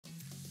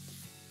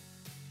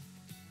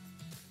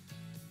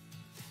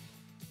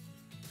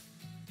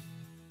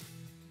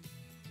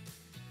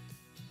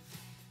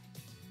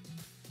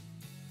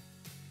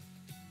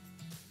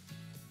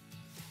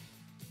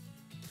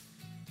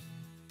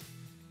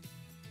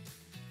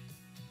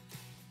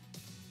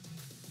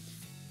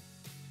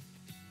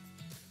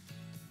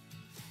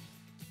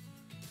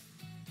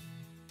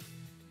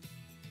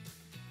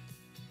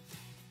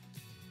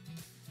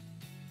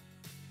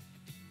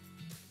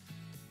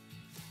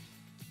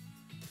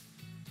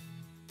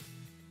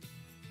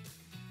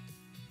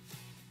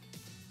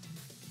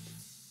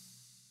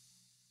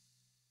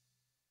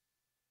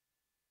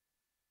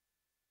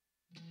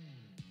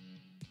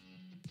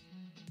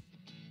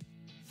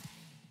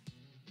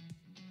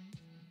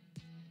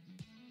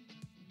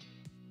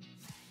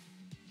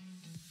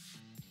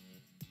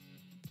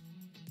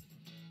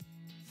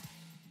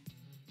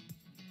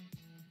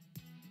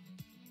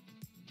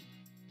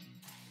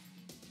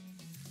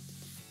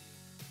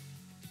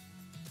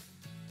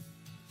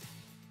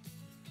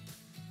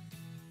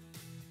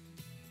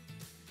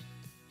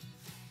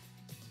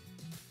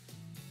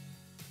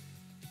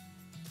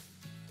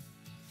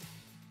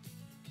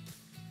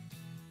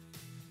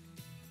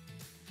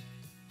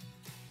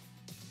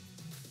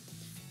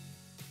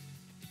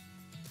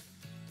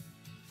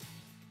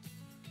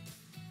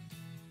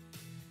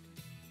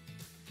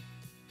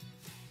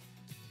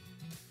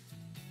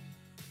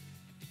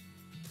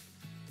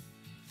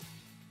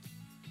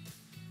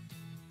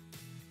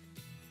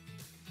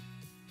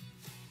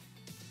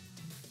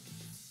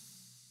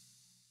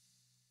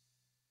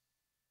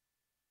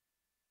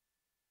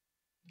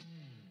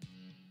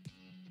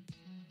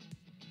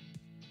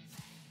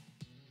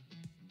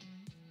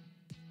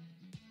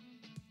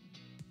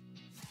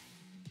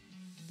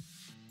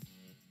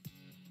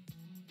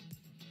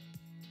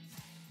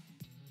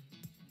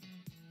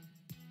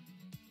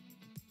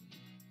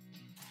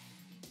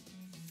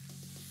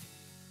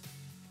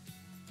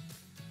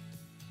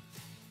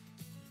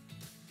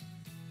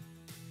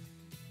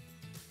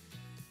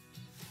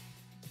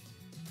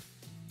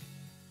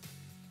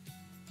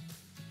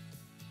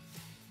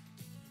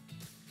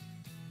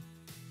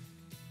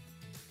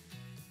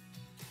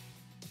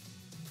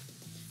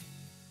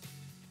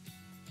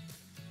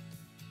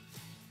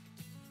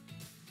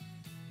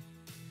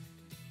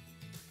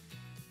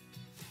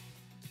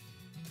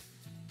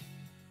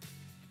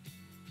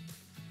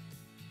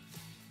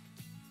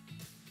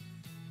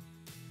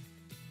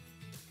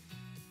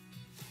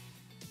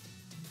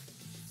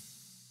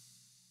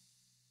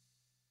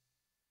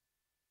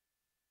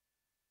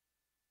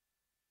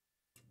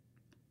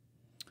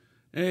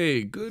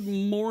Hey, good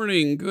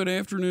morning, good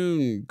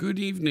afternoon, good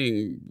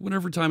evening,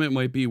 whatever time it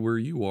might be where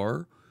you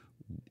are.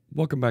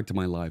 Welcome back to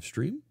my live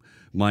stream.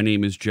 My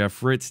name is Jeff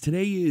Fritz.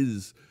 Today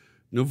is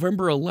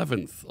November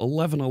 11th,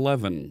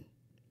 11/11.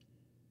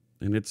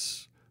 And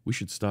we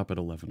should stop at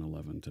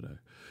 11/11 today.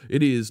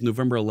 It is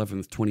November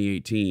 11th,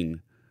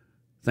 2018.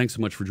 Thanks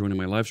so much for joining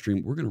my live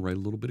stream. We're going to write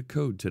a little bit of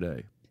code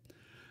today.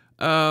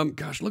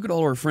 Gosh, look at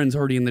all our friends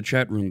already in the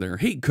chat room there.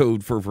 Hey,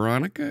 Code for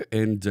Veronica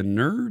and the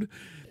Nerd.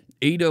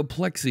 Ada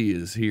Plexi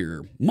is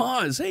here.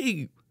 Maz,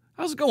 hey,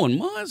 how's it going,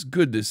 Maz?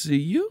 Good to see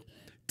you.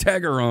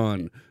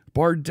 Tagaron,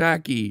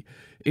 Bardaki.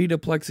 Ada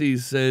Plexi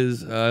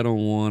says, I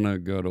don't want to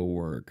go to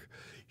work.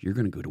 You're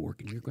going to go to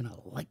work and you're going to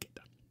like it.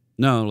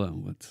 No,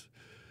 let's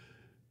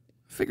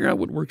figure out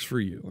what works for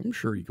you. I'm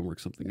sure you can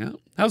work something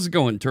out. How's it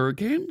going,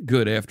 Turrican?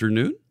 Good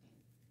afternoon.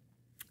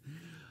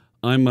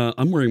 I'm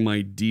wearing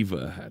my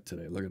Diva hat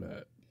today. Look at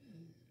that.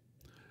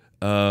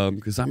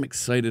 Because I'm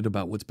excited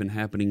about what's been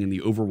happening in the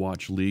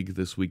Overwatch League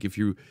this week. If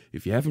you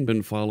haven't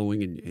been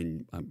following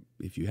and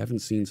if you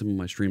haven't seen some of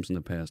my streams in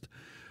the past,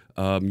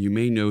 you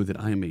may know that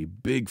I am a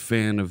big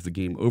fan of the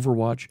game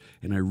Overwatch,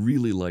 and I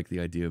really like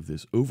the idea of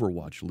this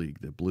Overwatch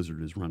League that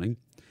Blizzard is running.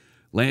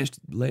 Last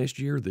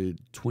year, the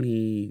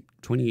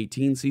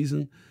 2018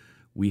 season,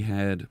 we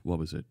had,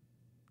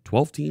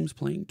 12 teams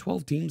playing?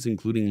 12 teams,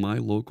 including my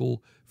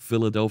local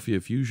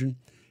Philadelphia Fusion.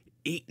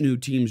 8 new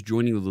teams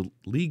joining the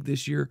league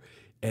this year.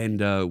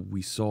 And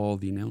we saw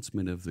the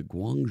announcement of the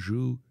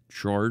Guangzhou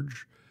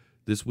Charge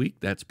this week.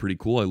 That's pretty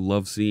cool. I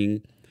love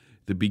seeing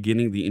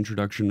the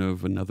introduction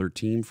of another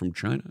team from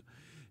China.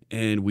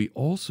 And we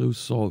also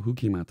saw, who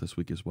came out this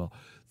week as well,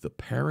 the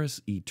Paris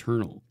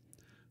Eternal.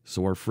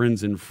 So our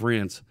friends in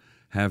France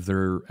have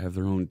their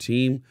own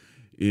team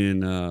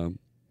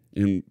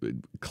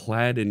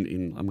clad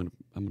in I'm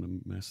gonna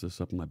mess this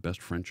up in my best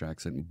French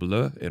accent,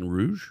 bleu and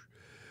rouge.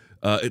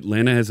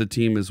 Atlanta has a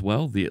team as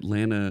well. The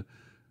Atlanta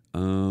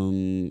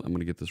I'm going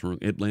to get this wrong.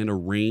 Atlanta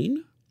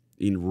Rain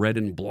in red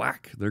and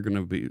black. They're going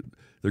to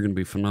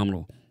be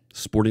phenomenal,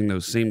 sporting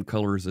those same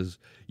colors as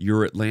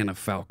your Atlanta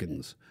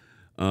Falcons.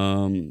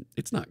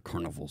 It's not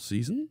carnival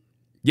season.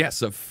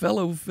 Yes, a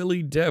fellow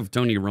Philly dev,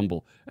 Tony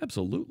Rumble.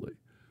 Absolutely.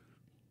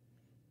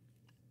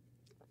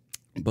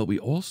 But we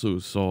also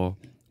saw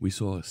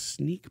a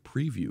sneak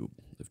preview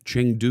of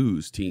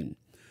Chengdu's team.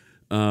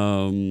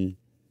 And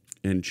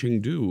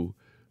Chengdu,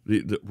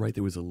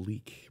 there was a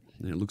leak.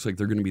 And it looks like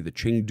they're going to be the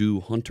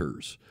Chengdu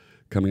Hunters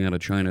coming out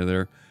of China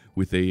there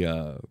with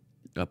a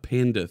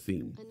panda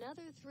theme.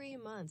 Another 3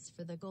 months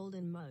for the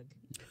golden mug.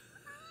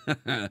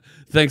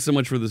 Thanks so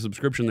much for the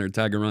subscription there,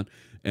 Tagaron.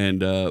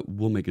 And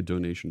we'll make a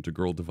donation to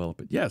Girl Develop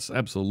It. Yes,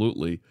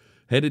 absolutely.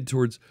 Headed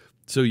towards,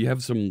 so you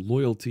have some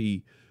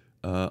loyalty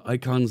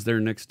icons there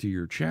next to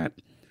your chat.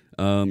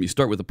 You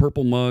start with a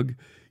purple mug.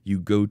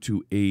 You go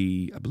to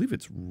I believe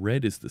it's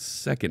red is the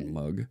second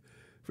mug.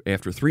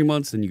 After 3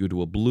 months, then you go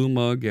to a blue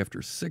mug.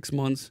 After 6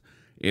 months,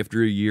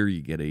 after a year,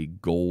 you get a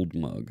gold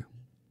mug.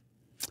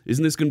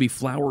 Isn't this going to be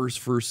Flower's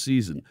first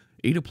season?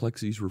 Ada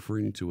Plexi's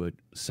referring to a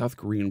South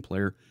Korean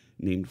player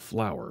named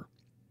Flower.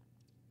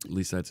 At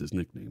least that's his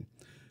nickname.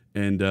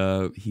 And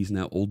he's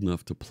now old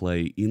enough to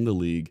play in the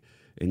league,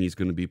 and he's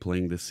going to be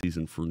playing this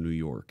season for New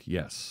York.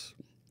 Yes.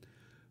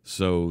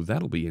 So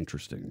that'll be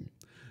interesting.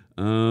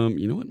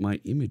 You know what? My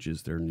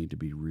images there need to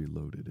be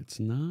reloaded. It's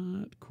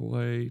not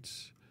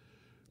quite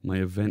my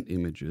event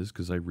images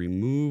because I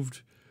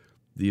removed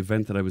the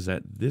event that I was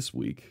at this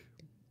week.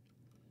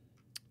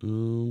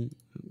 You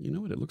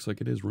know what? It looks like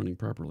it is running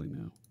properly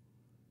now.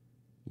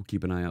 We'll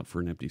keep an eye out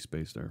for an empty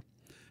space there.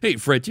 Hey,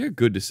 Fretya,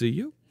 good to see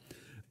you.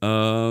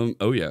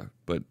 Oh yeah,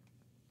 but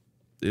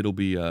it'll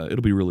be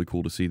really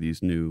cool to see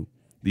these new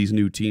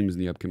teams in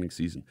the upcoming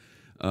season.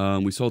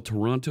 We saw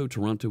Toronto.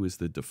 Toronto is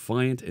the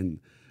Defiant, and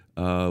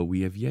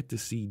we have yet to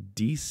see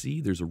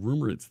D.C. There's a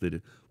rumor it's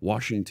the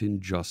Washington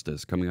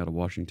Justice coming out of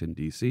Washington,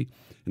 D.C.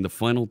 And the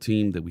final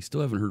team that we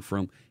still haven't heard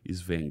from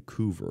is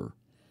Vancouver.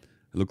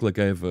 It looked like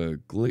I have a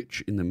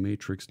glitch in the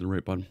matrix in the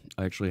right bottom.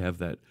 I actually have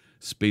that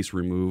space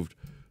removed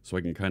so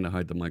I can kind of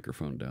hide the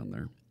microphone down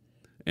there.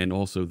 And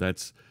also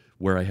that's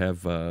where I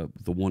have the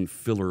one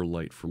filler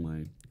light for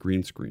my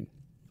green screen.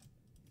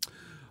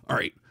 All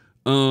right.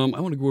 I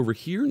want to go over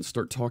here and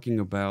start talking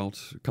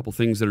about a couple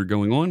things that are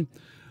going on.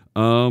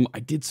 I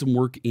did some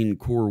work in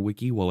Core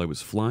Wiki while I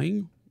was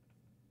flying,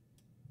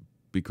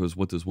 because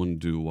what does one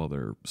do while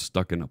they're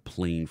stuck in a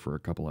plane for a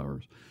couple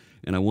hours?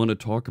 And I want to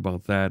talk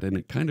about that, and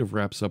it kind of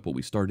wraps up what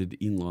we started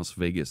in Las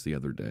Vegas the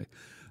other day.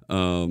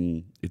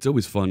 It's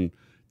always fun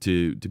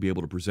to be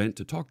able to present,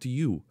 to talk to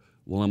you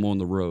while I'm on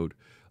the road,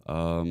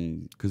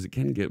 because it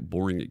can get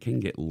boring, it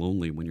can get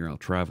lonely when you're out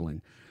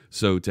traveling.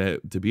 So to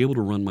be able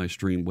to run my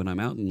stream when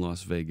I'm out in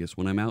Las Vegas,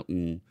 when I'm out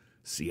in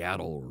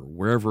Seattle or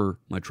wherever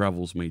my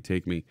travels may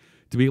take me,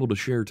 to be able to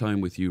share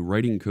time with you,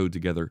 writing code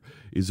together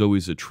is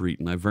always a treat,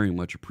 and I very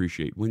much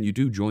appreciate when you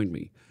do join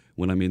me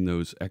when I'm in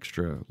those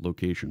extra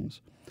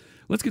locations.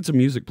 Let's get some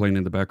music playing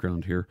in the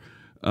background here.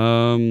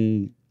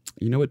 You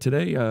know what,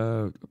 today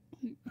I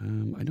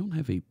don't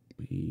have a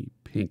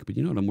pink, but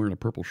you know what? I'm wearing a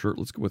purple shirt.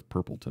 Let's go with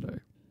purple today.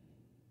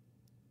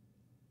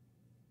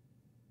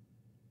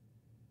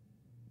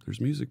 There's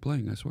music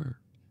playing, I swear.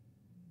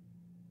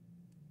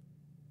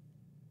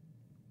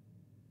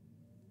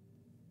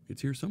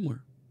 It's here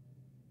somewhere.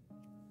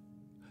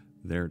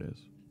 There it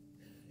is.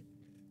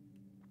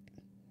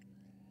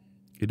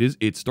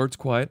 It starts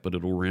quiet, but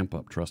it'll ramp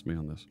up. Trust me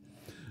on this.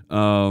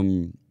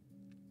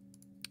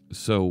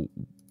 So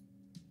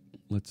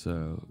let's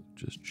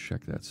just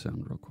check that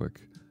sound real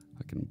quick.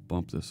 I can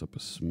bump this up a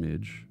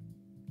smidge.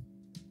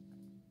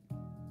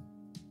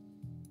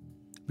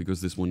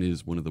 Because this one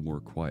is one of the more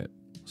quiet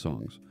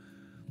songs.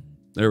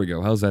 There we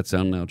go. How's that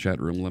sound now, chat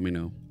room? Let me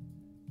know.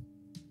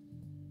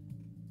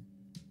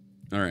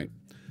 All right.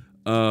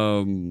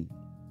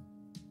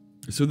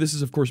 So this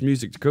is, of course,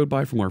 music to code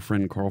by from our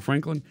friend Carl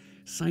Franklin,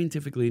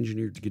 scientifically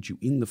engineered to get you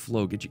in the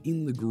flow, get you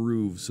in the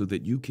groove so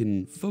that you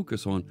can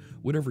focus on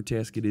whatever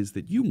task it is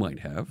that you might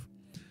have.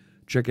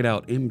 Check it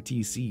out,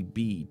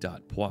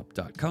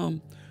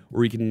 mtcb.pwop.com,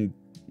 or you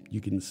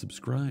can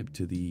subscribe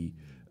to the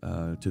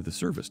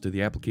service, to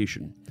the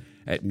application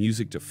at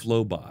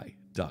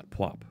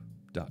musictoflowby.pwop.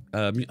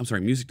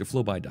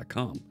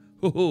 musictoflowby.com.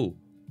 Ho-ho!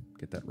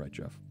 Get that right,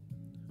 Jeff.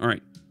 All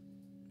right.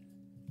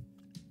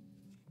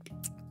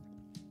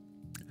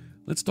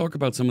 Let's talk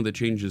about some of the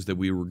changes that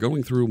we were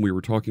going through and we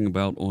were talking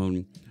about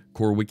on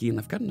CoreWiki, and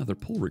I've got another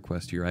pull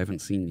request here I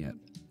haven't seen yet.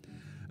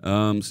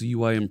 So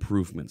UI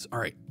improvements. All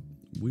right,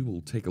 we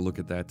will take a look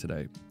at that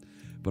today.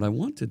 But I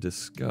want to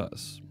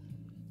discuss...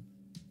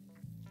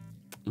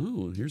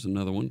 Oh, here's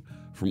another one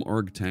from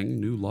ArgTang,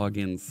 new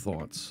login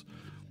thoughts.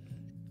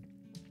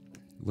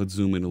 Let's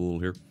zoom in a little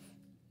here.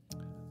 I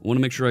want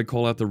to make sure I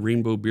call out the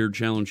Rainbow Beard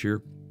Challenge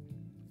here.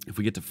 If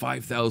we get to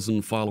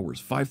 5,000 followers,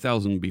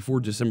 5,000 before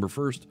December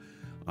 1st,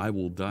 I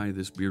will dye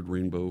this beard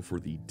rainbow for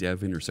the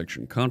Dev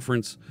Intersection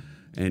Conference,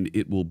 and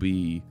it will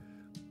be,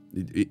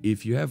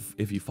 if you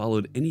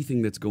followed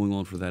anything that's going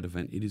on for that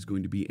event, it is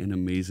going to be an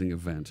amazing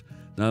event.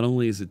 Not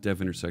only is it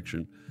Dev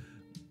Intersection,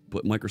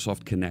 but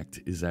Microsoft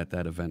Connect is at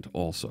that event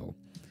also.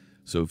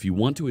 So if you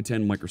want to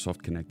attend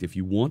Microsoft Connect, if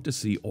you want to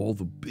see all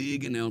the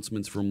big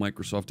announcements from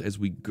Microsoft as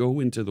we go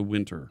into the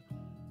winter,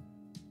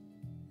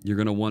 you're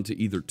going to want to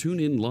either tune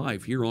in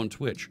live here on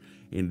Twitch,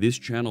 and this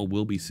channel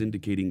will be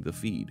syndicating the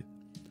feed.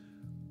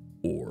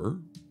 Or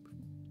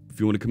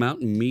if you want to come out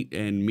and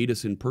meet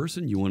us in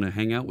person, you want to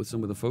hang out with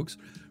some of the folks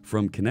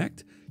from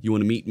Connect, you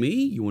want to meet me,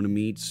 you want to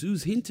meet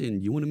Suze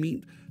Hinton, you want to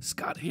meet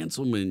Scott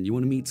Hanselman, you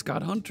want to meet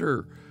Scott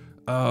Hunter,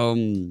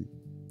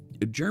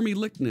 Jeremy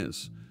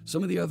Lickness,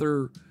 some of the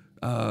other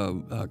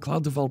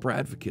cloud developer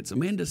advocates,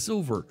 Amanda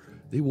Silver,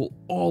 they will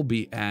all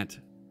be at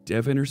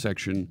Dev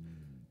Intersection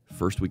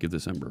first week of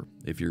December.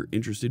 If you're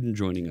interested in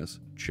joining us,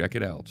 check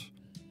it out,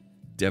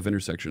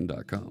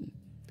 devintersection.com.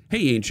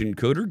 Hey, Ancient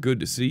Coder,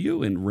 good to see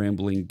you. And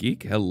Rambling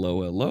Geek,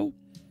 hello, hello.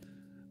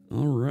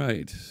 All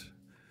right.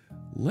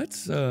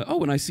 Let's,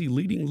 and I see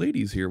leading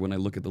ladies here when I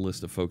look at the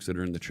list of folks that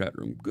are in the chat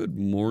room. Good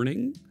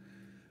morning.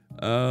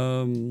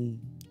 All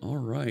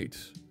right.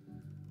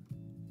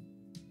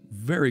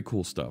 Very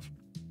cool stuff.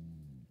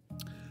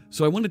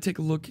 So I want to take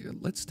a look,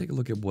 let's take a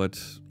look at what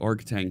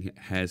ArgTang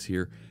has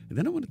here. And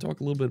then I want to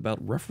talk a little bit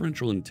about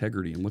referential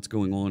integrity and what's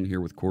going on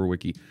here with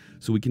CoreWiki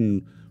so we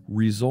can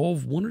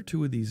resolve one or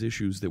two of these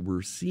issues that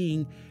we're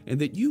seeing and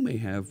that you may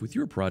have with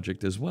your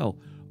project as well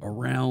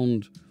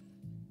around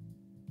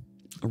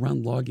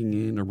logging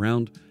in,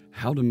 around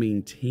how to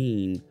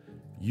maintain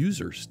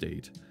user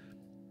state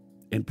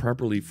and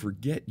properly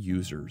forget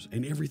users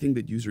and everything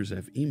that users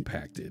have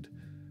impacted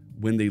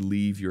when they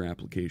leave your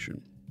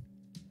application.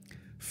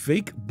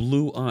 Fake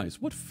blue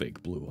eyes. What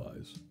fake blue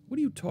eyes? What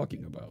are you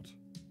talking about?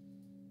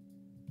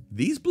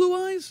 These blue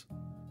eyes?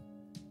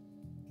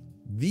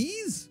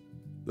 These?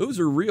 Those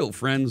are real,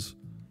 friends.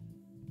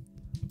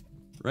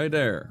 Right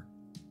there.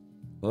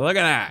 Look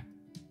at that.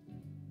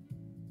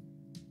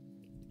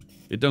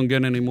 It don't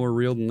get any more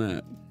real than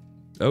that.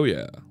 Oh,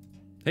 yeah.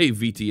 Hey,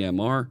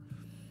 VTMR.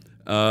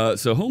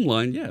 So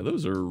Homeline, yeah,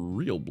 those are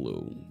real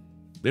blue.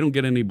 They don't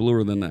get any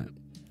bluer than that.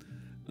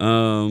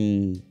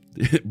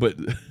 But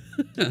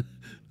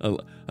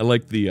I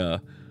like the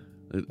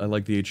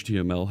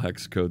HTML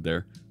hex code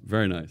there.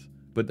 Very nice.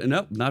 But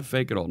no, not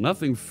fake at all.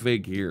 Nothing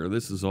fake here.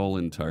 This is all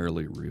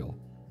entirely real.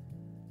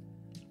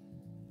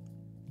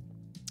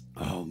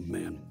 Oh,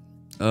 man.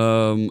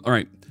 All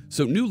right.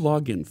 So new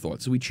login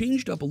thoughts. So we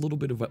changed up a little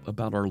bit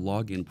about our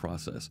login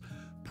process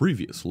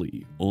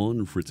previously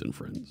on Fritz and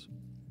Friends.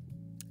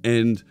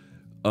 And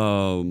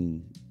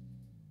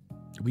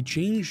we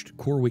changed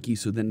CoreWiki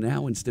so that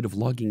now instead of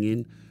logging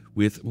in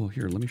with, well,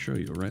 here, let me show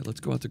you, all right?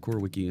 Let's go out to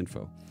CoreWiki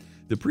info.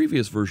 The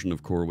previous version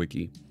of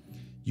CoreWiki,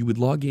 you would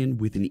log in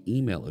with an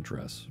email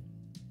address.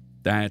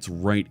 That's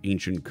right,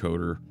 Ancient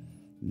Coder.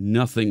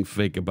 Nothing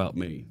fake about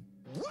me.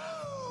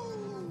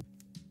 Woo!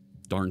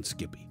 Darn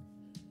Skippy.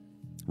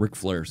 Ric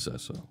Flair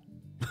says so.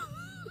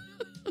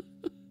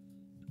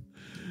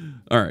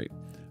 All right.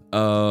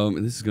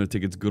 And this is going to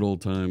take its good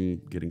old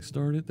time getting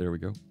started. There we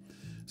go.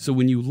 So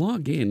when you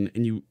log in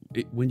and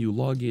when you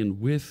log in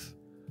with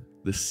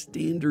the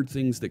standard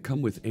things that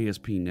come with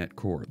ASP.NET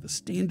Core, the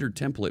standard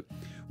template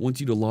wants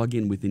you to log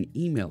in with an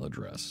email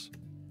address,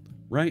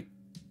 right?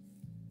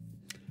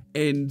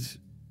 And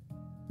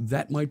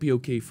that might be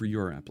okay for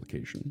your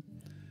application,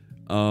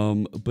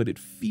 but it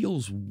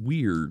feels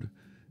weird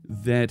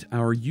that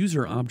our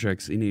user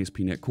objects in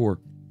ASP.NET Core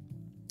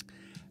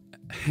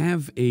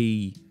have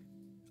a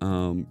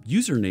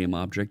username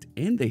object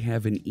and they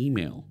have an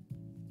email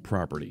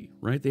property,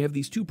 right? They have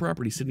these two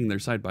properties sitting there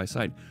side by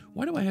side.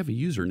 Why do I have a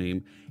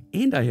username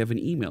and I have an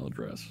email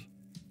address,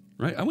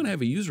 right? I want to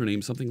have a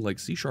username, something like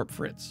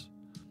C#Fritz.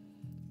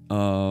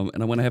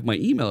 And I want to have my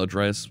email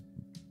address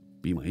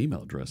be my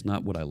email address,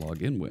 not what I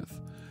log in with.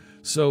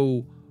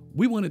 So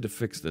we wanted to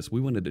fix this.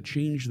 We wanted to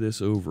change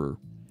this over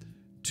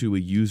to a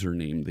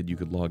username that you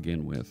could log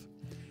in with,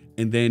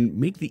 and then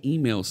make the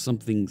email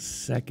something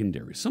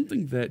secondary,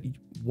 something that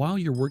while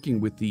you're working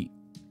with the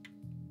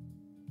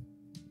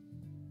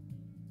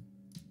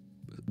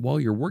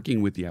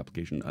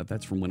application,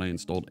 that's from when I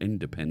installed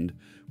Ndepend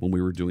when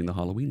we were doing the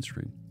Halloween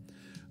stream.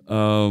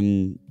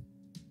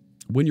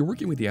 When you're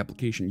working with the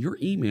application, your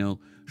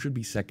email should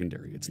be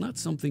secondary. It's not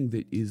something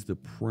that is the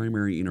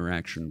primary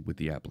interaction with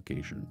the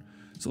application.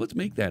 So let's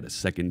make that a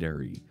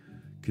secondary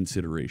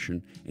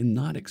consideration and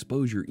not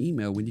expose your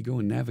email when you go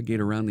and navigate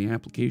around the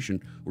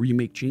application or you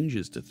make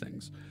changes to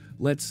things.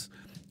 Let's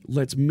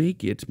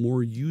make it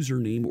more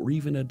username or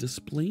even a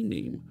display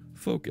name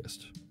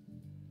focused.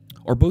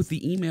 Are both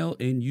the email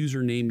and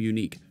username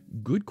unique?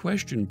 Good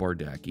question,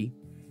 Bardaki.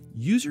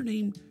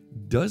 Username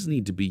does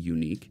need to be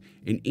unique,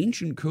 and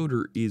Ancient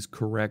Coder is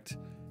correct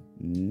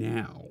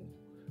now.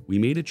 We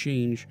made a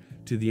change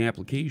to the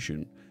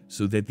application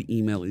so that the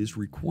email is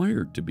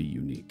required to be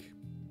unique.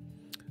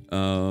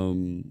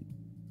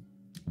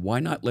 Why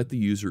not let the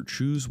user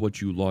choose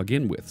what you log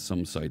in with?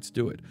 Some sites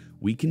do it.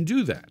 We can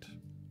do that.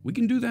 We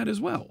can do that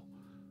as well.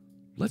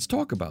 Let's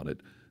talk about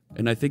it.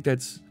 And I think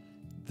that's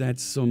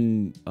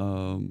some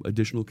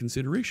additional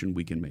consideration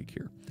we can make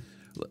here.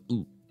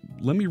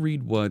 Let me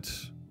read what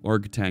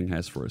Argtang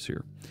has for us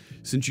here.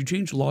 Since you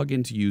changed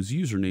login to use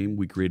username,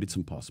 we created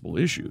some possible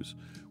issues.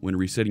 When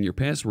resetting your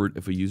password,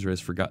 if a user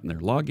has forgotten their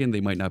login, they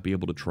might not be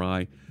able to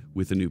try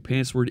with a new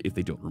password if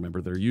they don't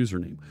remember their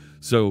username.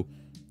 So,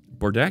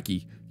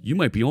 Bardaki, you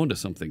might be onto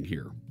something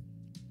here.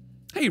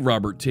 Hey,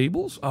 Robert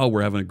Tables. Oh,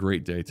 we're having a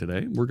great day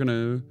today. We're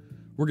gonna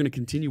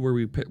continue where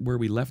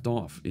we left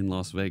off in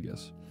Las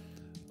Vegas.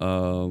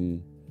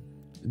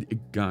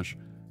 Gosh,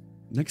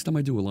 next time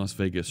I do a Las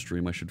Vegas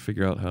stream, I should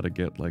figure out how to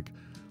get like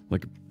a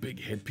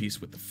big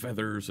headpiece with the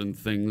feathers and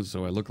things,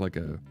 so I look like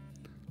a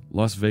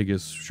Las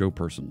Vegas show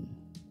person.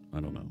 I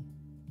don't know.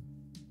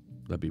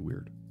 That'd be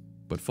weird,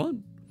 but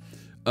fun.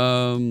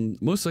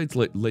 Most sites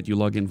let you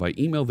log in via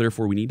email,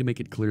 therefore we need to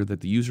make it clear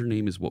that the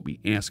username is what we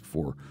ask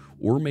for,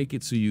 or make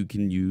it so you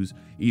can use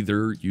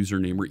either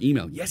username or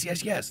email. Yes,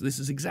 yes, yes. This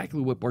is exactly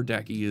what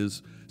Bardaki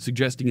is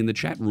suggesting in the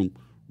chat room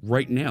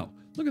right now.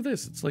 Look at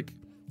this. It's like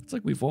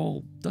we've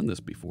all done this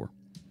before.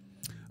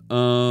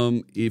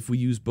 If we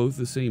use both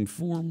the same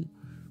form,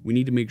 we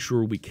need to make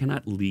sure we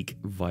cannot leak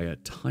via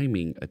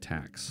timing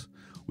attacks.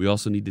 We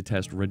also need to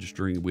test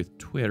registering with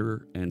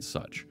Twitter and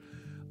such.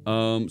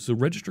 So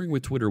registering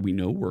with Twitter we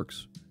know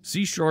works.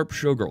 C#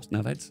 showgirls.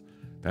 Now that's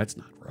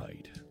not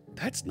right.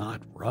 That's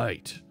not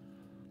right.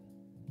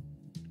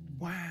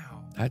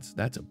 Wow.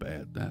 That's a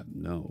bad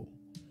no.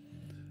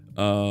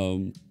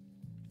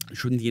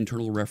 Shouldn't the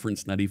internal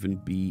reference not even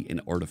be an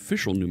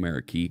artificial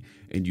numeric key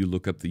and you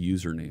look up the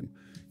username?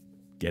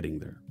 Getting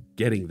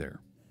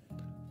there.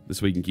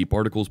 This way you can keep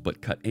articles,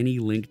 but cut any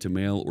link to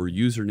mail or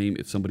username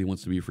if somebody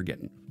wants to be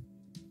forgotten.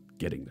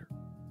 Getting there.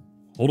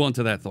 Hold on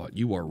to that thought.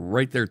 You are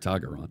right there,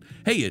 Tagaron.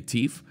 Hey,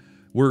 Atif.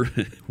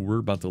 We're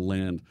about to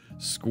land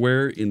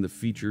square in the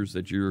features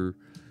that you're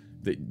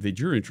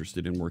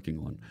interested in working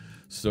on.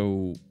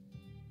 So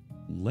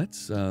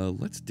let's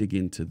dig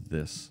into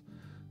this.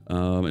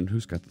 And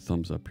who's got the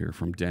thumbs up here?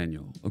 From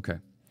Daniel. Okay.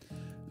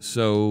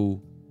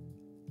 So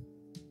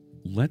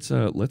let's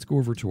go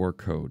over to our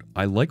code.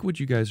 I like what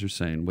you guys are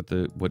saying, what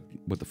the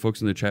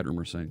folks in the chat room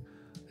are saying.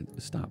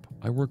 Stop.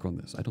 I work on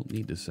this. I don't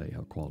need to say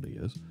how quality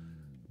is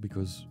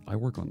because I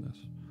work on this.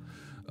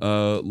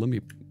 Let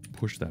me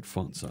push that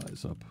font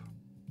size up.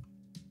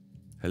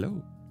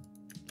 Hello?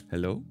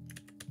 Hello?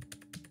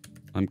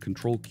 I'm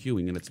control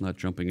queuing and it's not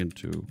jumping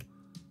into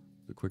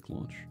the quick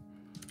launch.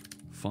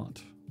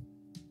 Font.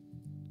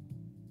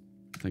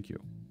 Thank you.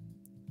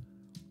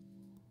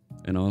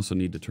 And I also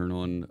need to turn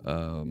on,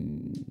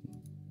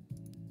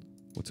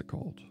 what's it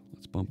called?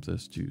 Let's bump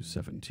this to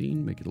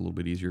 17, make it a little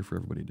bit easier for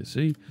everybody to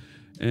see.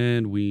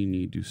 And we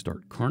need to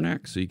start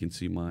Karnak so you can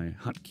see my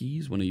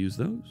hotkeys when I use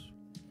those.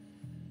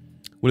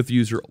 What if the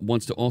user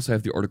wants to also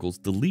have the articles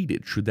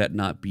deleted? Should that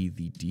not be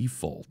the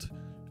default?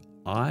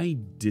 I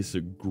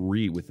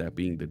disagree with that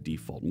being the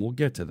default, and we'll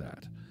get to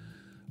that.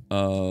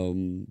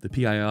 The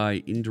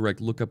PII indirect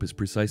lookup is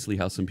precisely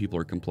how some people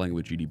are complying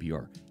with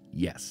GDPR.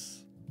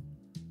 Yes.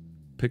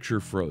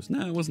 Picture froze.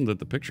 No, it wasn't that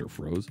the picture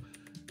froze.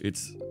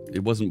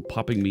 It wasn't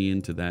popping me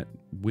into that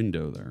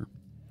window there.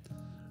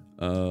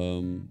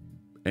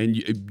 And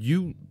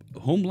you,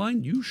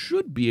 Homeline, you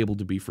should be able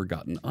to be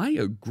forgotten. I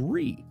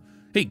agree.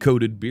 Hey,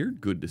 Coated Beard,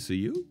 good to see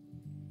you.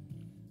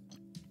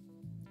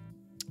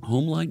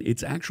 Homeline,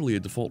 it's actually a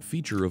default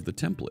feature of the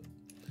template.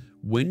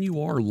 When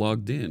you are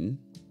logged in,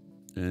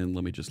 and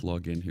let me just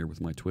log in here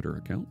with my Twitter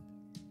account.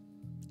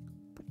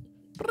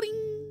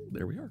 Bring,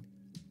 there we are.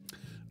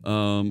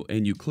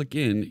 And you click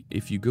in,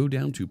 if you go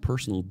down to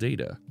personal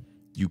data,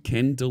 you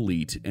can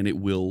delete and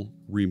it'll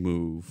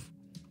remove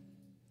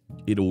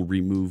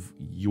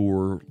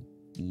your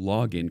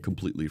login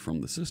completely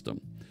from the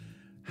system.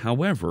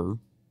 However,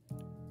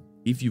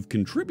 if you've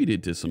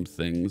contributed to some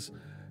things,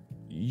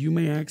 you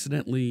may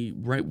accidentally,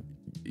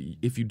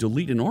 if you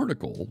delete an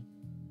article,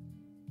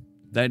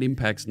 that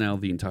impacts now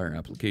the entire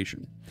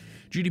application.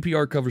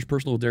 GDPR covers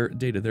personal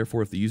data,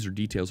 therefore, if the user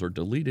details are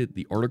deleted,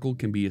 the article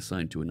can be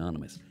assigned to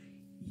anonymous.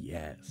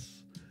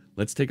 Yes.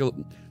 Let's take a look.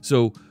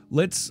 So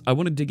I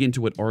want to dig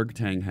into what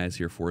Argtang has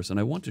here for us, and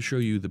I want to show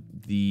you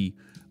the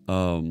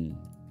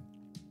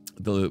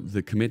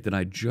commit that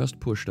I just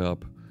pushed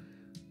up.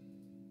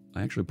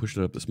 I actually pushed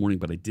it up this morning,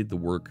 but I did the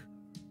work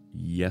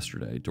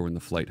yesterday during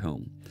the flight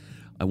home.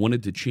 I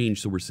wanted to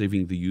change so we're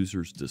saving the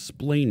user's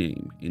display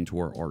name into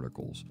our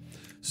articles.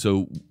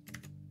 So,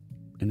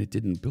 and it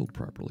didn't build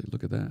properly.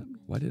 Look at that.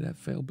 Why did that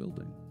fail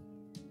building?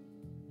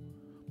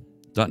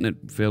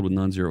 .NET failed with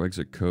non-zero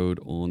exit code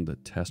on the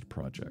test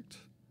project.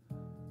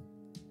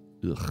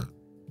 Ugh.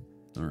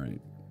 All right.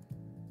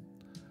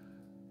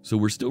 So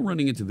we're still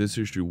running into this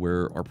issue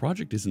where our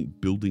project isn't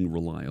building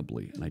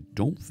reliably, and I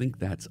don't think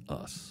that's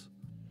us.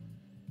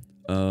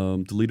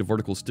 Delete of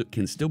articles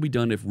can still be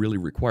done if really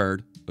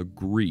required.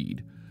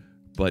 Agreed.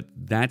 But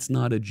that's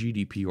not a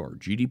GDPR.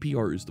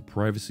 GDPR is the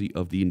privacy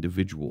of the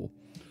individual.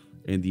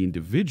 And the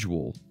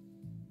individual,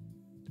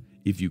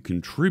 if you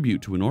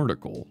contribute to an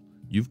article,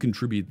 you've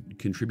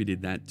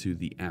contributed that to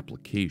the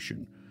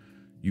application.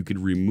 You could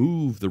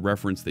remove the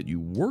reference that you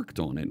worked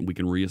on it, and we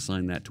can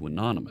reassign that to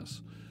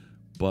anonymous.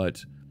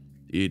 But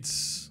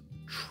it's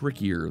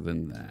trickier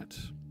than that.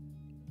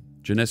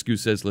 Janescu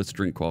says, let's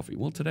drink coffee.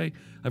 Well, today,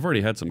 I've already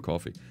had some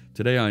coffee.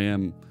 Today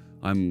I'm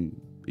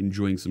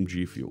enjoying some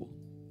G Fuel.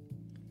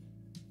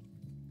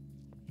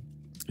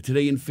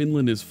 Today in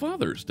Finland is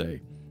Father's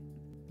Day.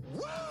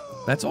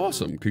 That's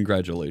awesome.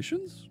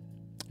 Congratulations.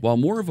 While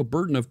more of a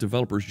burden of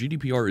developers,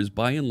 GDPR is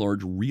by and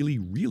large really,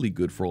 really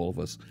good for all of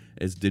us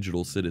as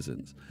digital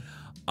citizens.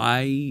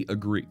 I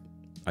agree.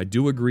 I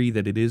do agree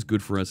that it is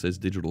good for us as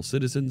digital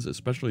citizens,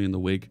 especially in the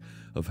wake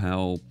of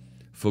how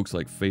folks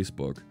like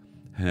Facebook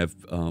have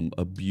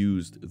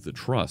abused the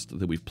trust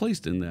that we've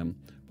placed in them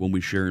when we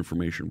share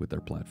information with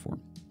their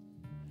platform.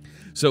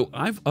 So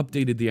I've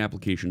updated the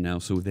application now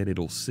so that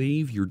it'll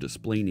save your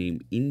display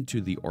name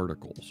into the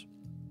articles.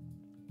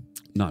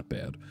 Not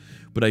bad.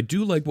 But I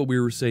do like what we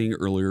were saying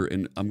earlier,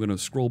 and I'm going to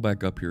scroll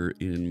back up here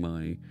in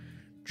my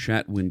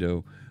chat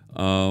window.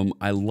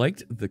 I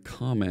liked the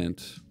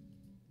comment.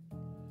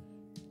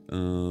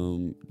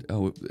 And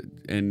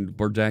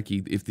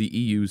Bardaki, if the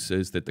EU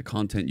says that the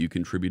content you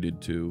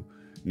contributed to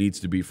needs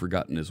to be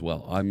forgotten as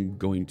well, I'm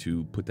going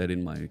to put that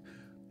in my...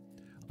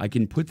 I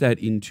can put that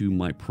into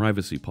my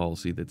privacy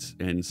policy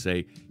and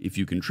say, if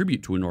you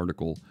contribute to an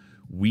article,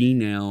 we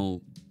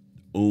now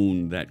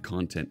own that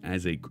content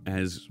as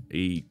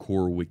a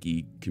core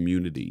wiki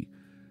community,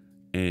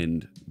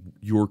 and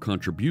your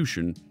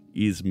contribution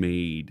is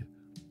made.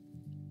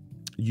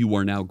 You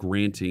are now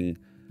granting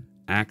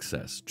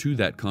access to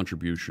that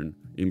contribution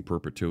in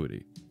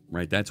perpetuity,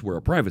 right? That's where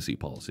a privacy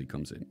policy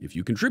comes in. If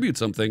you contribute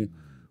something,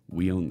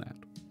 we own that.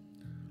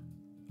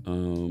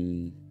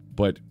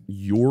 But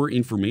your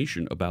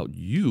information about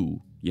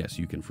you, yes,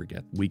 you can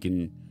forget. We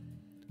can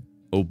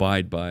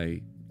abide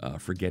by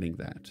forgetting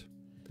that.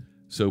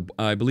 So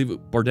I believe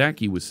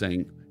Bardaki was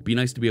saying, be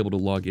nice to be able to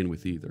log in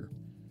with either.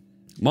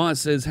 Ma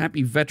says,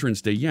 Happy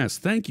Veterans Day. Yes,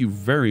 thank you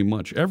very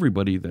much,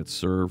 everybody that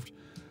served.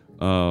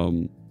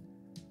 I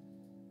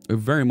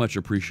very much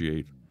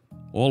appreciate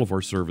all of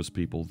our service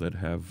people that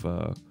have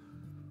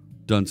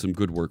done some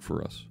good work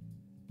for us.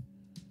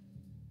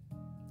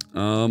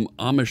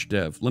 Amish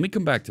Dev. Let me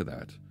come back to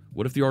that.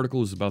 What if the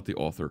article is about the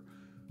author?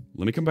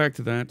 Let me come back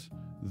to that.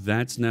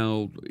 That's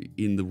now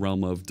in the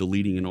realm of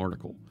deleting an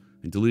article.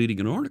 And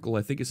deleting an article,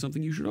 I think, is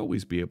something you should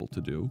always be able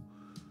to do.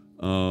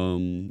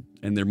 And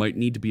there might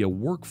need to be a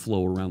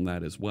workflow around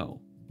that as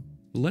well.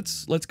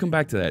 Let's come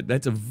back to that.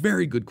 That's a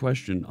very good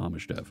question,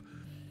 Amish Dev.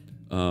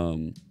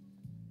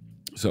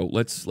 So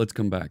let's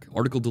come back.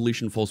 Article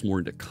deletion falls more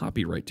into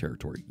copyright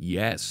territory.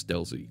 Yes,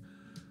 Stelzy.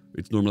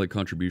 It's normally a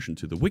contribution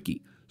to the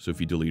wiki. So if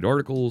you delete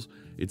articles,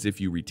 it's if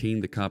you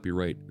retain the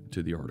copyright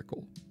to the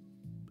article.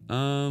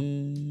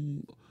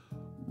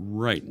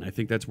 Right, and I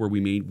think that's where we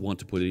may want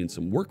to put in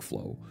some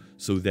workflow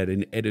so that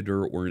an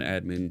editor or an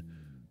admin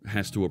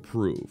has to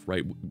approve,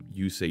 right?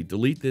 You say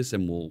delete this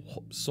and we'll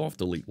soft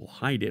delete, we'll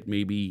hide it,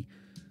 maybe.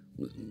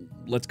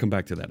 Let's come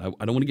back to that. I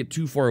don't want to get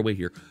too far away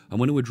here. I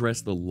want to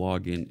address the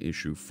login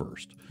issue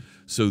first.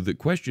 So the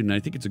question, and I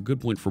think it's a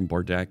good point from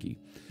Bardaki.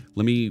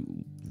 Let me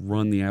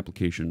run the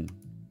application.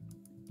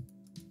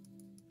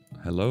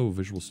 Hello,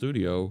 Visual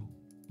Studio.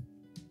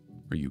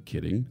 Are you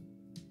kidding?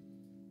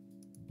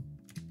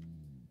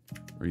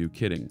 Are you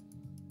kidding?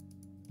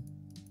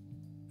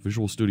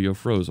 Visual Studio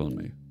froze on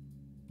me.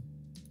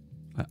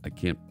 I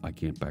can't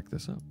back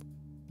this up.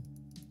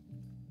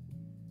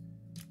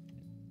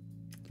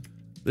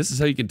 This is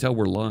how you can tell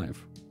we're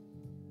live.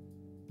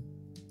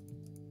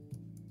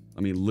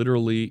 I mean,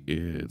 literally,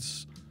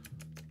 it's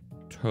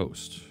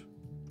toast.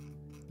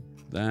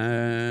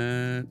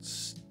 That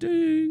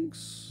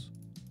stinks.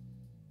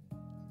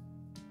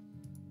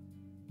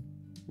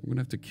 We're going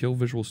to have to kill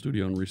Visual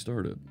Studio and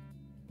restart it.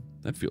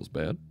 That feels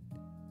bad.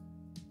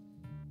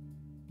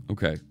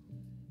 Okay.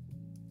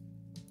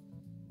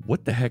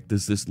 What the heck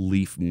does this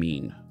leaf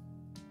mean?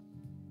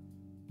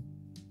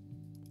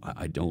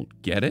 I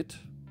don't get it.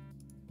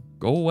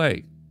 Go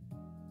away.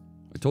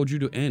 I told you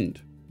to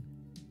end.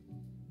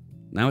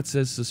 Now it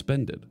says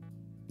suspended.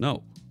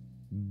 No.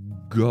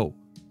 Go.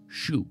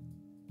 Shoo.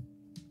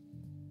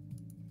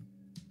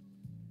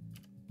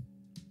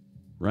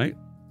 Right?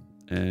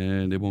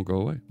 And it won't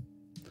go away.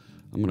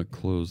 I'm going to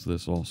close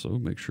this also.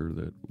 Make sure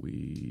that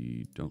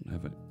we don't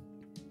have it.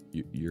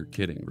 You're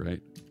kidding,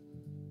 right?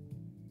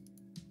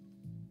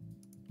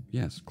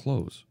 Yes,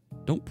 close.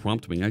 Don't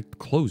prompt me. I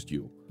closed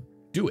you.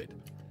 Do it.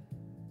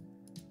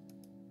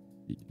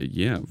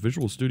 Yeah,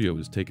 Visual Studio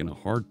is taking a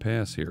hard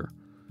pass here.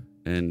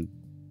 And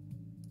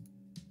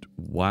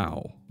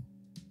wow.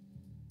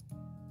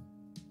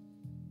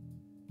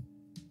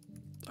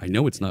 I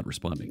know it's not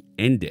responding.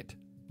 End it.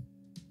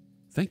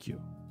 Thank you.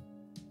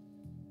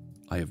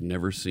 I have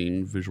never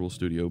seen Visual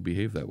Studio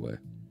behave that way.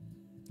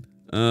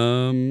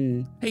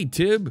 Hey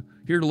Tib,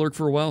 here to lurk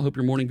for a while. Hope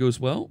your morning goes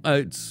well.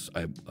 I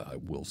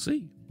will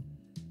see.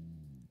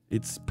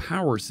 It's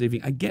power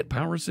saving. I get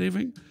power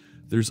saving.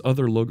 There's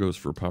other logos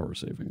for power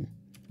saving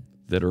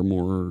that are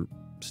more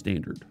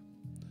standard.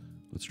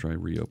 Let's try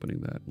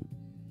reopening that.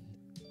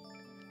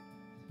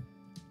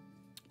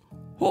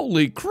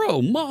 Holy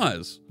crow,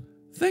 Moz!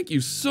 Thank you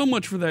so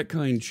much for that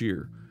kind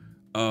cheer.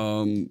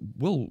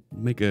 We'll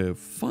make a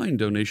fine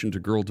donation to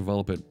Girl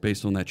Develop It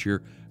based on that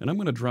cheer, and I'm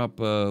going to drop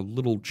a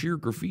little cheer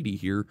graffiti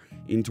here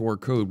into our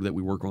code that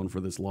we work on for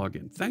this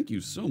login. Thank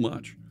you so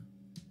much.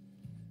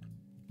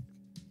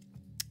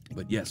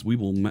 But yes, we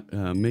will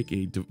make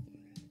a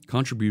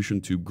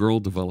contribution to Girl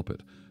Develop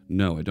It.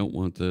 No, I don't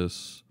want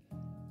this.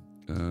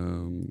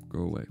 Go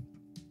away.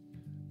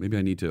 Maybe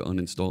I need to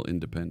uninstall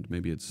Independ.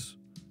 Maybe it's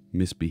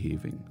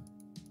misbehaving.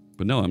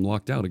 But no, I'm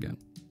locked out again.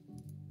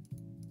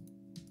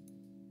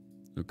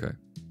 Okay.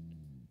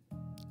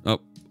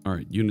 Oh, all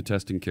right. Unit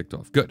testing kicked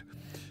off. Good.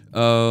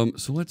 So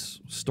let's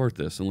start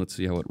this and let's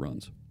see how it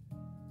runs.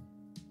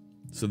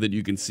 So that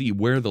you can see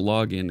where the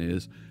login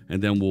is,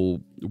 and then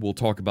we'll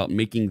talk about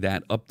making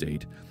that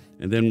update,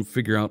 and then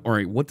figure out, all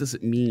right, what does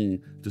it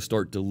mean to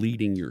start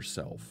deleting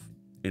yourself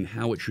and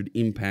how it should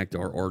impact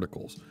our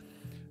articles.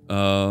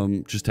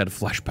 Just had a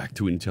flashback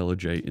to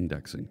IntelliJ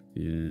indexing.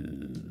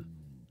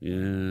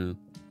 Yeah.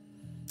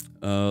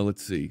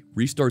 Let's see.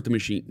 Restart the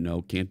machine.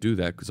 No, can't do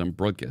that because I'm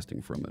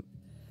broadcasting from it.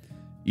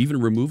 Even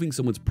removing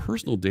someone's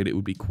personal data, it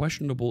would be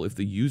questionable if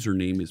the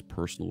username is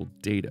personal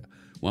data.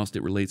 Whilst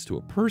it relates to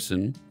a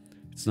person,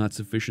 it's not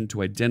sufficient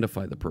to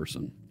identify the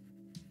person.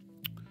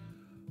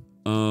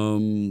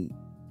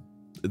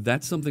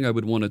 That's something I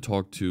would want to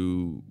talk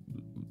to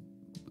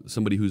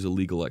somebody who's a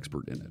legal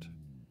expert in it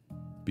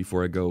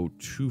before I go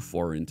too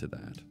far into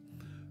that.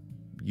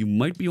 You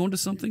might be onto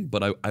something,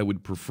 but I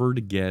would prefer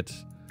to get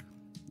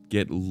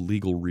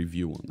legal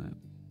review on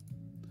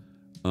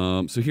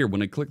that. So here,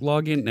 when I click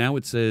login, now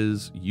it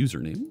says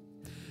username,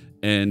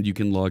 and you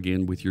can log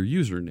in with your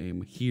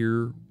username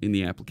here in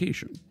the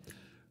application.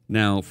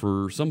 Now,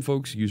 for some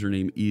folks,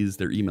 username is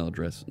their email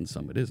address, and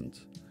some it isn't.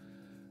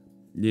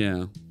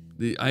 Yeah,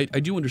 I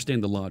do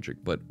understand the logic,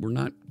 but we're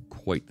not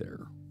quite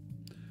there.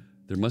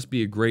 There must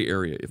be a gray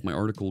area. If my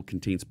article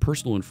contains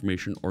personal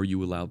information, are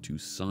you allowed to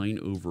sign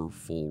over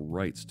full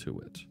rights to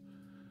it?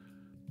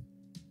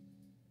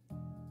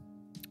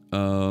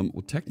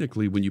 Well,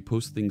 technically, when you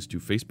post things to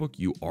Facebook,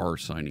 you are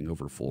signing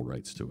over full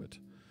rights to it.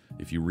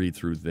 If you read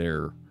through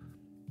their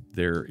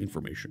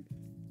information.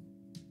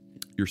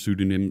 Your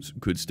pseudonyms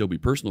could still be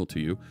personal to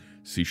you.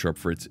 C#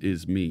 Fritz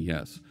is me,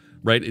 yes.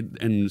 Right?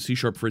 And C#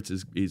 Fritz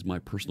is my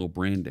personal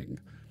branding.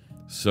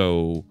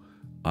 So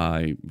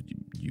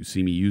you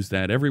see me use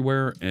that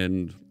everywhere,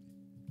 and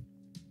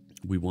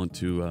we want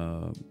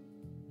to,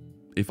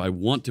 if I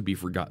want to be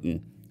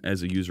forgotten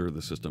as a user of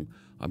the system,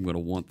 I'm going to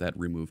want that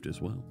removed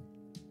as well.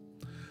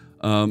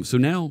 So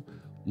now,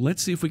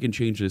 let's see if we can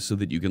change this so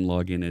that you can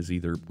log in as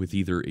with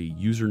either a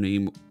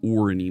username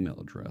or an email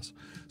address.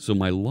 So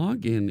my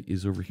login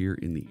is over here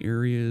in the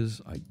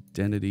areas,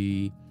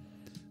 identity,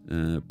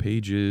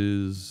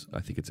 pages, I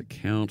think it's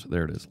account,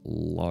 there it is,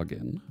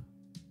 login.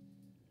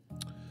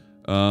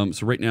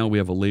 So right now we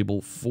have a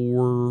label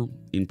for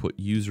input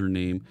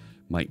username.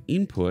 My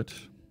input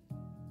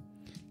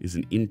is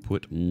an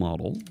input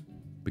model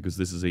because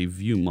this is a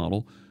view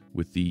model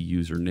with the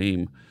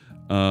username.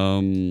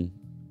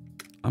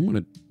 I'm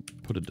going to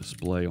put a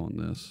display on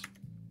this.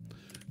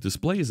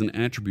 Display is an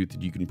attribute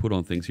that you can put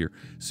on things here,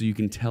 so you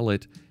can tell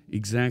it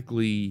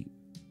exactly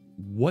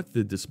what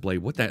the display,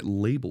 what that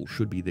label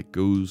should be that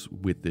goes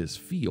with this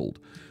field.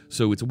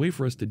 So it's a way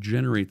for us to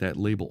generate that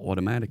label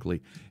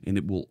automatically, and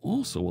it will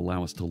also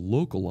allow us to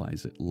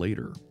localize it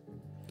later.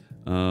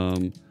 So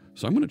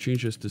I'm going to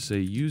change this to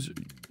say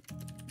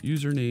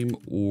username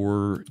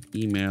or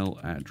email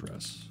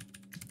address.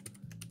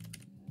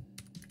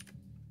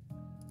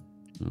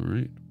 All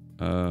right.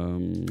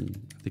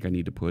 I think I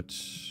need to put,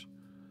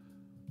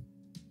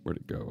 where'd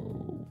it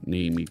go?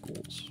 Name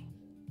equals.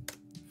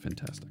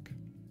 Fantastic.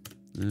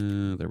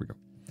 There we go.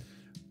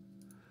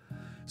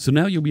 So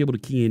now you'll be able to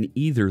key in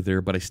either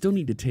there, but I still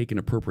need to take an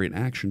appropriate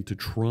action to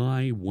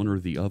try one or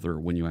the other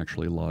when you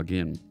actually log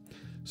in.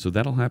 So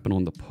that'll happen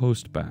on the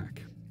post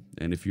back.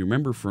 And if you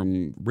remember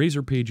from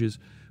Razor Pages,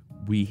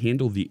 we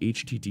handle the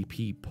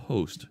HTTP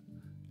post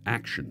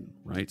action,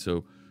 right?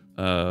 So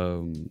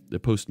the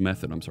post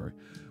method, I'm sorry.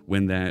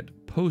 When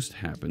that post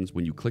happens,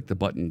 when you click the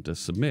button to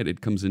submit,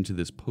 it comes into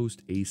this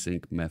post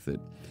async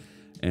method.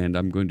 And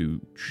I'm going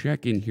to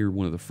check in here.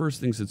 One of the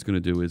first things it's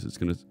going to do is it's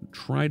going to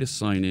try to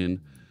sign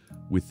in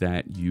with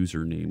that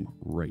username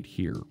right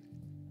here.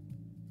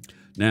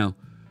 Now,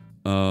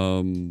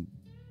 that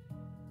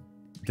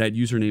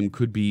username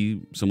could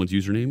be someone's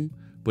username,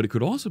 but it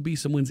could also be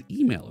someone's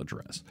email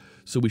address.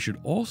 So we should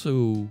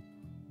also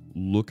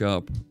look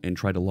up and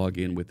try to log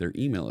in with their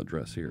email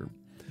address here.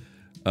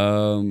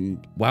 Wow,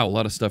 a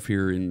lot of stuff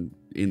here in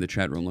the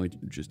chat room.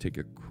 Let me just take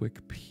a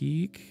quick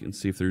peek and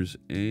see if there's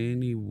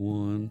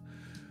anyone.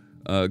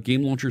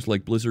 Game launchers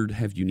like Blizzard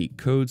have unique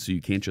codes, so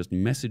you can't just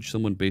message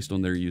someone based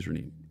on their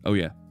username. Oh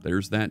yeah,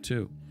 there's that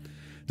too.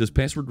 Does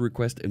password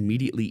request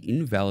immediately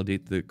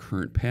invalidate the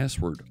current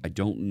password? I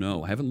don't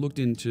know. I haven't looked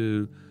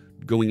into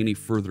going any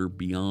further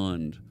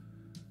beyond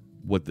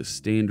what the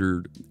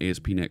standard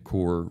ASP.NET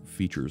Core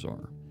features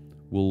are.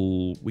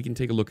 We can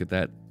take a look at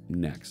that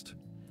next.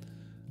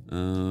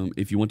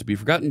 If you want to be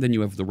forgotten, then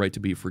you have the right to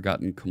be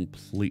forgotten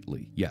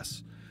completely.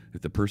 Yes.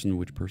 If the person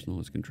which personal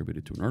has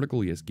contributed to an article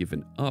he has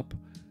given up,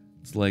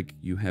 it's like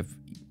you have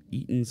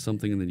eaten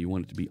something and then you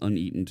want it to be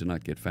uneaten to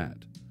not get fat.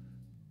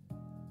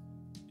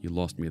 You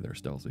lost me there,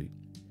 Stealthy.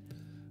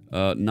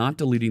 Not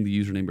deleting the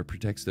username, but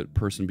protects that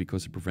person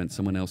because it prevents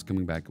someone else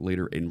coming back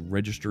later and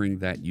registering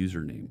that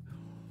username.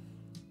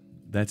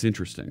 That's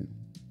interesting.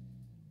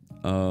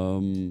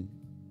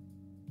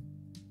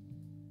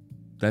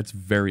 That's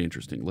very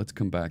interesting. Let's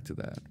come back to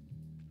that.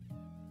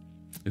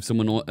 If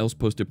someone else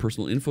posted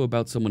personal info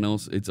about someone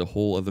else, it's a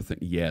whole other thing.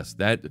 Yes,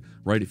 that,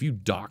 right? If you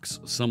dox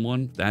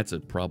someone, that's a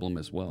problem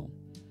as well.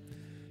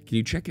 Can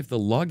you check if the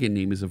login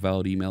name is a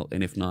valid email?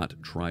 And if not,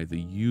 try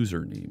the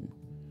username.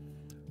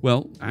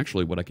 Well,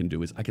 actually, what I can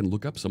do is I can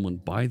look up someone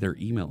by their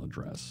email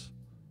address,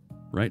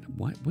 right?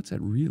 What's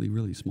that really,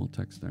 really small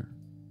text there?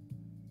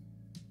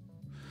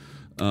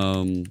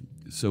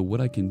 So what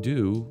I can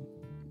do,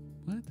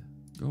 what?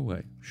 Go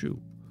away,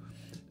 shoo.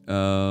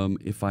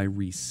 If I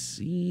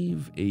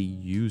receive a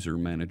user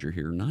manager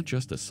here, not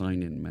just a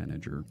sign-in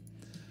manager,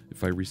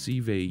 if I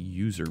receive a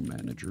user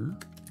manager,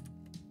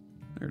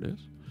 there it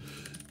is,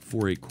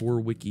 for a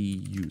Core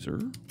Wiki user,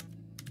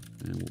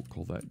 and we'll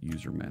call that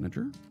user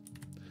manager,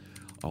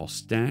 I'll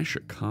stash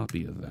a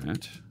copy of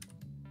that.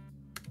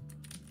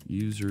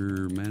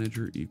 User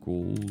manager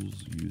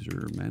equals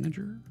user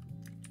manager.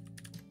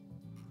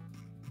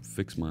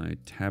 Fix my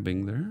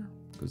tabbing there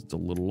because it's a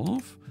little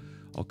off.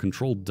 I'll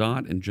control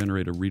dot and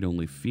generate a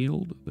read-only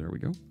field. There we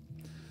go.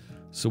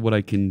 So what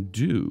I can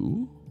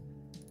do,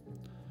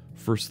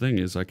 first thing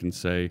is I can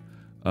say,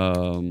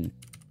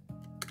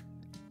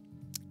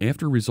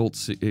 after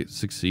results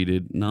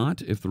succeeded,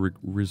 not if the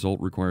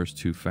result requires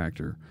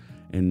two-factor,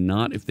 and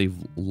not if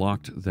they've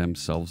locked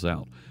themselves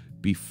out.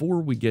 Before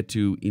we get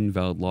to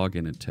invalid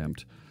login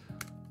attempt,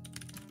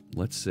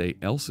 let's say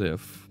else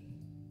if,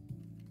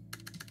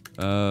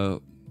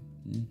 oh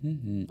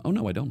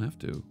no, I don't have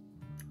to.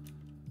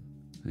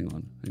 Hang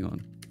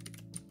on.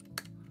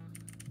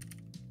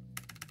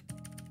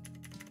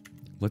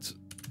 Let's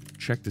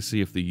check to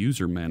see if the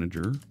user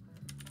manager,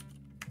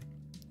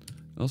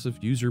 else if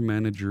user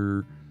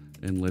manager,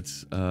 and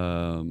let's,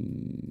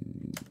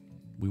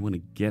 we want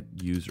to get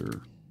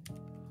user.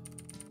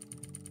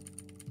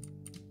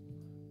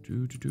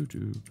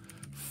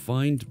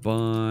 Find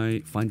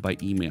by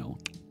email.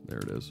 There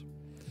it is.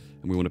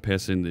 And we want to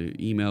pass in the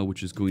email,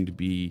 which is going to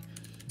be,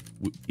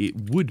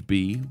 it would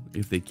be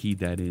if they keyed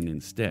that in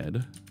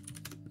instead.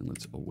 And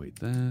let's await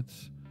that.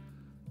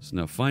 So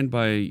now find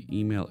by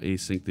email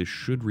async, this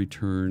should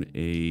return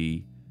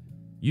a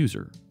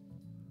user.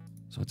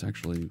 So it's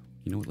actually,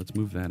 you know what, let's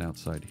move that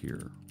outside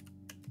here.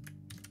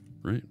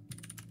 Right?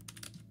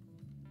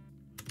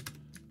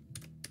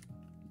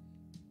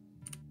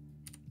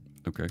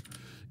 Okay.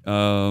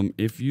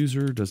 If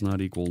user does not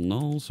equal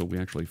null, so we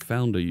actually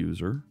found a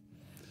user,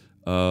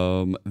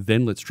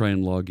 then let's try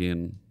and log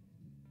in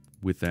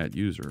with that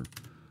user.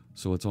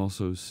 So let's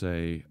also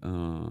say,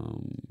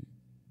 and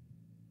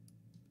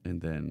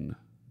then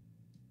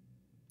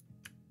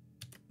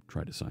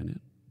try to sign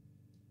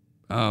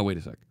in. Wait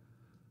a sec.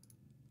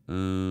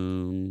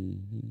 Do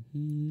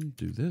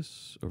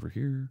this over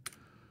here.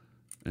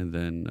 And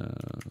then,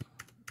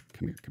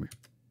 come here,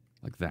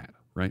 like that,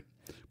 right?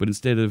 But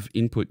instead of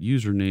input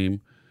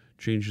username,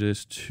 change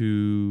this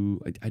to,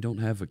 I don't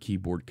have a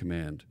keyboard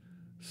command.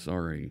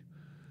 Sorry.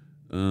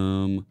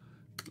 We're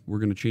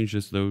going to change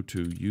this, though,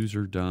 to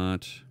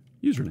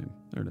user.username.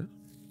 There it is.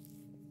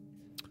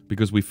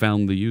 Because we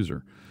found the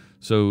user.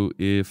 So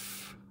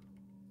if...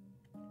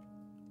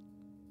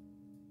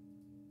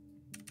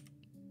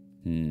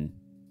 I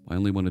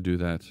only want to do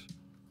that.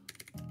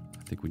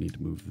 I think we need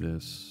to move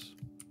this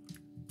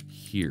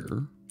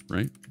here,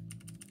 right?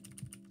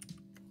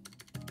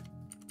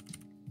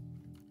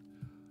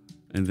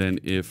 And then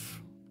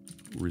if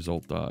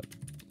result dot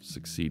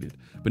succeeded.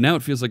 But now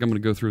it feels like I'm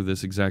going to go through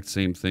this exact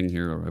same thing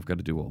here. Or I've got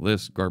to do all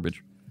this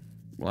garbage.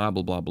 Blah,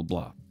 blah, blah, blah,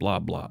 blah, blah,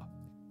 blah,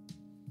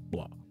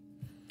 blah.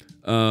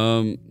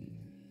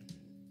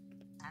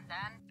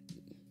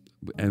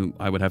 And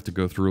I would have to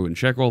go through and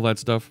check all that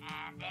stuff.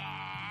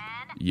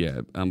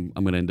 Yeah, I'm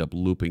going to end up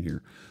looping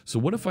here. So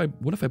what if I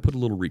put a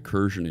little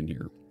recursion in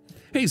here?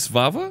 Hey,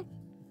 Svava,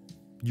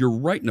 you're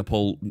right,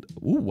 Ooh,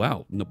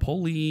 wow,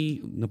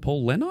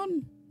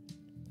 Napoleon?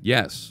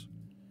 Yes.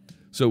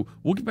 So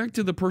we'll get back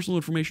to the personal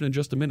information in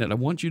just a minute. I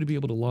want you to be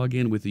able to log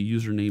in with a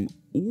username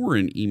or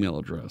an email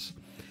address.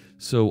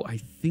 So I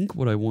think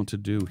what I want to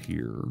do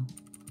here,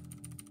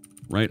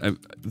 right?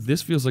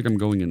 This feels like I'm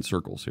going in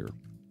circles here.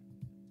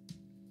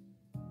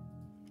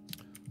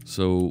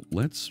 So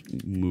let's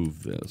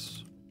move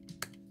this.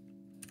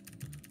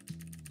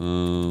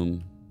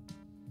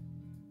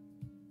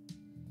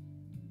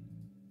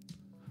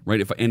 Right,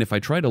 if I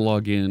try to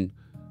log in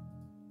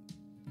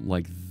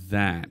like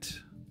that,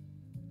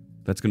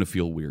 that's going to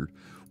feel weird.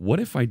 What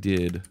if I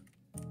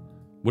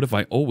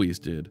always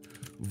did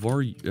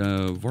var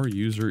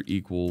user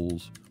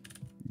equals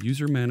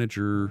user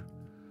manager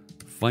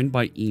find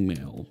by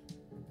email,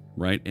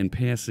 right, and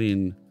pass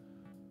in,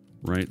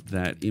 right,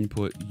 that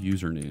input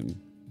username.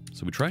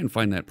 So we try and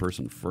find that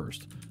person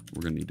first.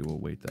 We're going to need to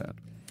await that.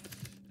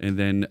 And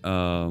then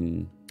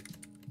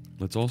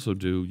let's also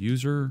do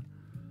user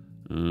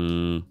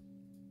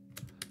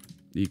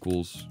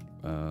equals,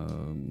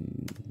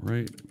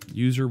 right,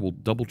 user. We'll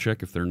double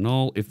check if they're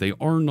null. If they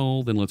are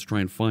null, then let's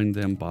try and find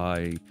them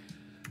by,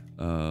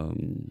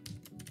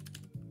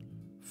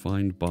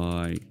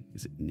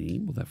 is it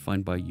name? Will that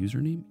find by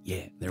username?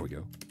 Yeah, there we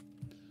go.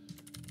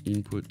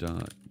 Input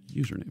dot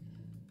username.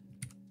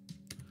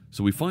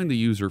 So we find the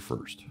user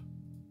first.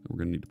 We're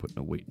going to need to put an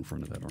await in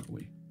front of that, aren't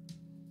we?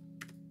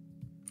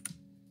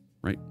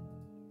 Right?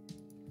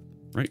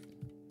 Right?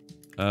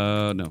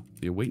 No.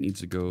 The await needs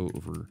to go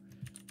over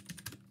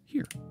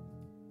here.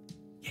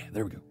 Yeah,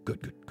 there we go.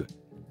 Good, good, good.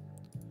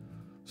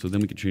 So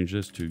then we can change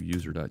this to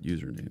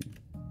user.username.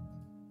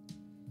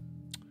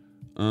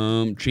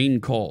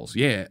 Chain calls.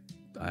 Yeah,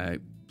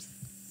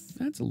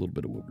 that's a little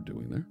bit of what we're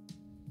doing there.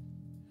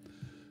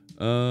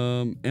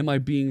 Am I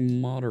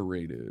being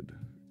moderated?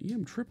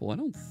 EM triple, I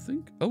don't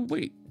think. Oh,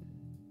 wait.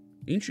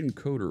 Ancient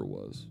Coder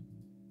was.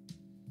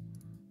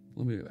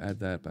 Let me add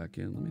that back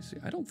in. Let me see.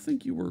 I don't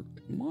think you were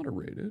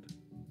moderated.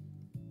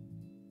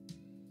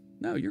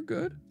 No, you're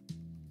good.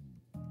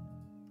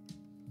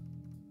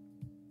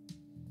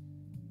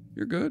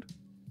 You're good.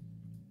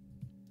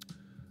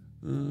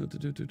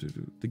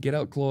 The get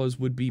out clause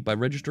would be, by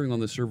registering on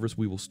the service,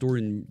 we will store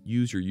and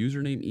use your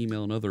username,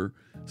 email, and other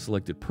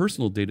selected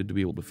personal data to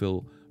be able to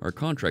fill our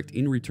contract.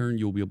 In return,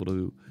 you'll be able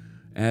to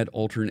add,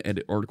 alter, and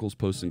edit articles,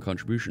 posts, and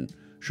contribution.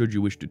 Should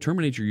you wish to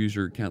terminate your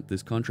user account,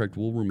 this contract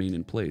will remain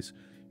in place.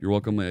 You're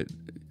welcome.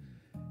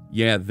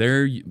 Yeah,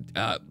 there,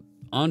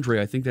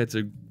 Andre. I think that's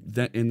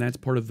that's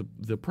part of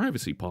the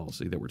privacy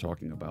policy that we're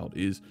talking about,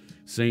 is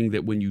saying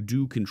that when you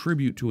do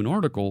contribute to an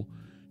article,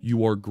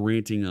 you are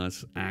granting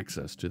us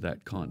access to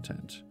that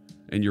content,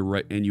 and you're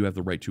right, and you have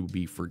the right to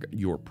be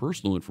your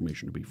personal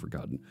information to be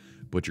forgotten,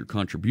 but your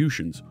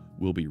contributions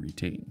will be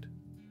retained.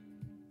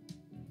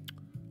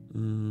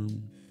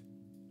 I'm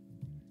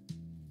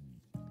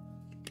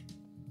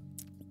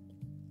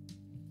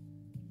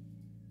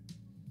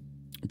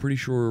pretty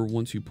sure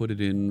once you put it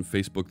in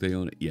Facebook, they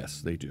own it.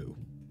 Yes, they do.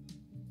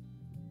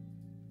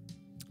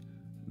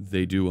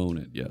 They do own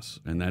it, yes.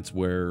 And that's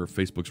where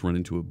Facebook's run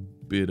into a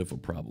bit of a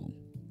problem.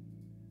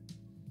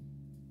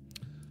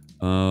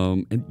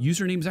 And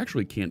usernames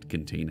actually can't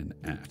contain an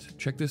 @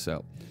 Check this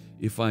out.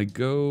 If I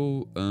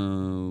go,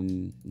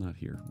 not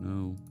here.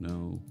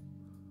 No.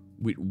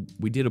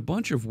 We did a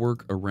bunch of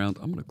work around,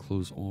 I'm going to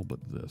close all but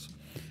this.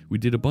 We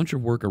did a bunch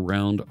of work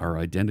around our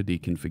identity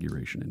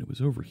configuration, and it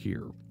was over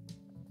here.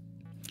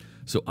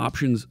 So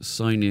options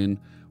sign in,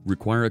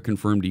 require a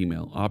confirmed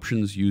email.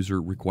 Options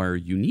user require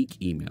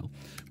unique email.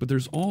 But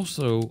there's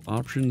also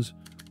options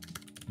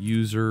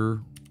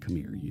user, come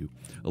here you,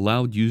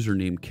 allowed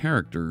username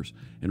characters.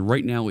 And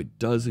right now it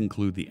does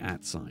include the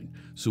 @ sign.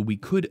 So we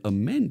could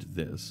amend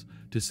this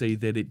to say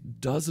that it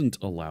doesn't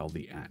allow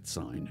the @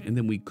 sign. And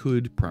then we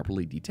could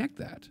properly detect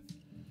that.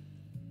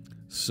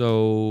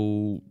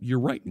 So you're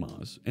right,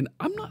 Maz. And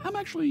I'm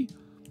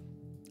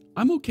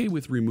okay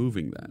with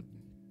removing that.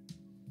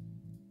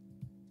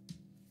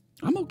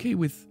 I'm okay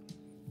with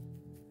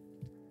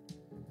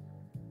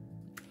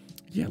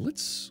Yeah,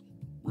 let's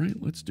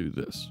do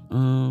this.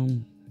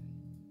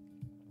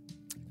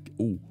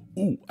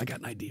 Ooh, I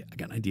got an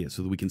idea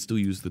so that we can still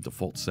use the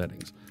default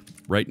settings,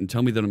 right? And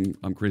tell me that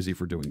I'm crazy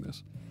for doing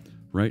this,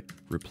 right?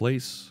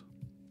 Replace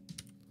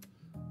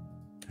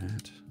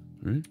at,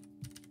 right?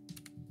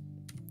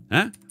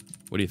 Huh?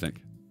 What do you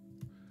think?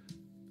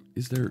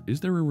 Is there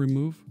a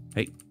remove?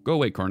 Hey, go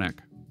away, Karnak.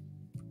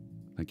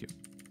 Thank you.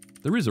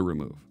 There is a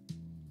remove.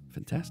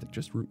 Fantastic.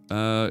 Just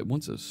it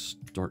wants a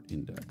start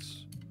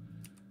index.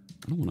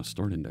 I don't want a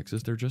start index.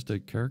 Is there just a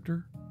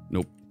character?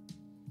 Nope.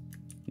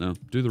 No,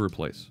 do the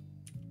replace.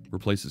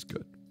 Replace is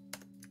good.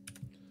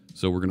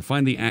 So we're going to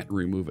find the at and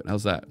remove it.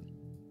 How's that?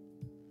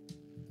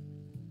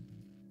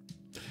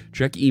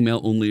 Check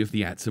email only if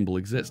the at symbol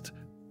exists.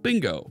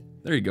 Bingo.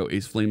 There you go,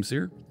 Ace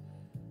Flameseer.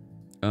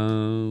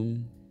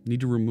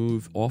 Need to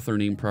remove author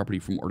name property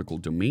from article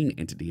domain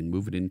entity and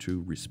move it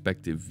into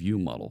respective view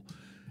model.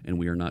 And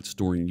we are not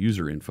storing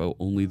user info,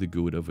 only the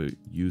GUID of a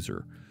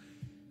user.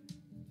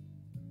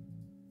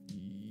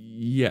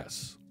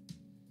 Yes.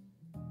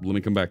 Let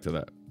me come back to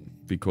that.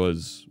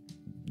 Because,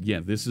 yeah,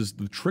 this is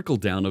the trickle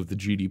down of the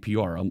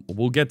GDPR.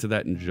 We'll get to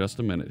that in just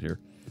a minute here.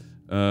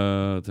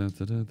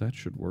 That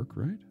should work,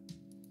 right?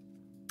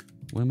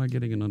 Why am I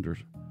getting an under?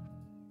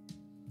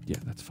 Yeah,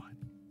 that's fine.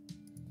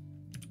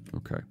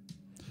 Okay.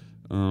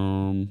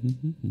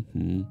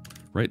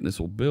 Right, and this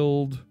will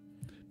build.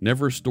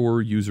 Never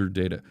store user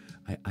data.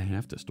 I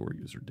have to store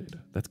user data.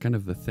 That's kind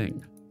of the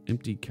thing.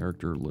 Empty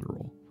character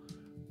literal.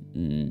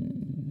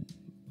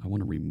 I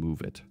want to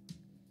remove it.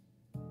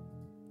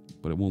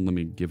 But it won't let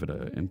me give it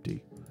a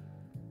empty.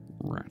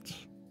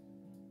 Rats.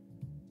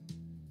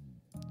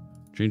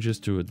 Change this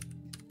to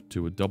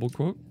a double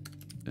quote,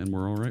 and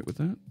we're all right with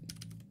that.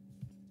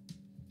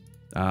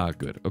 Ah,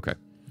 good. Okay.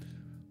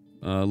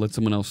 Let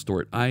someone else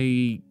store it.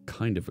 I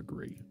kind of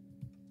agree.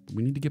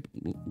 We need to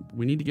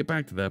get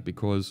back to that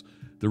because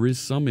there is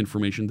some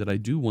information that I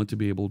do want to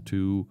be able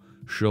to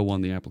show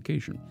on the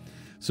application.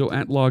 So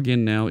at login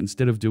now,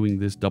 instead of doing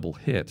this double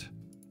hit,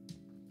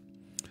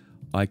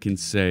 I can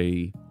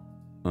say,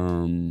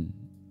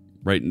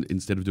 right,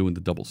 instead of doing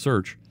the double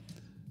search,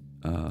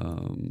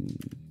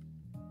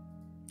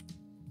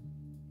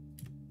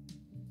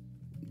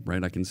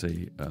 right, I can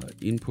say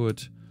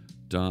input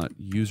dot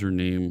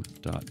username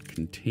dot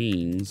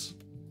contains,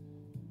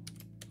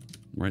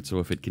 right? So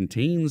if it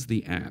contains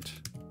the at,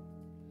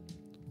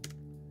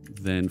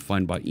 then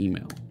find by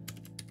email.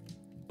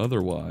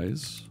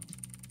 Otherwise,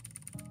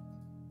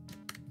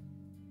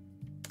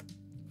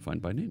 find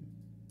by name.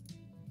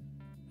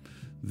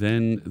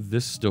 Then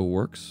this still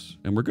works,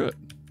 and we're good.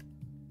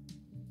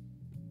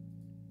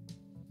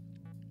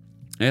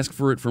 Ask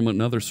for it from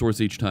another source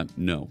each time.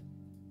 No.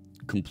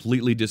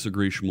 Completely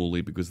disagree,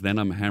 Shmuley, because then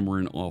I'm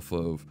hammering off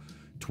of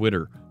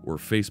Twitter or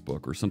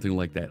Facebook or something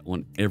like that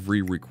on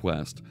every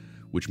request,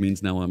 which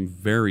means now I'm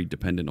very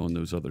dependent on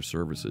those other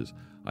services.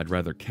 I'd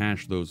rather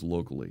cache those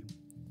locally.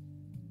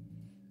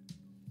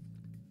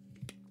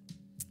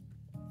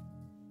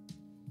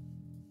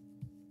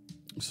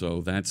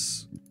 So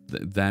that's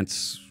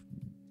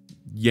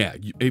yeah.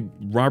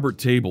 Robert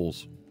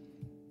Tables.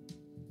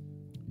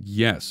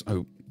 Yes,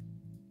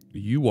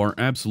 you are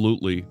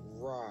absolutely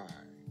right.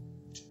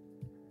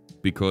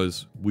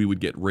 Because we would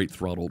get rate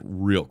throttled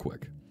real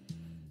quick.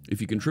 If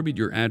you contribute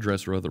your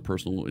address or other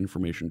personal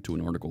information to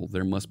an article,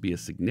 there must be a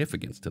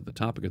significance to the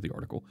topic of the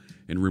article,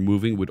 and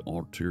removing would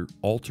alter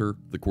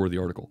the core of the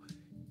article.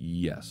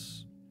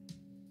 Yes.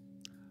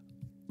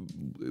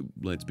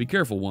 Let's be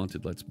careful,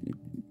 Wanted.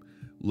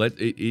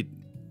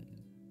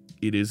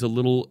 It is a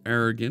little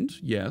arrogant,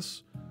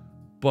 yes,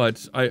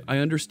 but I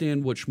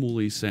understand what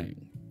Shmuley's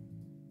saying.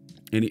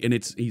 And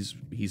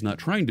he's not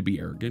trying to be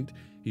arrogant.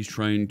 He's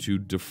trying to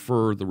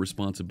defer the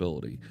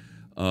responsibility.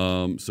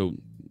 So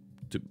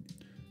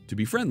to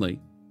be friendly,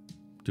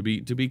 to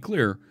be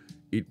clear,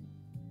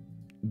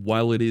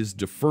 while it is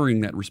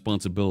deferring that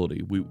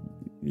responsibility,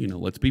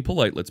 let's be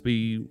polite.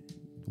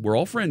 We're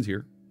all friends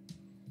here.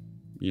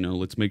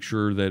 Let's make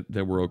sure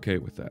that we're okay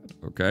with that.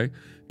 Okay,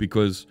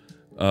 because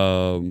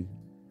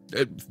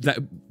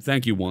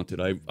thank you,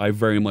 Wanted. I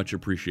very much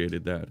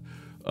appreciated that.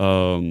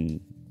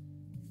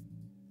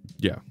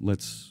 Yeah,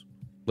 let's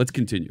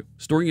continue.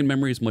 Storing in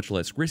memory is much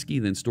less risky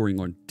than storing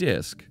on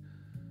disk.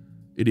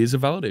 It is a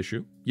valid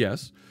issue,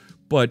 yes,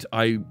 but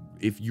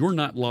if you're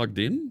not logged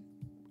in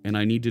and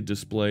I need to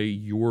display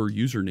your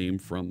username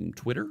from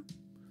Twitter,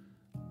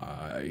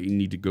 I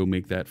need to go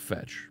make that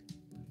fetch.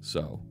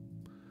 So,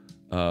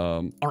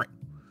 all right.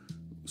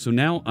 So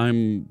now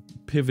I'm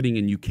pivoting,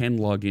 and you can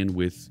log in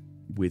with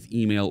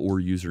email or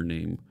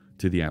username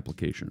to the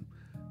application.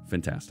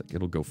 Fantastic.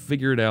 It'll go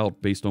figure it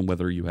out based on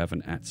whether you have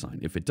an @ sign.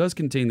 If it does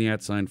contain the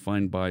 @ sign,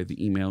 find by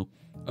the email.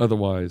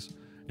 Otherwise,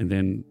 and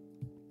then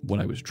what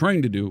I was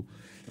trying to do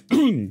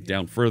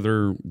down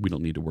further, we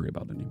don't need to worry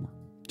about it anymore.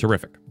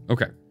 Terrific.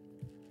 Okay.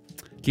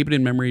 Keep it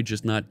in memory,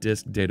 just not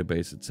disk,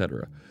 database,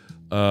 etc.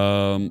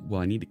 Well,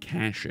 I need to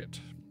cache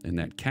it, and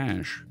that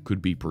cache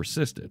could be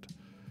persisted.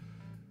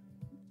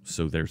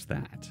 So there's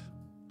that.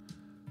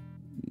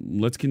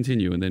 let's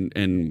continue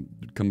and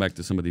come back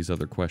to some of these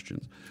other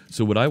questions.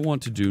 So what I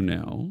want to do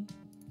now,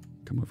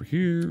 come over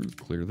here,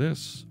 clear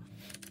this.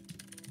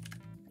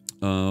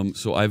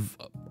 So I've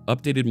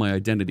updated my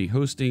identity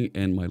hosting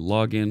and my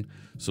login.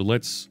 So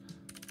let's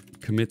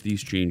commit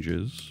these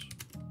changes.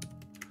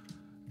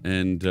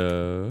 And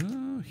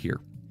here.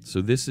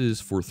 So this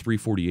is for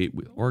 348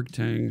 with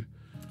argtang.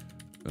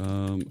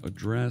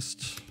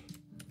 Addressed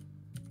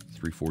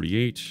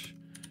 348.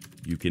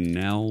 You can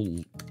now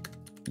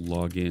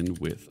log in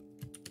with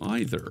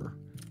either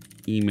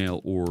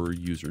email or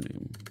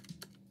username.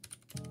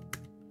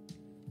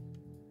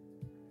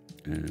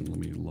 And let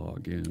me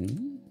log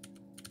in.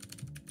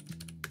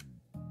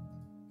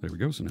 There we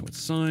go. So now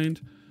it's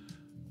signed.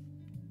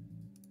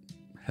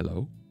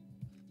 Hello.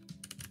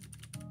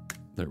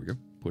 There we go.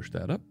 Push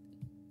that up.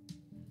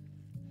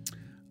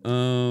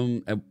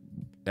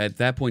 At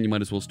that point, you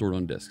might as well store it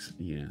on disks.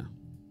 Yeah.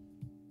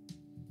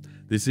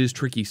 This is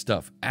tricky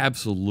stuff.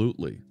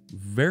 Absolutely.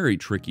 Very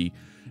tricky.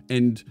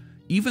 And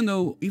even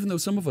though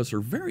some of us are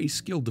very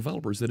skilled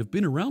developers that have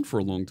been around for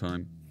a long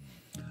time,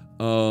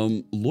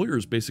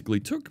 lawyers basically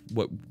took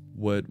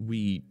what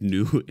we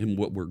knew and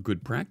what were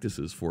good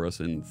practices for us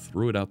and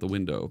threw it out the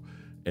window.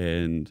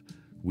 And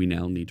we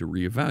now need to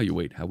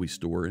reevaluate how we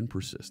store and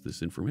persist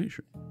this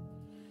information.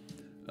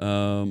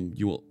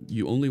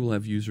 You only will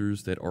have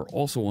users that are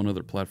also on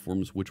other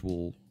platforms, which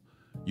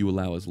you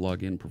allow as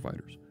login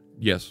providers.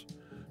 Yes.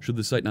 Should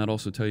the site not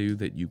also tell you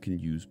that you can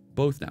use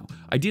both now?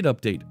 I did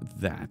update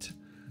that.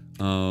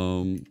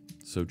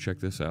 So check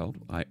this out.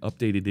 I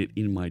updated it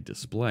in my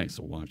display.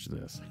 So watch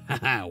this.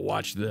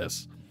 Watch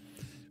this.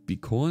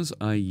 Because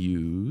I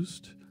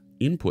used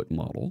input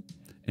model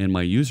and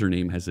my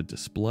username has a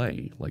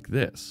display like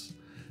this.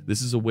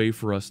 This is a way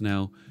for us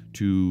now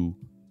to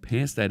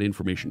pass that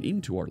information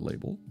into our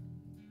label.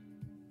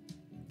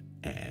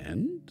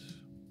 And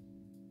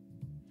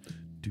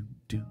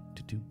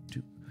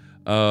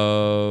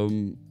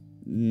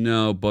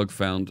no, bug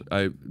found.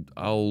 I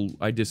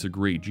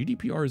disagree.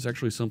 GDPR is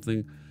actually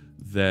something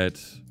that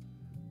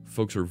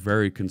folks are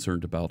very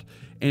concerned about.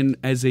 And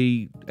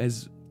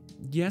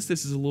yes,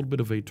 this is a little bit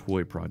of a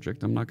toy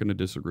project. I'm not going to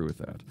disagree with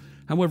that.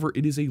 However,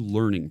 it is a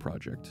learning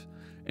project.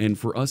 And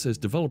for us as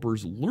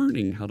developers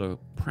learning how to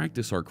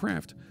practice our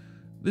craft,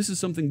 this is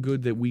something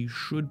good that we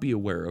should be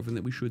aware of and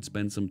that we should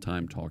spend some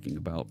time talking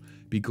about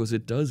because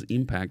it does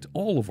impact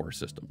all of our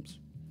systems.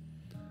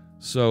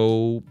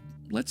 So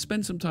let's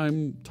spend some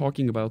time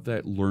talking about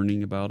that,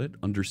 learning about it,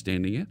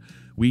 understanding it.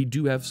 We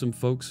do have some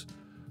folks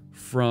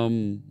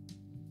from...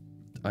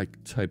 I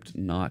typed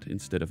not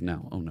instead of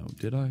now. Oh no,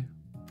 did I?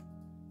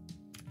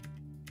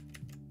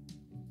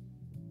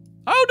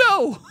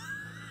 Oh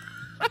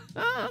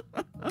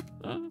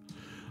no!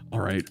 All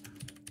right.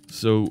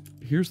 So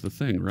here's the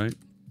thing, right?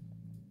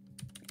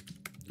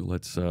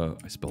 Let's, I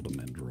spelled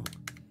amend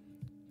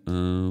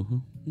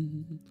wrong.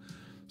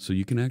 So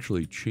you can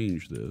actually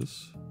change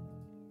this.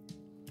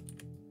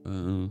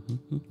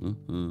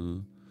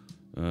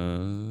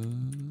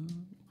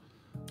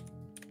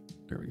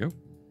 There we go.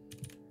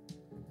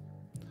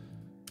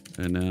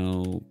 And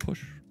now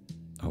push.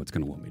 Oh, it's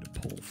going to want me to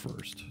pull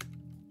first.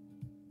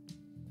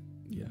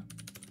 Yeah.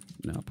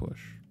 Now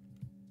push.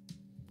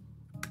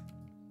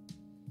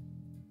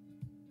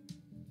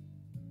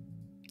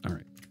 All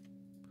right.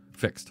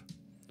 Fixed.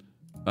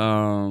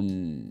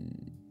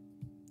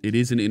 It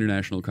is an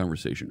international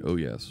conversation. Oh,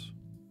 yes.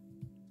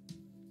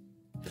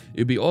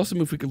 It'd be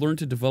awesome if we could learn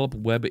to develop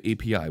Web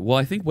API. Well,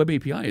 I think Web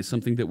API is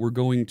something that we're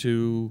going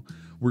to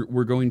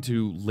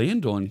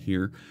land on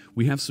here.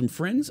 We have some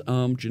friends.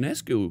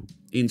 Janescu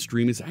in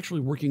stream is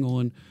actually working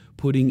on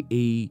putting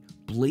a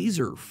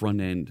Blazor front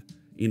end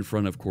in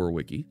front of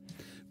CoreWiki.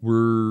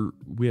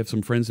 We have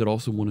some friends that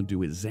also want to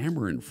do a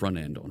Xamarin front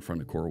end on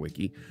front of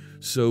CoreWiki.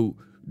 So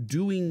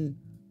doing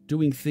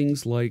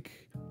things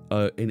like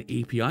an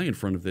API in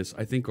front of this,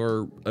 I think,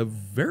 are a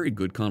very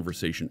good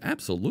conversation.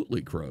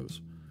 Absolutely,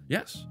 Crows.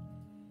 Yes.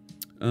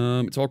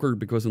 It's awkward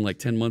because in like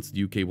 10 months,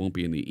 the UK won't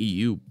be in the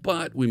EU,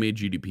 but we made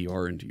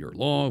GDPR into your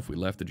law. If we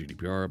left the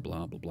GDPR,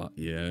 blah, blah, blah.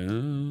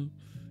 Yeah.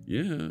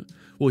 Yeah.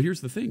 Well,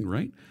 here's the thing,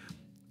 right?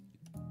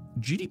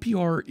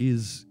 GDPR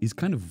is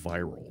kind of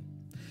viral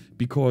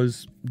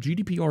because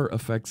GDPR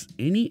affects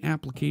any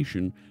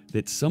application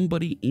that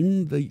somebody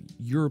in the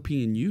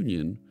European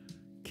Union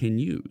can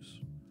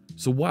use.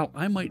 So while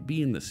I might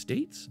be in the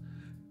States,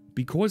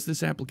 because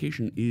this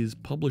application is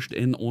published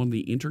and on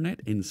the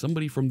internet and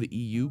somebody from the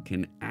EU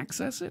can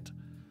access it,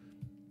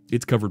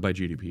 it's covered by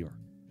GDPR.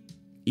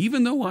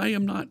 Even though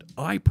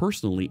I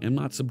personally am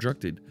not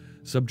subjected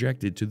to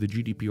the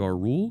GDPR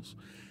rules,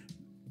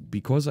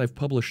 because I've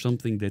published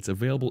something that's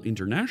available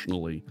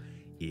internationally,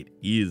 it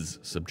is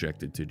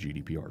subjected to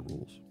GDPR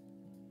rules.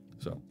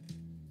 So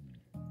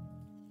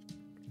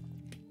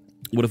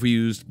what if we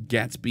used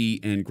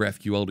Gatsby and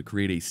GraphQL to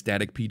create a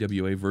static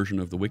PWA version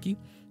of the wiki?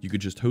 You could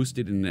just host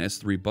it in an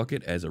S3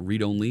 bucket as a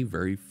read-only,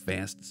 very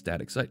fast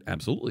static site.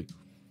 Absolutely.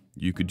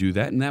 You could do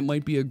that, and that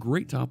might be a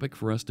great topic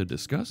for us to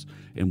discuss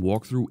and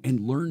walk through and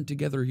learn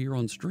together here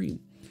on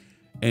stream.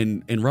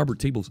 And Robert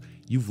Tables,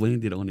 you've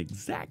landed on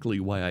exactly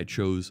why I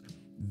chose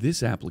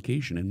this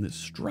application and this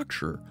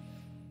structure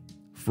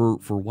for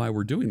why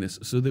we're doing this,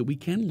 so that we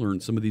can learn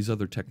some of these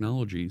other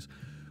technologies,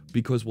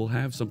 because we'll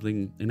have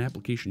something, an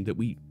application that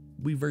we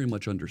very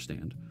much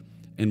understand,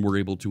 and we're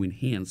able to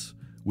enhance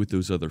with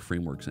those other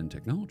frameworks and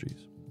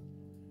technologies.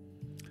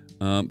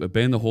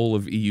 Ban the whole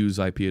of EU's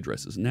IP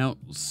addresses. Now,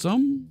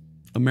 some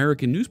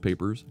American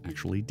newspapers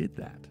actually did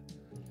that,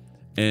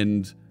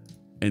 and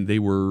they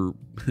were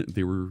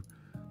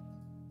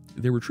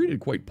they were treated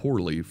quite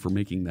poorly for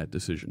making that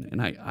decision.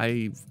 And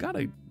I've got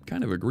to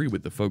kind of agree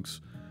with the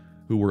folks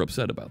who were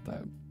upset about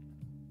that.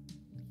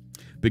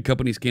 Big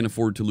companies can't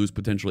afford to lose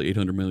potentially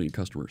 800 million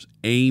customers.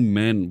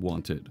 Amen,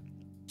 wanted.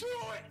 Do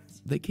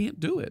it! They can't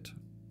do it.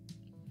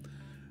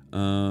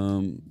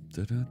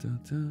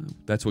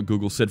 That's what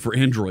Google said for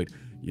Android.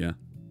 Yeah.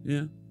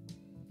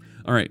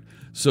 All right.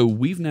 So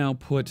we've now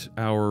put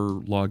our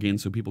login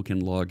so people can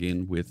log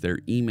in with their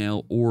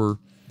email or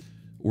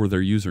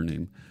their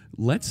username.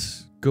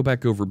 Let's go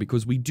back over,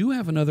 because we do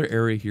have another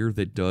area here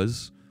that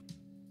does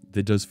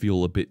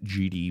feel a bit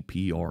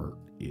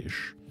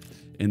GDPR-ish,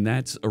 and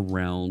that's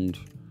around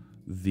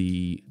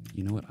the.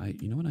 You know what I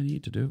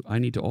need to do? I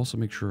need to also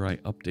make sure I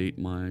update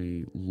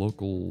my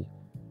local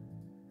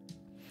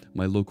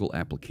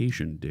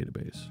application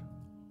database.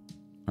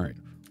 All right,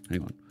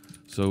 hang on.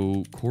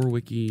 So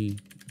CoreWiki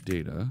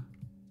data.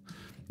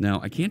 Now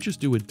I can't just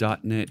do a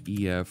 .NET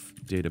EF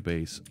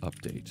database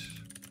update.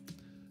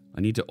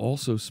 I need to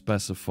also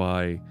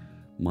specify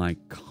my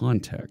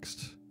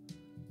context,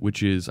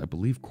 which is, I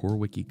believe,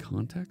 CoreWiki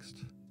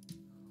context,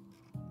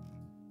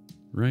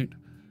 right?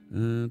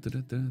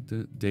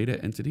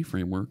 Data entity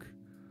framework,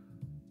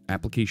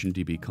 application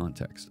DB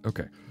context.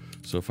 Okay,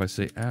 so if I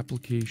say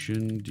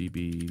application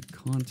DB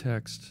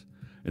context,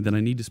 and then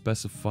I need to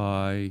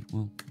specify,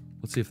 well,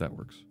 let's see if that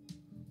works.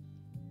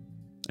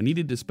 I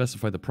needed to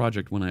specify the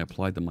project when I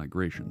applied the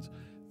migrations.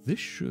 This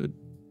should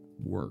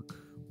work,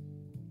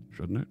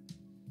 shouldn't it?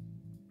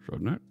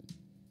 Shouldn't it?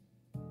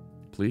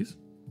 Please?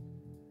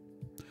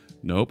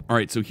 Nope. All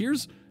right, so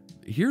here's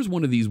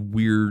one of these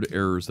weird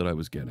errors that I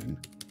was getting.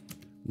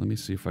 Let me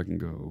see if I can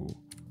go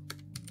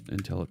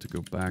and tell it to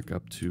go back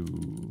up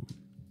to,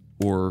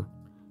 or,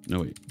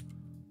 no wait.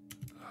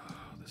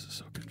 Oh, this is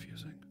so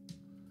confusing.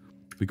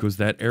 Because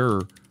that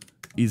error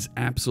is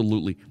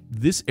absolutely,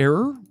 this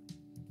error,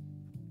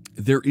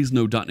 there is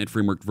no .NET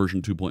Framework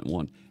version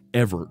 2.1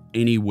 ever,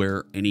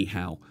 anywhere,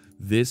 anyhow.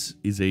 This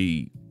is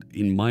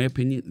in my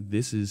opinion,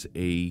 this is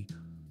a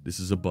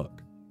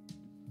bug,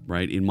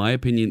 right? In my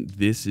opinion,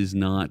 this is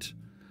not,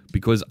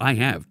 because I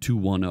have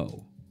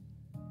 2.10.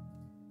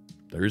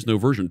 There is no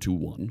version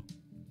 2.1.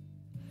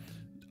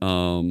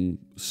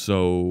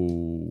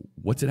 So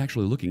what's it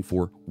actually looking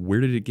for? Where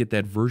did it get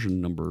that version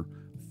number?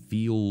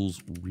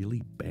 Feels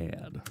really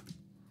bad.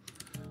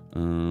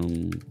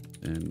 And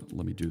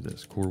let me do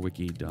this,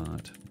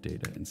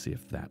 corewiki.data, and see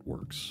if that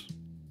works,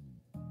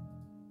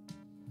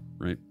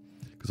 right?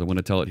 Because I want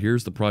to tell it,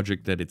 here's the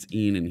project that it's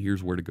in, and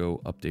here's where to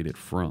go update it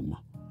from.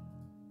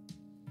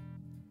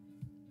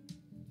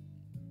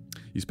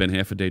 You spent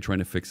half a day trying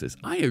to fix this.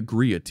 I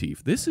agree,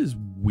 Atif. This is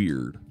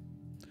weird.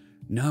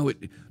 No,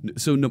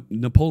 so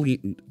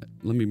Napoleon,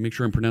 let me make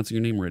sure I'm pronouncing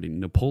your name right.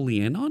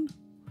 Napoleonon?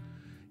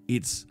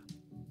 It's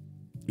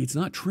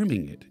not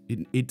trimming it.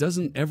 It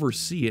doesn't ever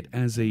see it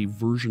as a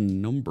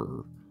version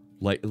number,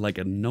 like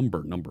a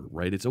number,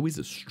 right? It's always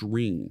a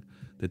string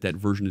that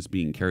version is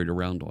being carried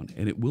around on,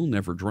 and it will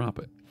never drop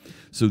it.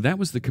 So that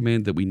was the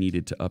command that we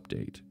needed to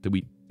update, that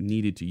we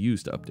needed to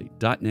use to update.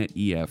 .NET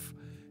EF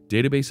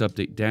database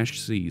update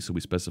 -C, so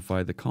we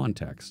specify the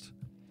context,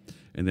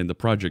 and then the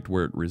project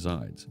where it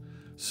resides.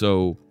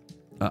 So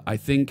I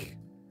think,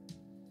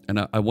 and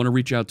I want to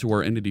reach out to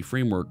our Entity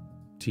Framework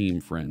team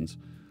friends,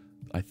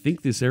 I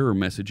think this error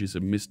message is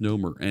a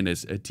misnomer, and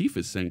as Atif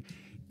is saying,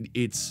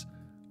 it's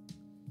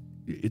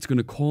going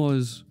to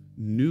cause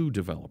new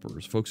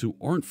developers, folks who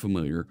aren't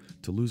familiar,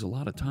 to lose a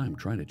lot of time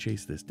trying to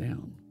chase this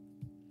down.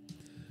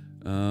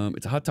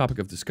 It's a hot topic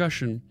of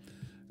discussion.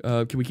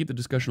 Can we keep the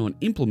discussion on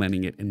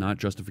implementing it and not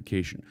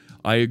justification?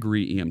 I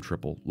agree, EM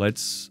Triple.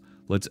 Let's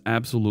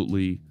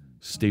absolutely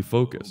stay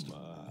focused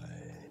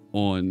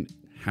on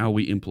how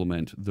we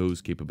implement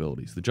those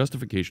capabilities. The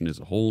justification is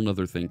a whole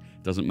nother thing.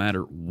 It doesn't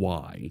matter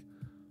why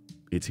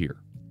it's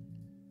here.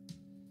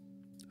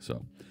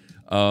 So,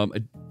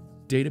 a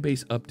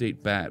database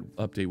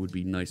update would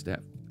be nice to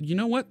have. You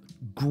know what?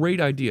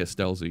 Great idea,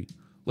 Stelzy.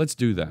 Let's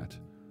do that.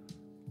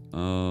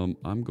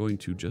 I'm going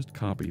to just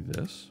copy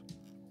this.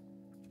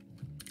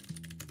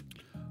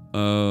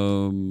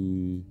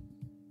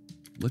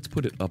 Let's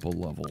put it up a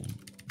level.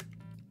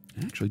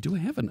 Actually, do I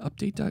have an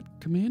update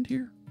command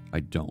here? I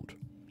don't.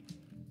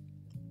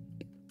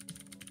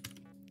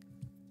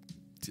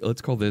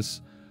 Let's call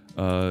this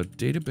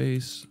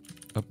database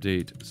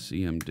update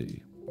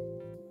CMD.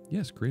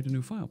 Yes, create a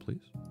new file,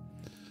 please.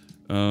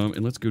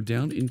 And let's go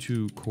down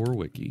into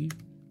CoreWiki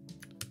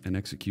and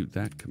execute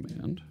that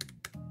command.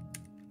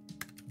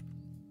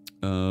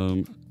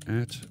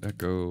 At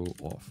echo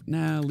off.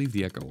 Nah, leave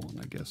the echo on,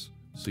 I guess.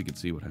 so you can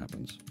see what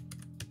happens.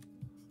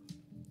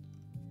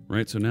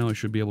 Right, so now I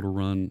should be able to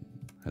run,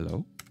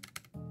 hello?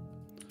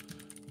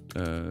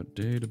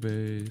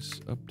 Database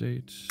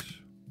update.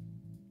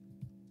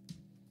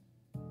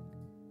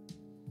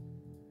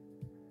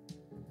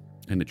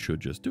 And it should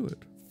just do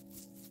it.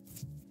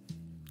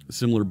 A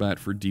similar bat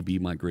for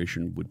DB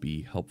migration would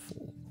be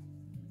helpful.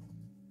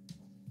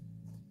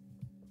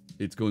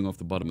 It's going off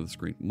the bottom of the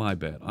screen. My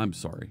bad. I'm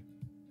sorry.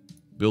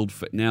 Build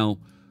now,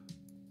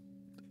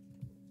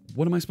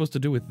 what am I supposed to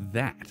do with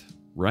that,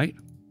 right?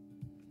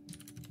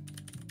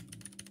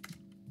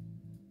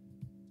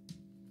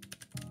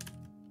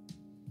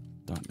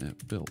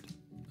 .NET build.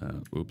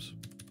 Oops.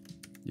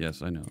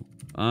 Yes, I know.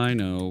 I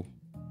know.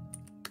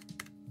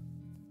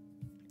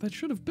 That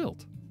should have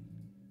built.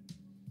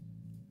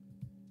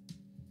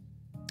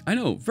 I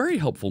know, very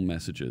helpful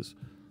messages.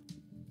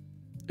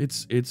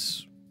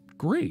 It's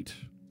great.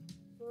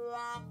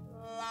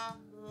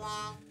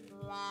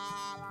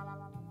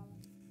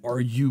 Are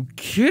you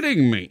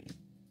kidding me?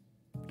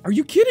 Are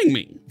you kidding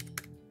me?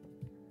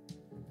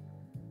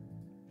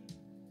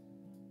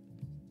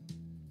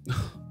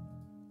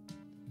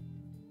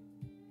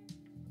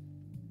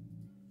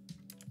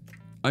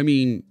 I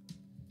mean,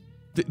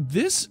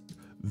 this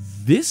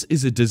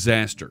is a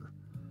disaster.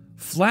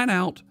 Flat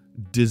out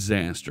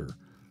disaster.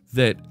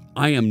 That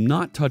I am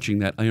not touching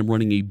that. I am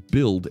running a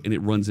build and it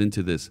runs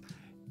into this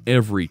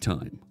every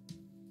time.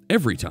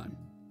 Every time.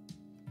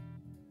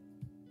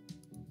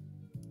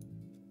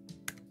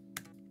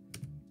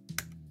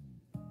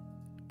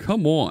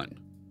 Come on.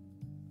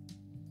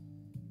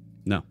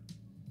 No.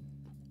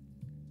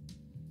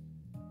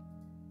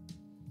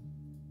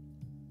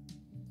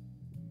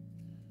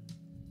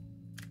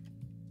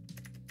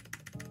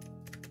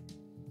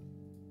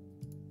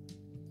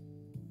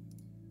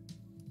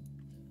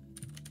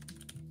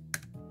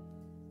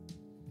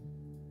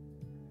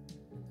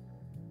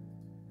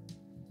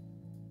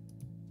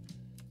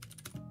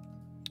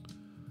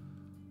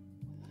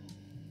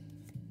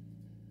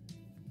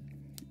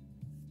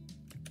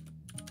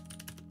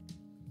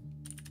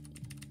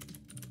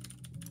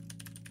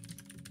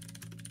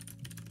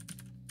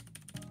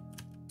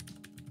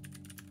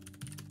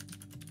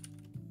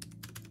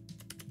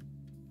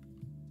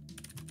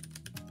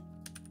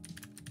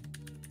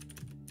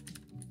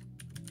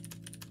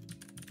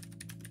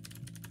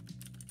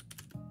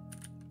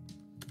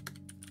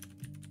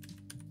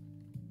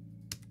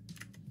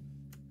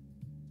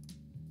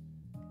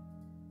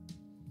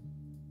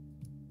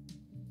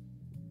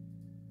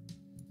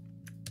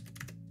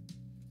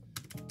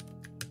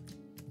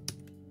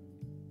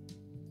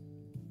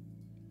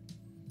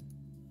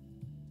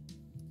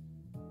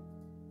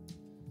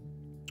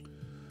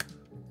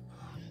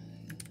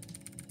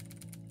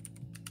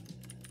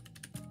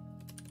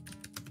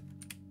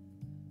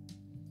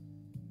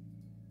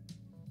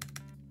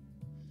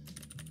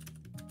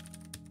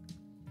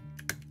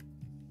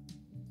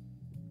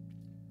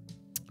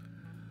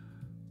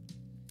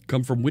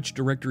 Come from which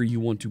directory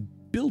you want to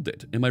build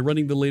it. Am I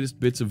running the latest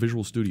bits of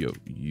Visual Studio?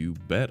 You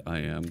bet I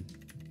am.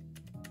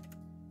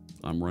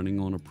 I'm running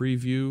on a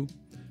preview.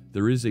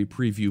 There is a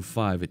preview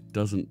 5. It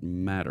doesn't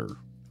matter.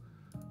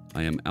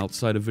 I am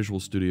outside of Visual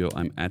Studio.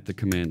 I'm at the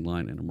command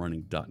line and I'm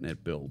running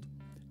 .NET build.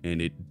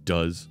 And it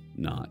does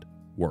not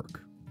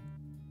work.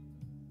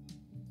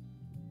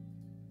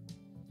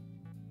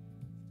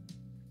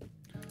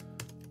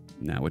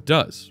 Now it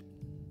does.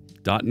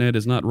 .NET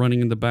is not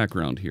running in the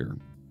background here.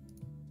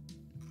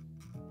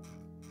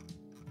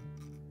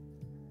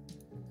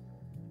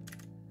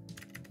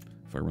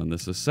 If I run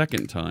this a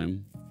second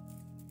time,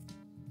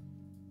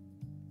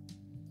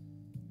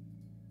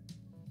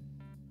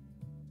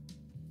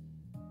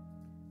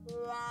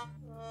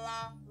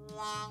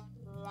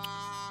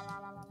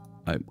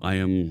 I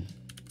am...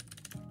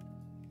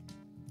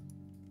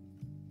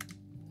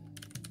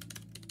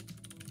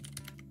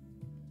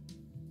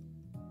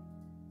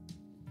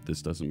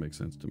 This doesn't make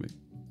sense to me.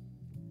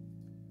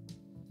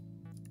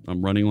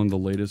 I'm running on the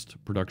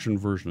latest production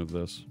version of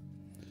this,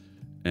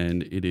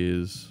 and it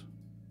is...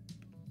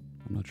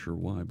 I'm not sure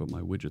why, but my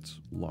widget's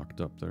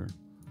locked up there.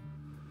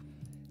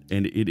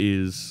 And it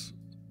is...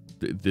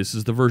 This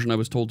is the version I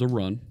was told to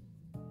run.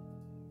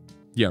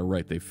 Yeah,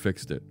 right, they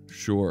fixed it.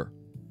 Sure.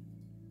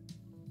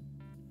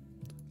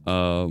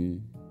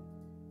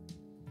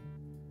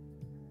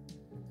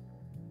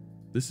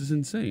 This is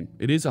insane.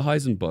 It is a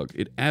Heisenbug.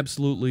 It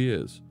absolutely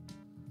is.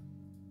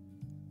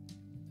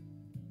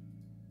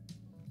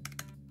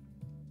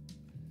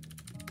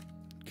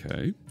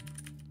 Okay.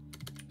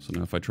 So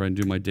now if I try and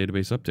do my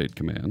database update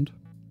command...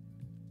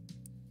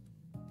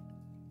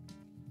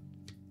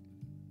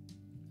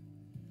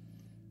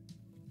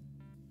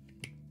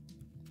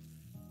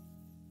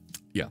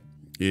 Yeah.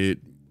 It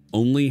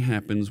only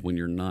happens when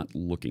you're not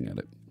looking at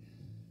it.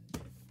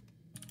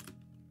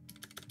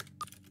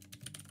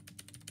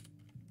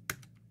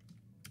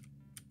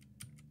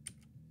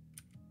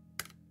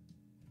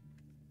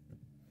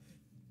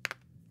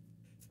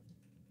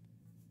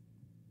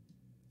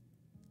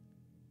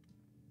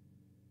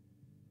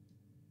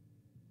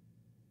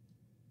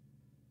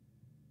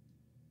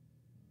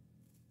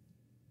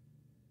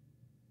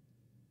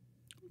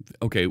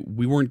 Okay,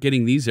 we weren't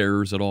getting these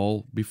errors at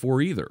all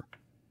before either.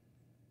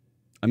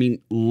 I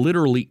mean,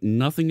 literally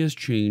nothing has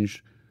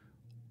changed.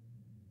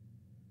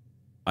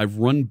 I've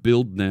run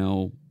build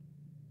now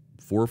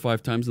 4 or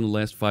 5 times in the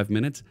last 5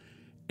 minutes,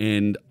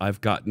 and I've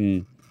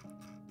gotten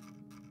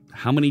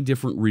how many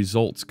different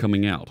results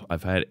coming out?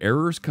 I've had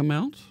errors come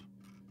out.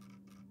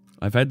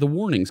 I've had the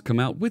warnings come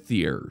out with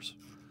the errors.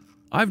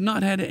 I've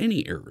not had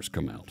any errors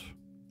come out.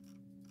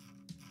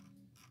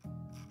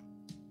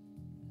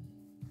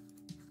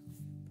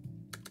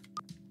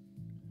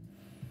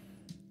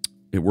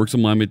 It works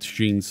on my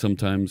machine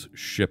sometimes.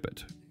 Ship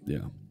it.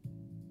 Yeah.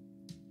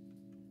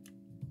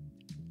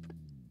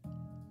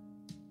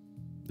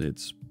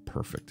 It's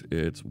perfect.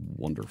 It's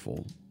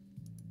wonderful.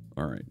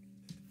 All right.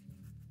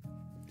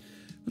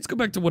 Let's go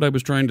back to what I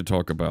was trying to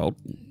talk about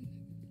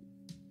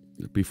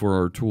before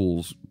our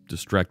tools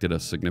distracted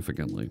us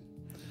significantly.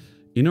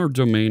 In our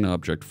domain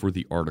object for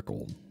the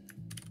article,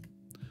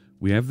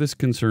 we have this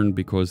concern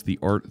because the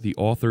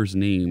author's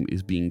name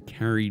is being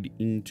carried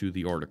into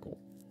the article.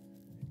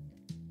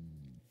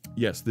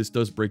 Yes, this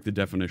does break the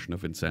definition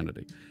of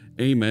insanity.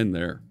 Amen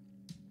there.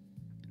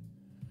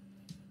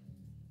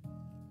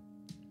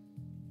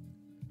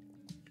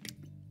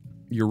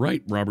 You're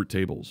right, Robert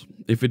Tables.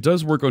 If it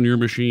does work on your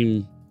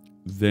machine,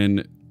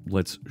 then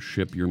let's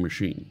ship your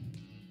machine.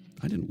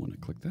 I didn't want to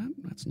click that.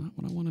 That's not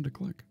what I wanted to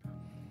click.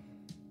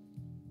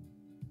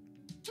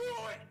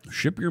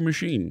 Ship your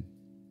machine.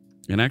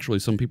 And actually,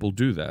 some people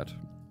do that.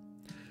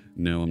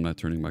 No, I'm not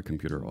turning my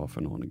computer off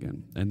and on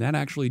again. And that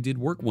actually did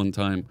work one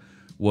time.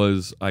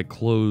 Was I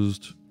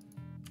closed,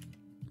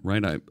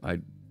 right? I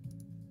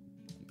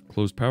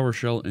closed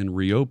PowerShell and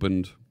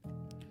reopened,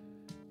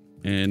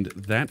 and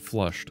that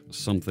flushed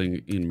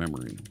something in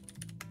memory.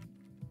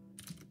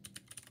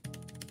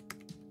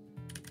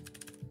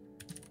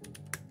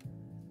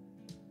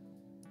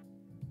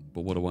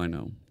 But what do I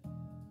know?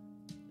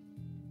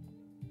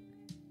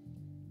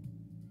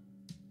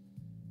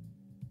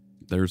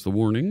 There's the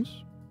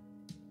warnings,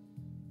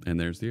 and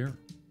there's the error.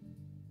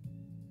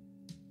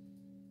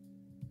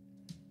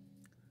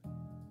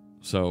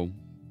 So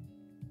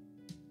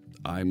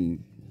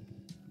I'm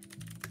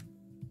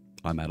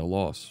at a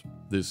loss.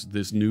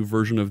 This new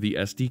version of the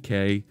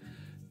SDK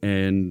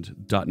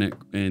and .NET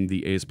and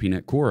the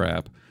ASP.NET Core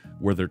app,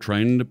 where they're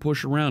trying to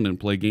push around and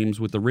play games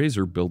with the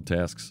Razor build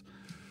tasks,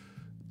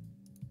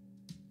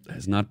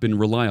 has not been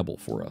reliable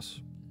for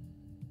us.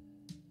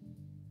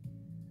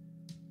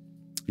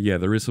 Yeah,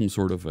 there is some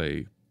sort of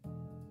a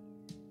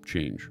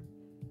change.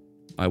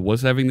 I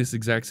was having this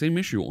exact same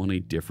issue on a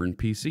different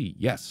PC.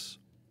 Yes.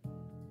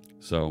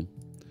 So,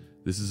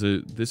 this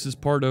is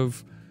part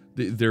of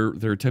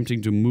they're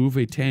attempting to move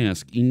a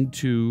task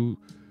into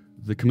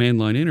the command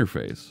line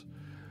interface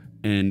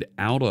and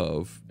out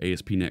of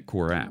ASP.NET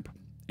Core app,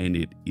 and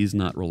it is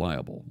not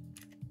reliable.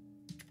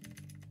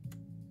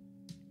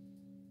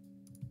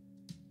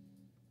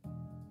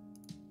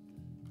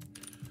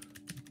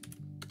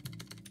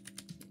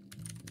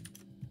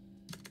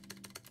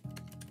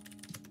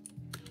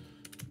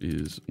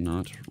 Is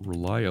not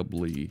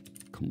reliably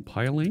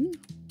compiling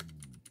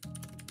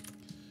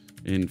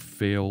and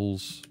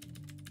fails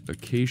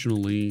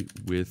occasionally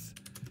with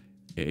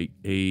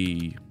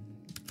an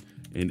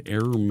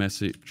error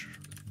message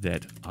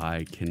that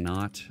I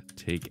cannot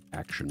take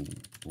action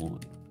on.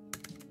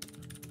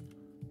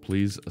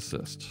 Please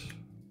assist.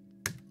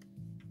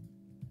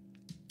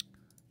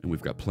 And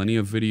we've got plenty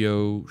of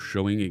video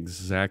showing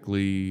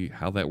exactly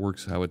how that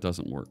works, how it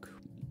doesn't work.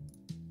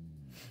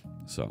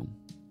 So,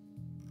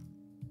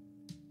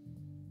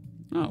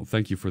 oh,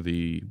 thank you for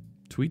the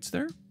tweets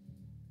there.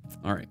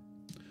 All right.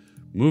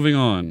 Moving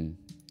on.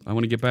 I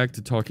want to get back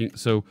to talking.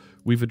 So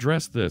we've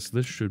addressed this.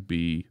 This should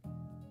be,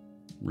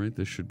 right?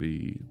 This should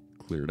be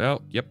cleared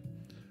out. Yep.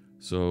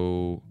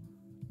 So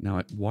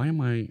now, why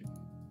am I?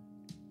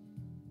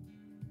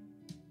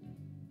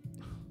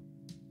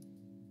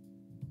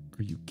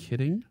 Are you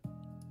kidding?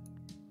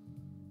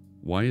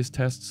 Why is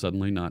test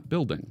suddenly not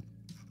building?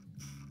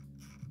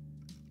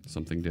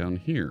 Something down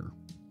here.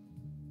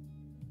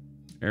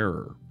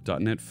 Error.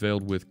 .NET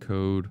failed with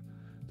code.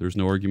 There's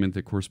no argument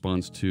that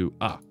corresponds to...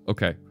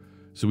 okay.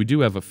 So we do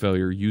have a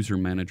failure user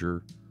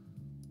manager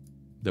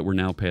that we're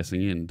now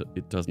passing in.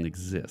 It doesn't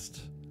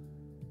exist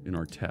in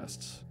our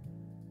tests.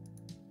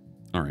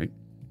 All right.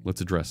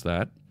 Let's address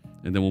that.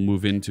 And then we'll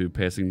move into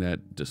passing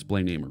that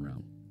display name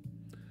around.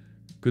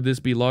 Could this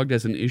be logged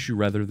as an issue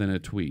rather than a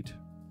tweet?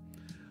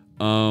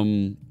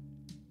 They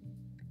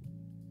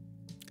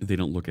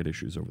don't look at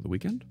issues over the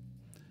weekend.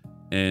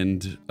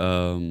 And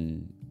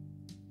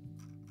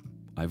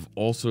I've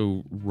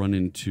also run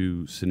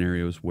into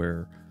scenarios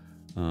where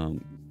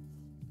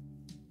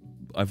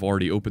I've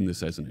already opened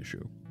this as an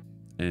issue,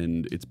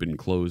 and it's been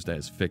closed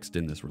as fixed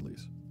in this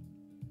release.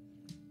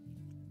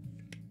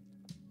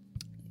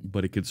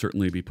 But it could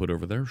certainly be put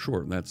over there.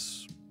 Sure,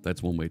 that's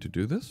one way to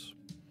do this.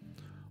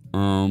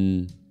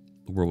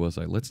 Where was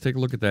I? Let's take a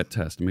look at that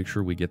test. Make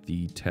sure we get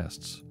the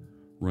tests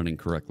running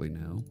correctly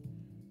now.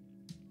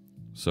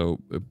 So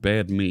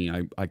bad me.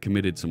 I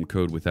committed some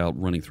code without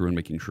running through and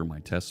making sure my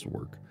tests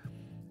work.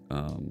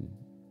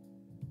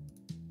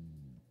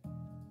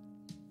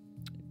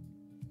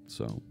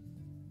 So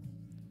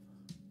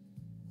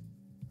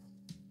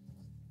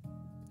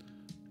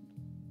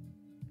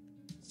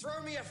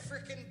throw me a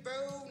frickin'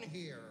 bone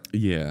here.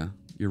 yeah,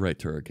 you're right,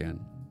 Turrican.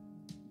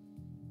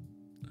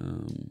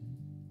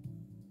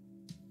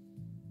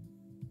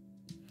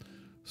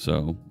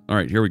 So, all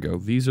right, here we go.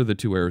 These are the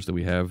two errors that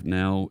we have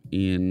now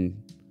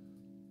in...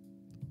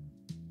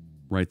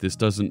 Right, this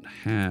doesn't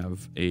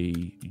have a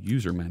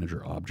user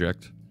manager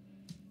object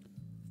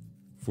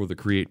for the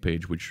create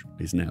page, which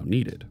is now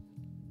needed.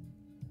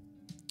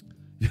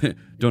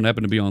 Don't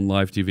happen to be on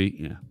live TV?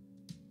 Yeah.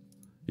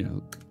 You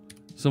know,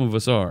 some of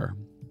us are.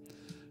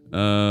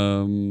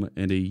 And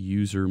a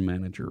user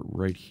manager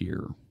right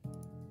here,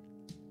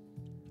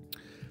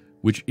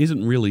 which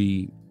isn't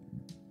really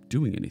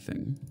doing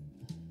anything.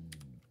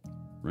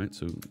 Right,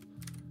 so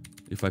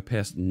if I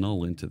pass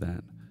null into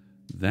that,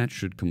 that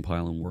should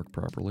compile and work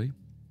properly.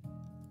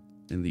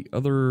 And the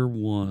other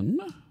one...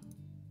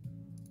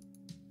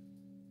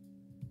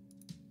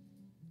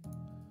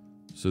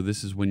 So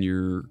this is when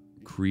you're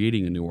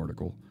creating a new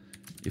article.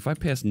 If I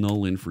pass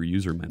null in for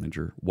user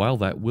manager, while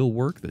that will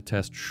work, the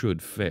test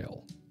should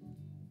fail.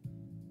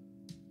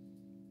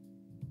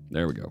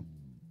 There we go.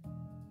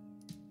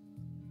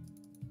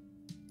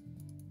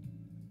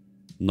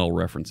 Null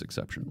reference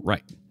exception.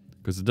 Right.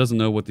 Because it doesn't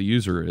know what the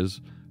user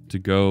is to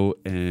go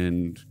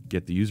and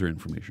get the user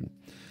information.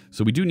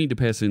 So we do need to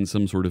pass in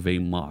some sort of a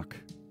mock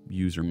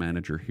user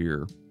manager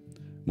here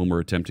when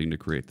we're attempting to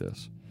create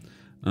this.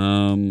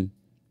 So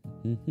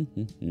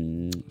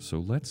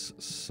let's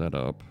set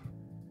up...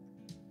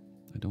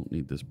 I don't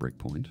need this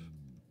breakpoint.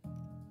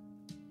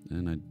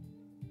 And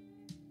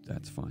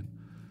that's fine.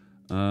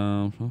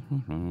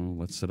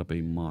 Let's set up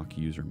a mock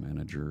user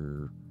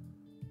manager.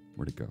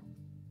 Where'd it go?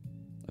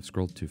 I've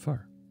scrolled too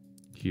far.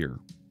 Here.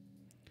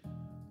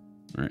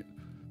 All right.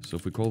 So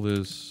if we call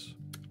this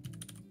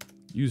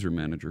user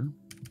manager,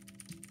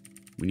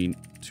 we need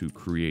to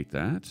create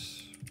that.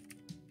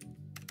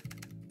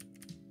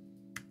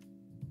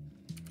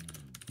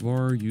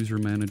 Var user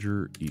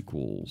manager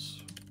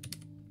equals.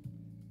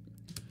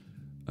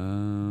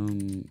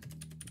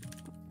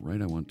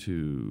 Right, I want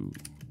to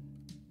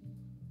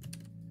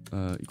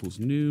equals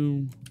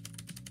new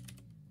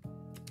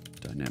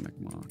dynamic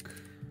mock.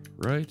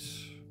 Right.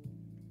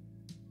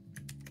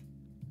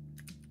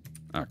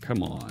 Ah,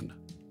 come on.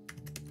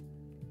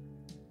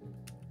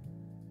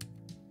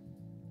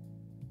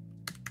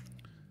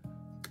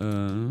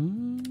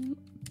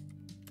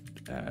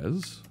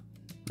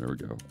 There we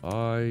go.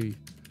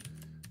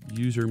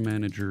 User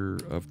manager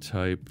of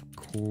type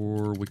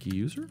core wiki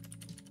user.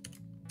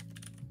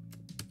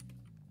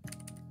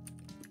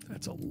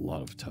 That's a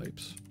lot of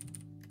types.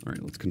 All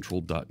right, let's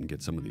control dot and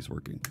get some of these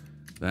working.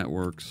 That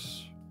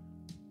works.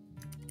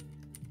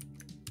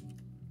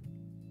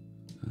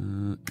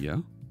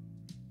 Yeah.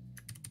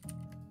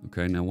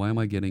 Okay, now why am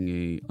I getting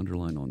a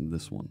underline on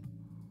this one?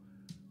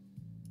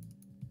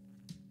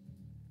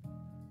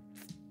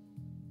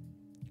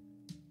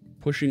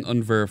 Pushing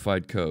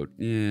unverified code.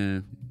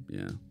 Yeah.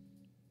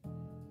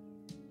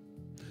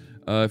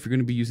 If you're going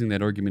to be using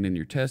that argument in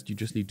your test, you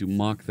just need to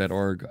mock that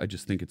arg. I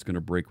just think it's going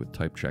to break with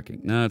type checking.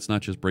 No, it's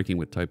not just breaking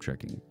with type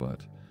checking,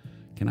 but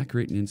can I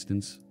create an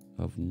instance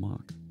of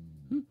mock?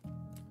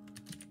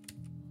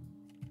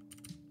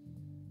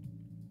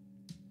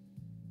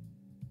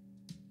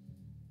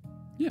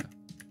 Yeah.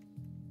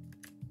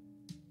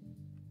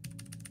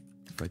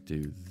 If I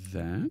do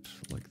that,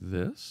 like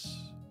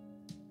this.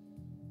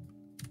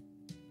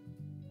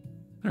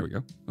 There we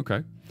go.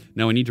 Okay.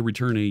 Now I need to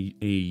return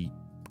a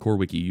core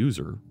wiki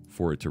user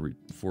for it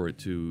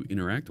to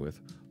interact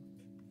with.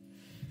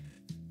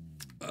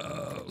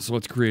 So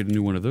let's create a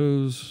new one of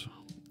those.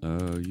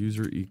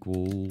 User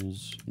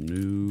equals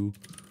new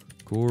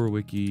core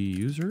wiki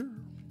user.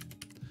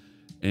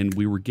 And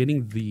we were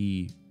getting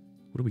the...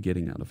 What are we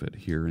getting out of it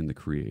here in the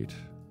create?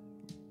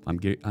 I'm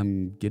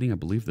getting, I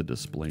believe, the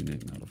display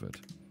name out of it.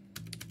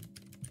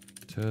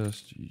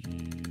 Test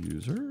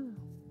user.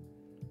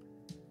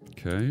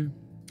 Okay.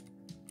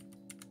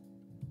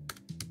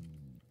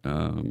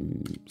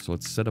 So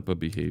let's set up a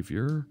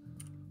behavior.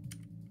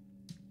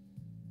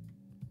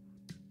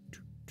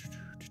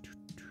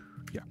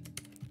 Yeah.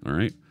 All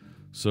right.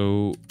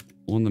 So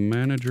on the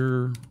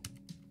manager,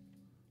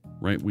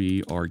 right,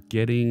 we are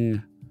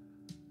getting,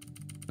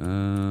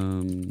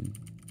 I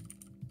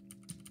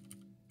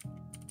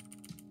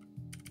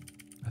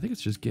think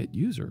it's just get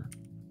user.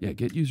 Yeah,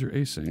 get user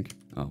async.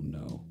 Oh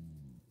no.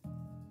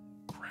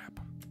 Crap.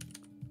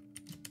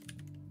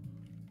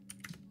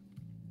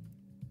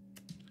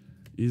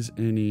 Is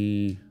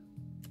any,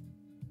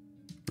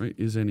 right?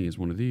 Is any is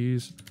one of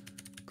these.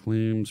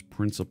 Claims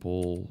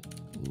principal.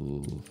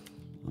 Ugh,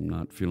 I'm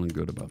not feeling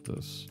good about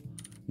this.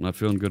 I'm not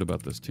feeling good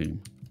about this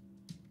team.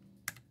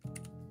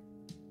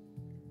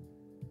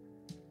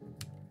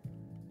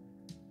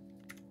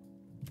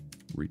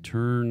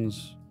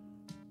 Returns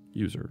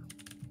user.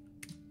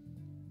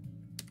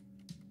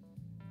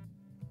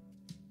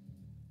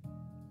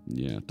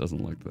 Yeah, it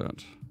doesn't like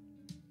that.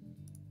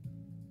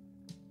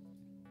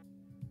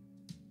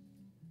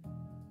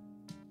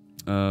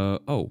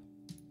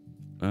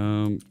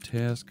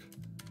 Task.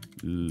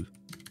 Ugh.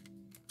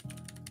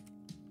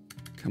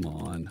 Come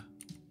on.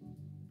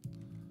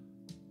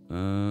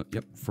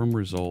 Yep, from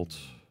result.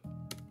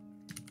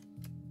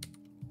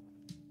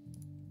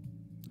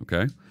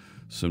 Okay.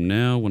 So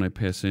now when I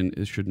pass in,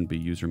 it shouldn't be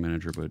user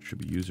manager, but it should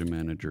be user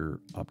manager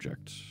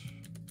object.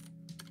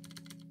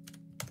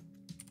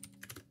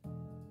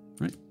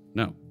 Right?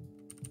 No.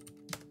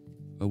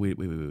 Oh, wait.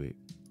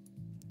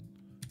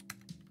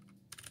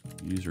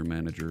 User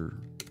manager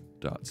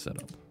dot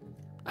setup.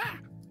 Ah!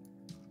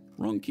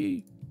 Wrong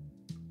key.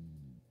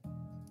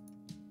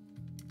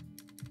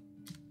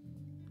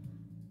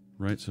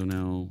 Right, so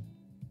now,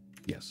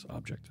 yes,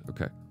 object.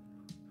 Okay.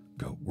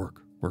 Go,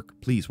 work,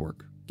 please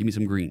work. Give me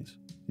some greens.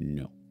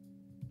 No.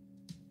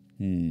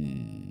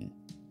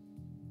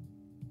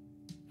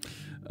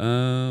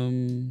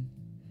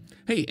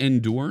 Hey,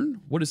 Endorn,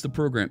 what is the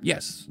program?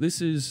 Yes,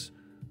 this is,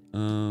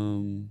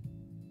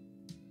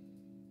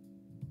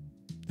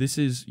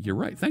 you're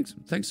right. Thanks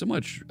so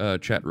much,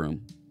 chat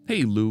room.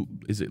 Hey, Lou,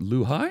 is it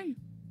Lou Hi?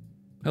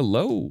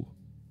 Hello.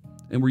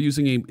 And we're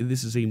using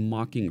this is a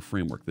mocking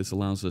framework. This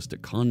allows us to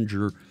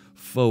conjure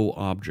faux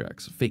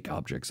objects, fake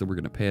objects that we're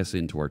going to pass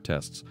into our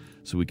tests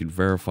so we can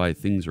verify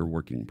things are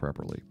working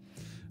properly.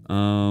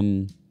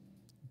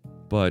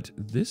 But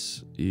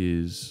this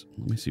is,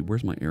 let me see,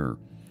 where's my error?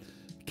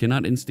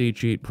 Cannot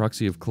instantiate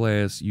proxy of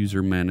class,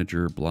 user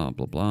manager, blah,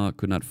 blah, blah.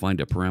 Could not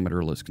find a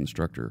parameterless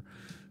constructor.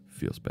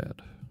 Feels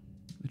bad.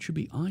 It should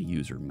be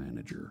iUser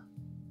manager.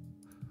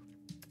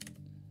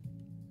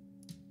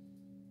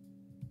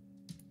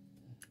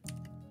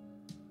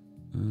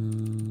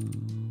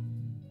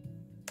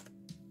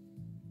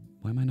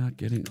 Why am I not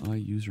getting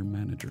iUser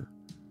manager?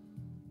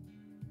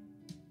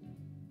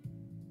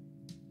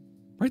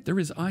 Right, there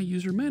is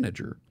iUser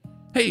manager.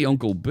 Hey,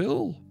 Uncle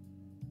Bill.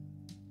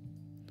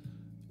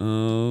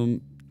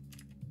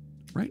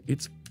 Right,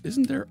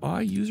 isn't there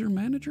iUser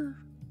manager?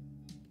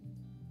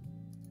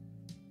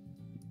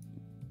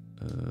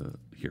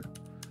 Here.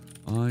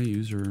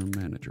 iUser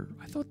manager.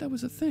 I thought that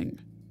was a thing.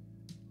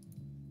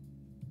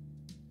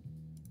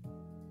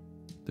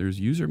 There's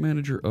user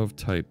manager of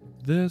type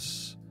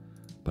this,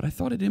 but I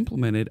thought it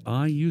implemented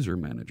iUser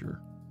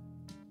manager.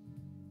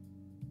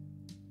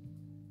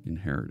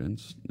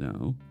 Inheritance,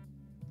 no.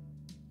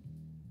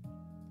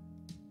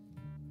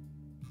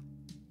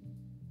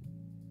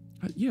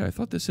 Yeah, I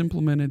thought this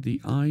implemented the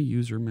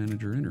iUser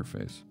manager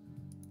interface.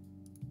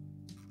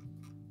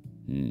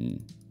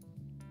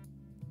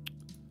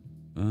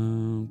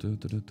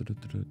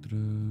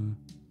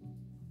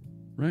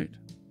 Right.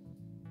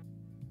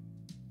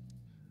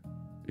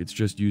 It's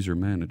just user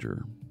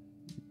manager.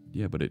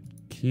 Yeah, but it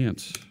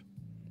can't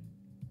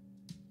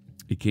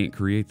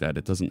create that.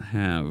 It doesn't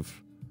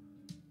have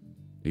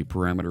a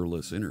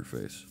parameterless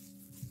interface.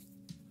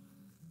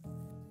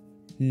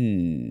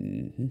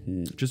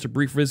 Just a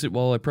brief visit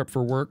while I prep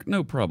for work.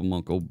 No problem,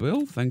 Uncle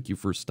Bill. Thank you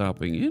for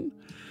stopping in.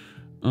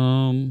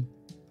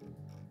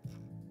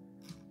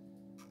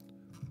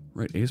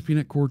 Right,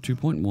 ASP.NET Core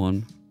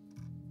 2.1.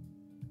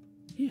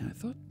 Yeah, I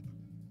thought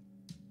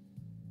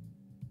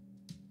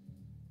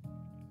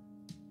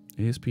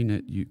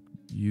ASP.NET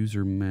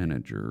User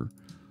Manager.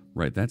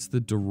 Right, that's the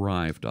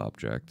derived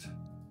object.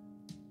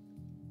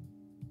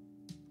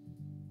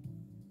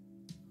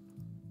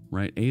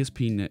 Right,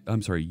 ASP.NET,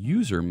 I'm sorry,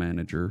 User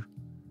Manager.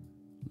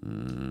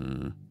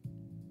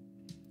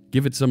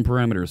 Give it some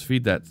parameters,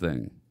 feed that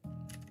thing.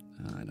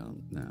 I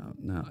don't know,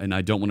 no. And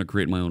I don't want to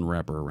create my own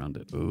wrapper around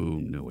it. Oh,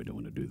 no, I don't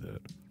want to do that.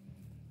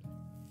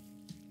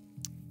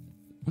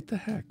 What the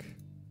heck?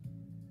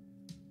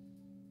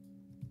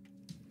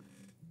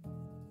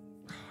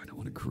 I don't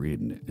want to create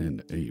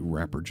a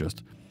wrapper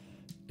just...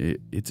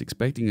 It's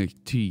expecting a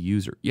T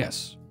user.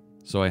 Yes.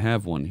 So I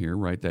have one here,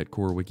 right? That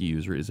core wiki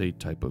user is a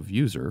type of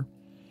user.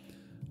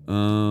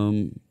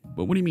 But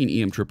what do you mean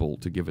EM triple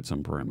to give it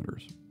some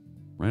parameters?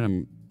 Right?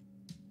 I'm...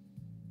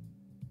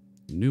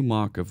 New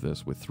mock of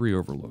this with 3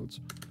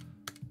 overloads.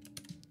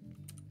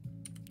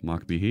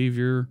 Mock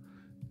behavior.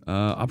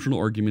 Optional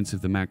arguments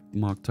if the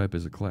mock type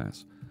is a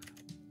class.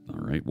 All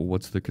right, well,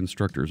 what's the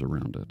constructors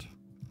around it?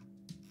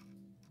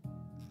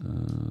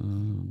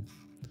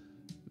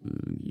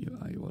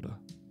 Iota.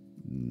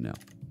 No.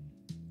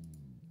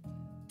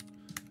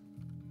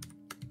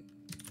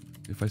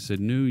 If I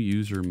said new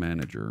user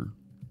manager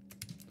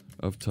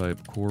of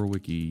type core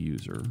wiki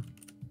user,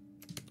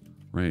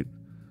 right?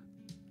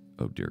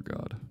 Oh, dear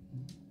God.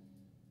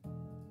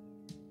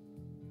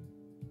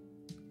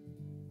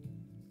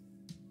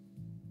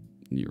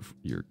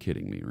 You're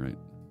kidding me, right?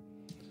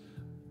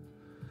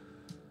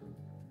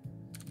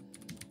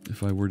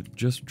 If I were to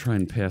just try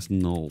and pass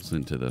nulls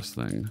into this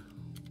thing,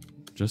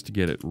 just to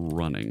get it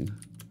running.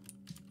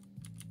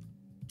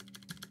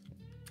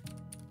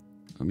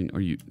 I mean,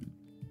 are you...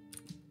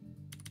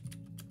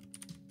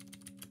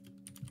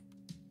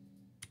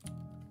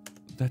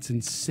 That's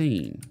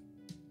insane.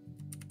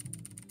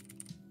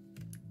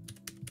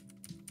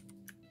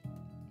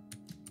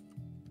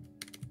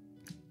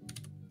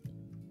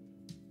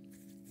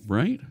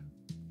 right?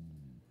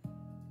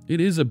 It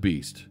is a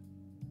beast.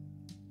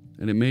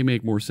 And it may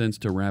make more sense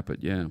to wrap it,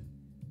 yeah.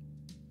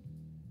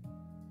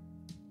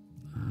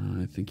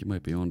 I think you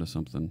might be onto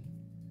something.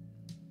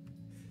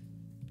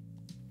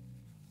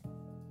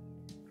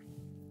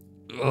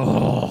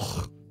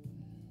 Ugh.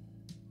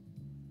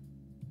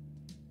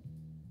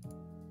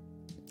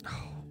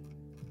 Oh.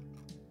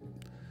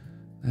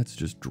 That's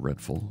just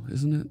dreadful,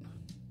 isn't it?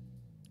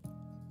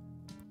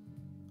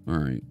 All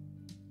right.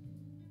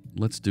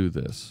 Let's do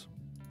this.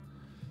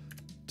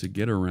 To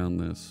get around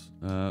this...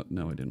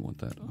 no, I didn't want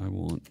that. I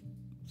want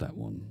that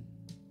one.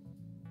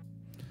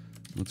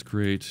 Let's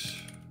create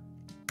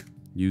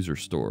user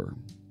store.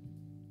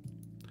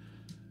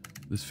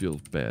 This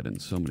feels bad in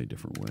so many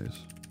different ways.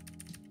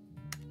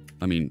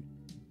 I mean,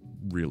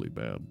 really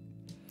bad.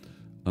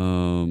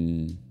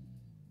 Ugh.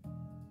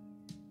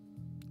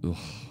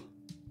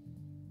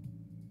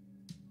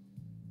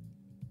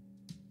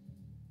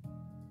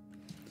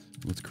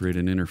 Let's create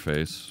an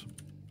interface.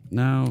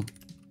 Now,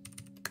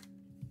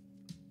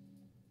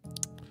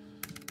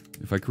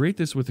 if I create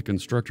this with a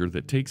constructor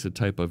that takes a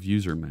type of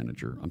user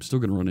manager, I'm still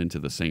going to run into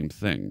the same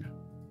thing.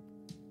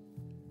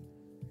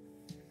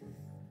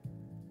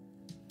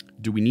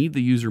 Do we need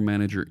the user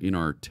manager in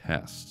our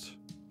test?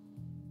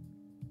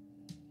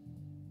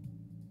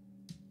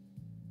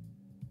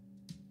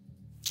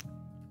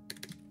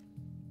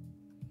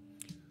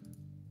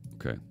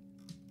 Okay.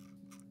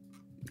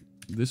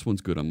 This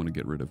one's good. I'm going to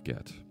get rid of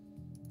get.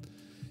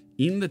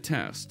 In the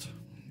test,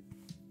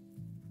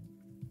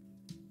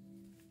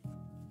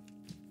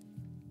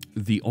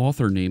 the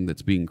author name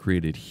that's being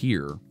created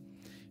here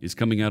is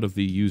coming out of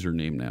the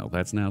username now.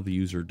 That's now the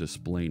user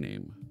display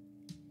name.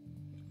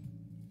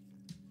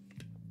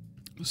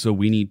 So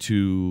we need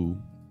to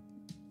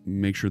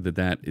make sure that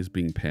that is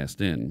being passed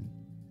in,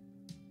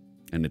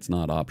 and it's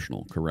not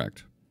optional,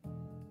 correct?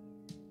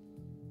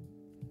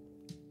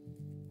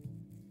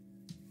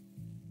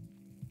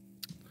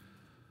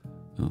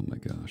 Oh my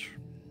gosh.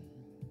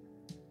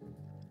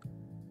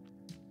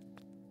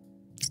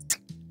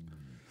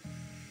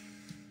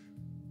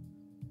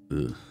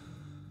 Ugh.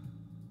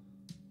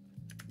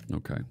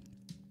 Okay.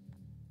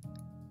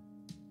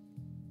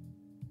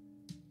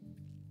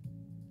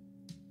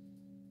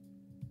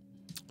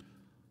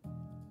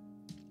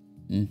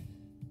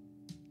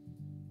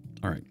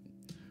 All right.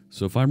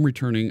 So if I'm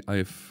returning,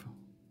 oh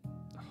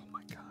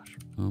my gosh.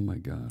 Oh my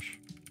gosh.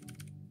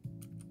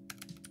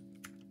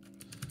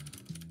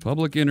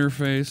 Public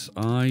interface,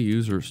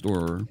 user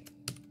store.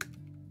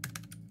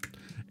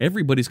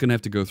 Everybody's going to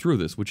have to go through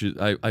this, which is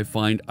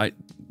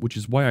which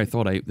is why I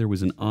thought there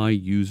was an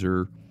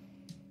iUser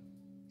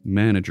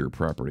manager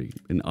property,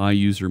 an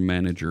iUser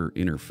manager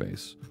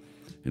interface.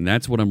 And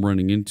that's what I'm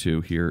running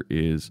into here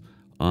is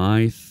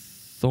I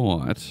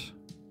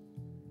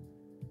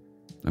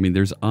mean,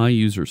 there's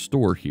iUser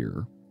store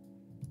here,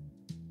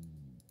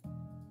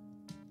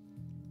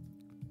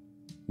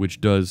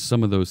 which does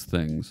some of those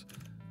things.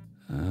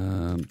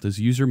 Does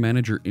user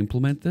manager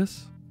implement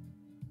this?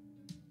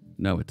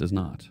 No, it does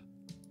not.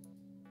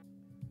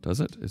 Does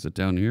it? Is it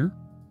down here?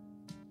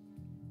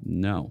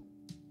 No.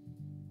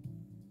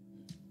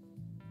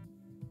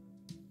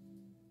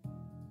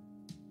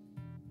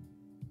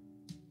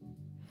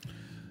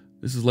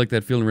 This is like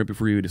that feeling right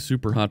before you eat a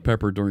super hot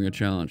pepper during a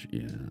challenge.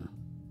 Yeah.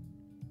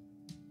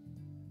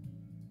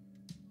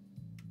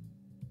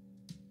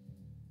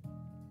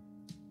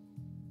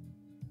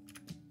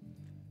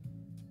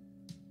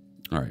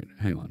 All right,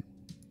 hang on.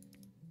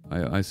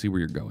 I see where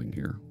you're going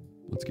here.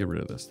 Let's get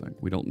rid of this thing.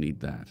 We don't need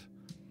that.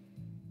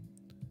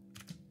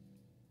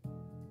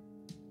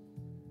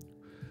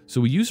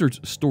 So a user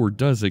store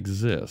does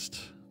exist.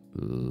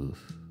 Ugh.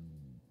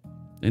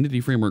 Entity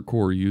Framework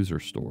Core user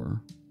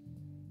store.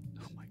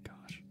 Oh my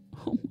gosh.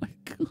 Oh my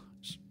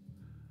gosh.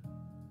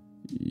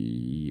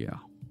 Yeah.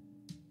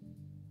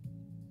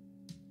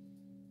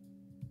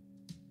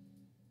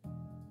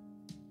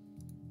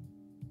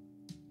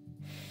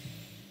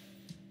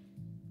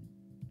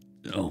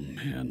 Oh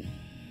man.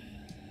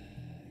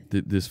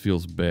 This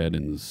feels bad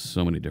in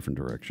so many different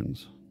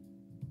directions.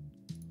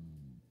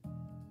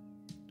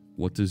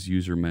 What does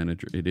user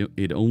manager?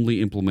 It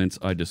only implements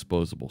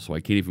iDisposable, so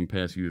I can't even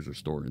pass user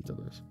store into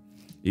this.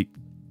 It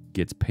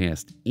gets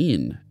passed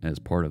in as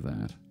part of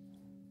that.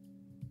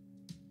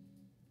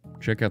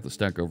 Check out the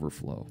Stack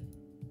Overflow.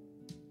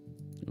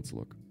 Let's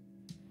look.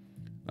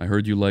 I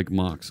heard you like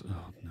mocks.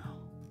 Oh no.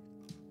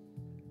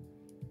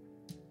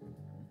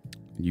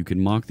 You can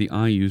mock the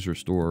iUser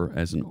store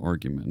as an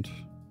argument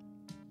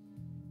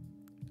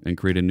and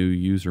create a new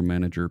user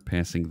manager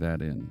passing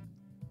that in.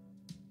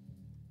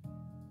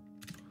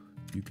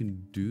 You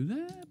can do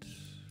that?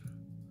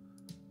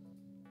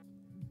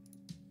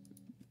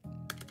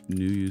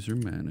 New user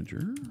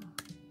manager.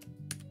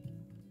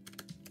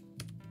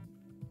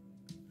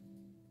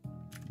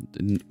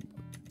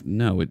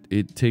 No,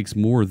 it takes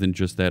more than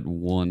just that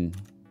one,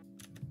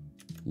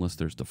 unless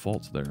there's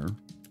defaults there.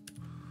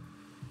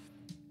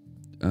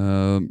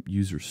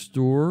 User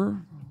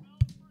store.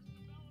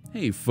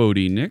 Hey,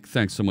 Fody Nick,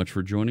 thanks so much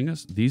for joining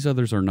us. These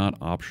others are not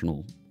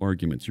optional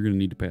arguments. You're going to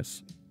need to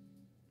pass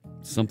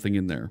something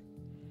in there.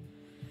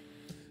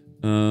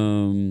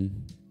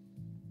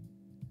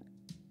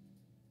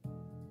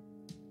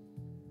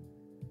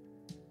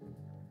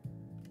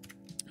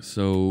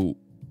 So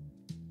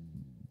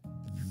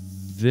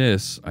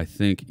this, I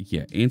think,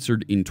 yeah,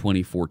 answered in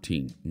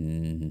 2014.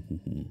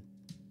 Mm-hmm.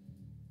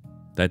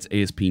 That's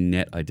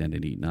ASP.NET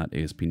Identity, not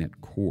ASP.NET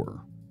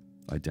Core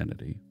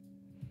Identity.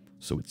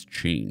 So it's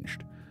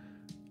changed.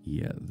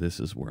 Yeah, this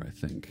is where I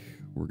think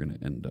we're going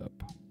to end up.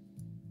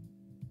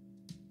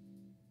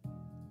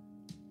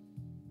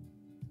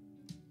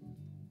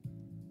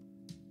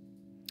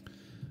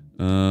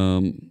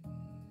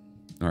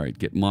 All right,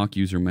 get mock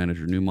user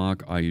manager, new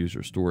mock,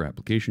 iUser store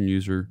application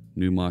user,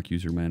 new mock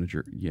user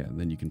manager. Yeah, and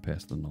then you can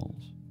pass the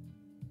nulls.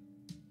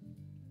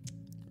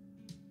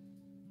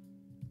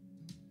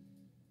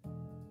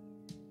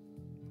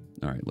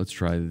 All right, let's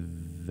try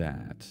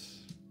that.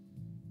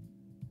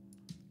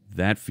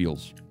 That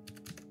feels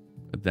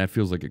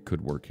like it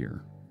could work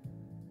here.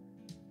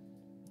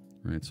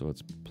 All right, so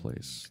let's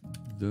place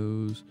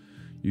those.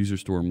 User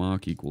store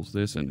mock equals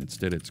this, and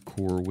instead it's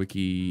core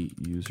wiki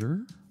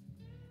user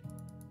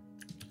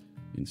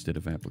instead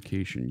of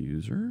application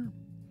user.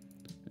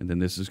 And then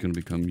this is going to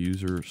become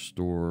user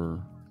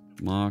store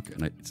mock,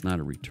 and it's not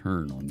a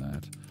return on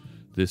that.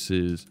 This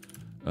is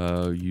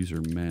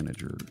user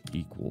manager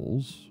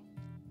equals.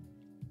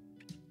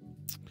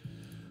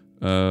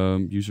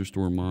 User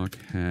store mock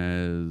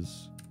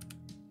has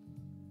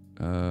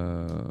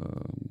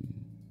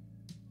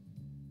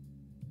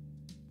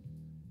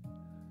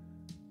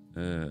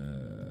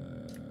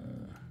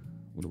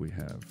what do we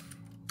have?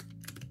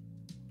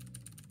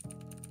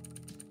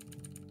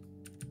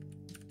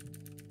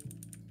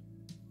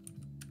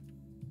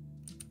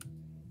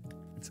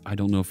 I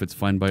don't know if it's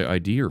find by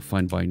ID or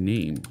find by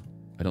name.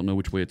 I don't know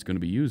which way it's going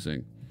to be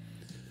using.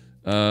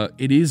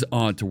 It is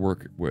odd to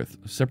work with.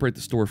 Separate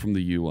the store from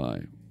the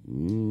UI.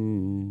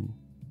 Ooh.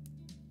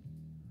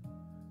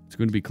 It's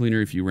going to be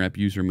cleaner if you wrap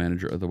user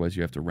manager. Otherwise,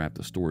 you have to wrap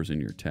the stores in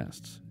your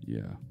tests.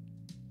 Yeah.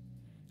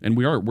 And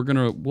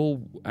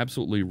we'll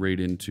absolutely raid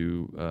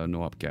into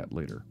NoOpCat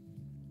later.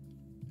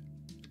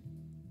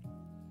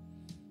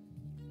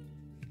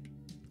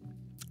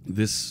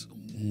 This.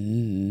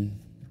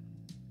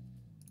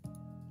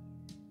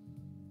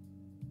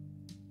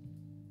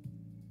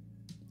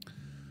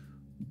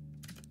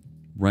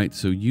 Right,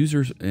 so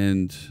users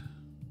and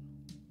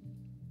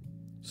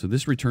so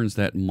this returns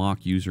that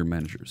mock user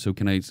manager. So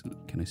can I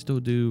still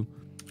do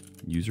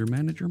user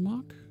manager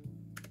mock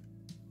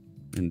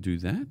and do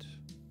that?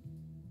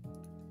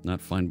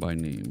 Not find by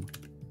name,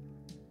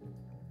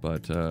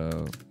 but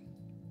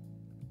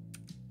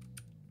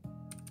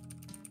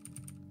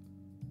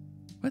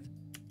what?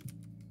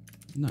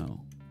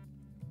 No.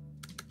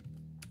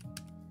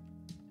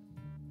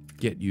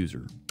 Get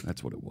user.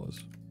 That's what it was.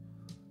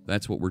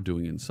 That's what we're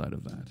doing inside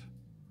of that.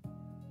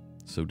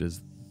 So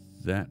does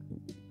that...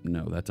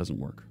 No, that doesn't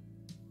work.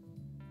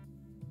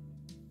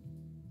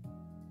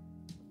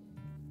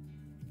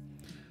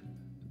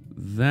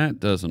 That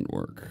doesn't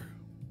work.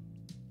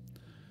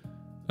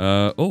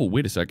 Oh,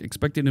 wait a sec.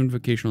 Expected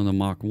invocation on the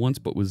mock once,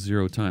 but was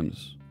 0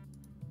 times.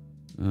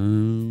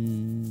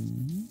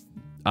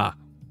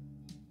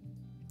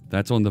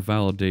 That's on the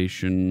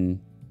validation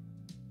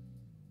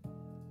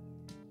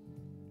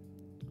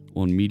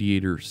on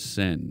mediator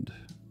send.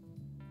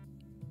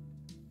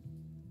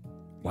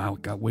 Wow,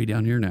 it got way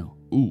down here now.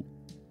 Ooh.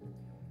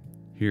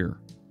 Here.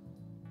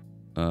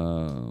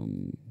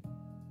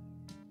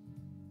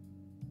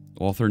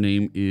 Author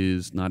name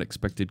is not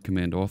expected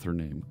command author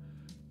name,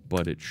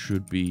 but it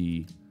should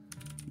be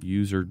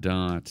user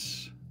dot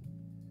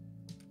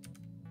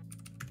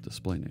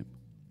display name.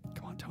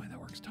 Come on, tell me that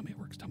works. Tell me it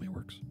works. Tell me it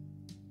works.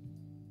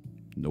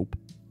 Nope.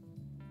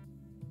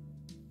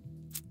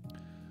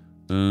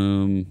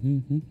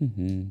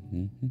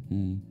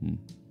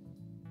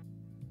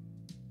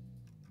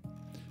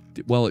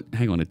 Well,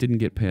 hang on. It didn't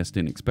get passed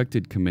in.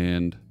 Expected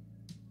command.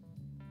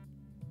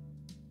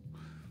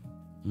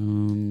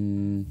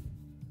 You're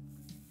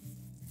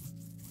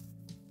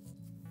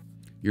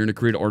going to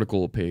create an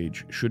article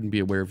page. Shouldn't be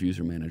aware of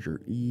user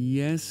manager.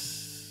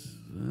 Yes.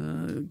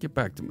 Get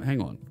back to me.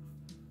 Hang on.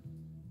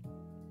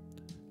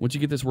 Once you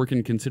get this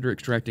working, consider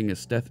extracting a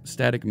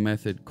static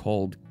method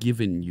called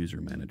given user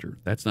manager.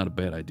 That's not a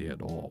bad idea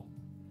at all.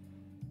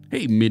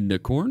 Hey,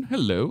 Midnacorn.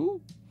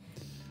 Hello.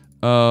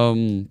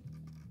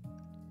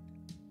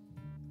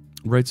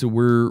 Right, so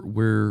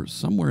we're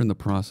somewhere in the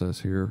process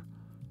here.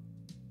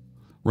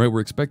 Right, we're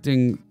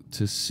expecting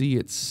to see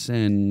it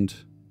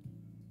send,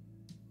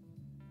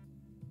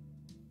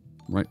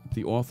 right,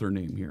 the author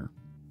name here.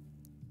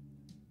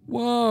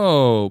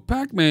 Whoa,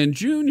 Pac-Man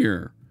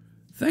Jr.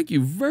 Thank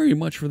you very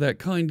much for that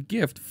kind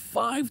gift.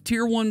 5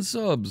 tier 1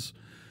 subs.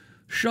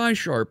 Shy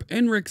Sharp,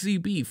 Enrix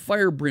ZB,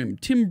 Firebrim,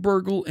 Tim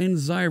Burgle, and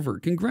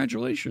Zyver.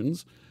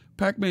 Congratulations.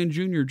 Pac-Man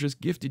Jr. just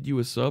gifted you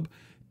a sub,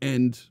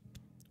 and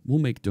we'll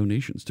make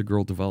donations to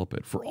Girl Develop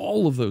It for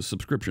all of those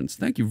subscriptions.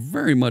 Thank you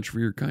very much for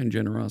your kind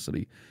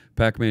generosity,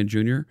 Pac-Man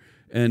Jr.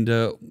 And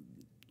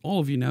all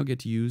of you now get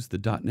to use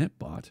the .NET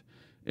bot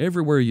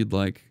everywhere you'd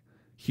like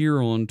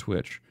here on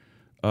Twitch.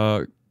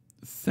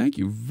 Thank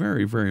you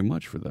very, very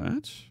much for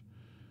that.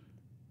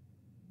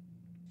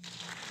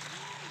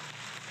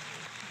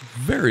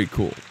 Very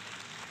cool.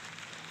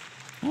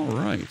 All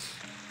right.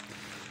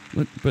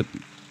 But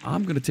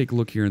I'm going to take a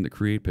look here in the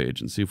Create page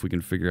and see if we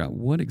can figure out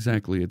what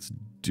exactly it's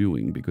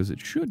doing, because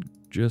it should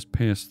just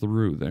pass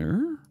through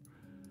there.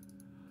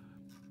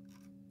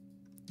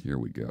 Here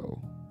we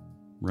go.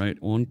 Right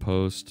on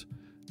post,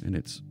 and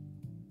it's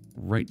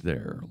right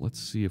there. Let's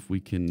see if we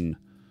can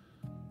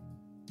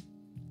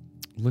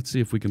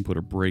put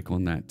a break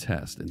on that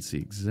test and see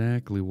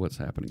exactly what's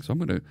happening. So I'm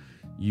going to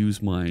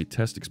use my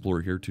Test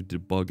Explorer here to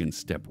debug and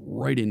step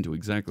right into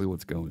exactly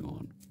what's going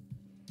on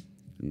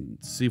and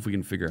see if we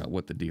can figure out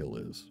what the deal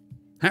is.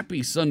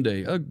 Happy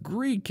Sunday.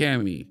 Agree,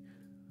 Cammy.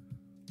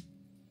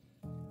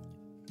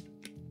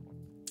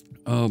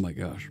 Oh my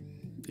gosh.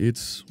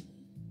 It's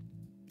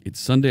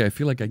Sunday. I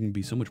feel like I can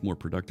be so much more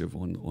productive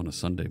on a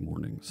Sunday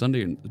morning.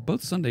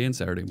 Both Sunday and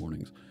Saturday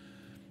mornings.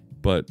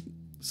 But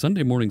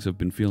Sunday mornings have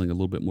been feeling a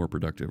little bit more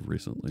productive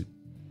recently.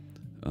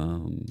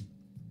 All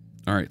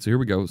right, so here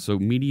we go. So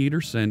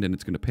mediator send, and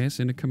it's going to pass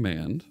in a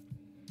command.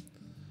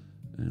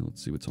 And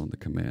let's see what's on the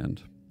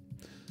command.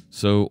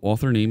 So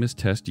author name is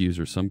test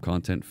user, some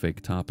content,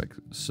 fake topic.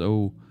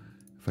 So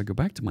if I go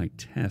back to my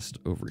test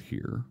over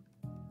here,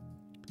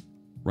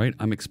 right,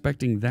 I'm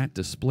expecting that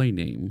display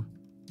name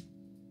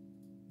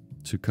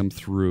to come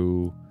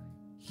through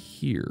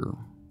here.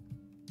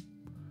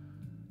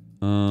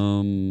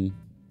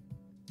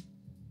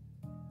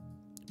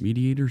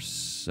 Mediator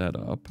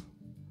setup.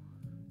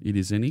 It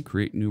is any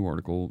create new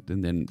article,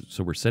 and then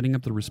so we're setting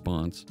up the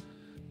response.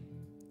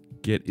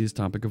 Get is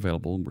topic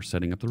available, and we're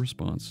setting up the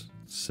response.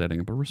 Setting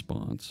up a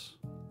response.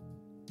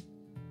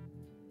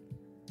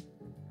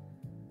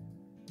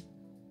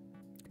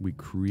 We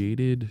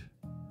created.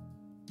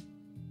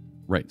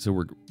 Right, so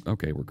we're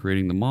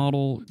creating the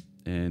model,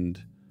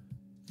 and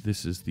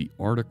this is the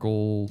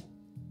article.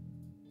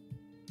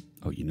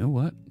 Oh, you know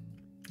what?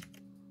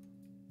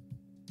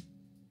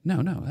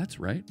 No, that's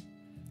right.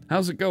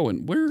 How's it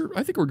going?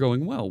 I think we're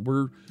going well.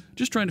 We're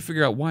just trying to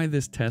figure out why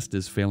this test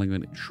is failing,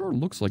 and it sure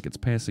looks like it's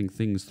passing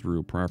things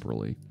through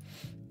properly.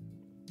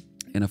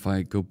 And if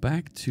I go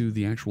back to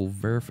the actual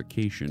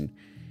verification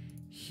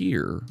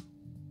here,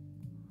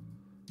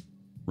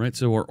 right,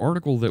 so our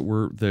article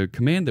the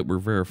command that we're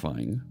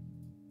verifying,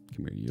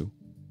 come here you,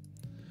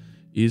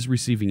 is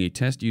receiving a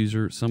test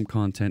user, some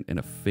content, and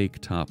a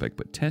fake topic,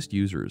 but test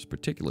user is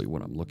particularly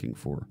what I'm looking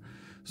for.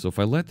 So if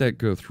I let that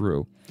go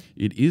through,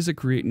 it is a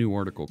create new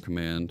article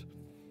command,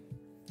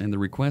 and the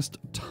request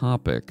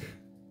topic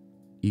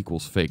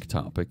equals fake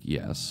topic,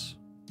 yes.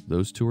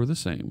 Those two are the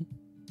same.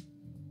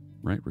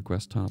 Right,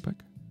 request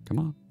topic. Come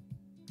on.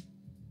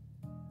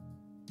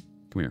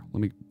 Come here,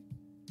 let me...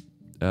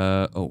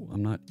 oh,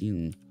 I'm not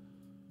in...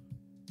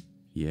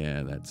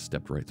 Yeah, that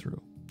stepped right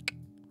through.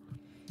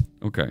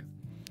 Okay.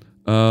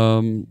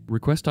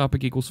 Request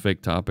topic equals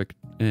fake topic,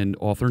 and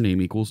author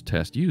name equals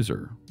test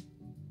user.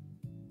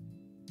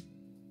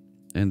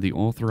 And the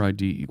author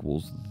ID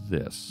equals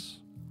this.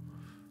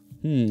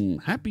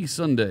 Happy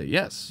Sunday.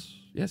 Yes.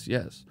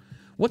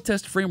 What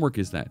test framework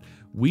is that?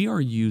 We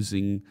are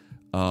using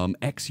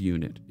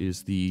XUnit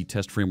is the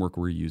test framework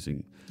we're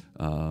using.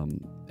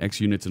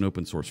 XUnit's an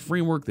open source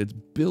framework that's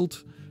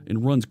built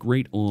and runs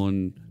great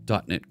on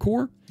 .NET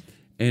Core,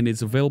 and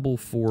it's available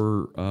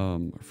for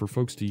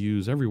folks to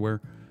use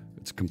everywhere.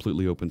 It's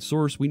completely open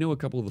source. We know a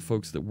couple of the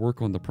folks that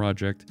work on the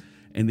project,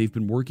 and they've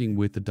been working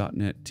with the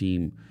 .NET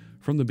team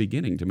from the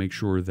beginning to make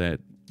sure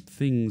that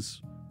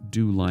things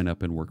do line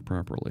up and work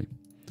properly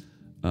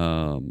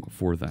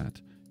for that.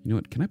 You know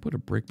what? Can I put a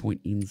breakpoint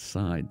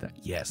inside that?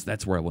 Yes,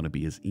 that's where I want to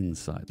be, is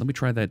inside. Let me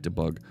try that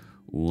debug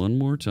one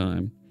more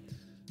time.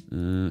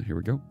 Here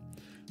we go.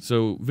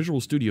 So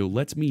Visual Studio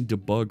lets me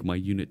debug my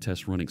unit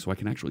test running, so I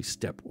can actually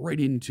step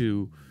right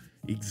into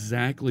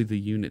exactly the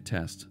unit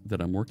test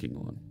that I'm working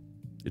on.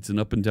 It's an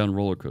up and down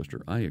roller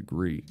coaster. I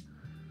agree.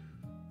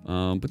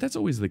 But that's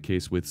always the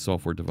case with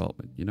software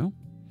development, you know?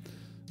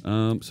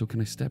 So can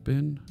I step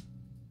in?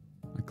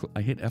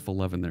 I hit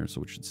F11 there,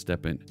 so it should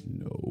step in.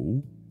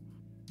 No.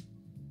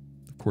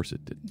 Of course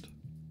it didn't.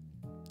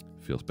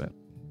 Feels bad.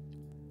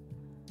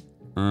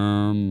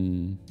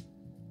 I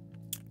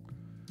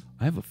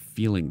have a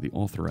feeling the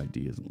author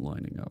ID isn't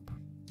lining up.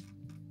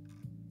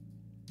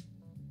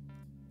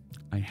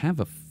 I have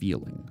a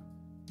feeling.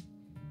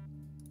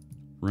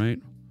 Right?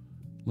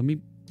 Let me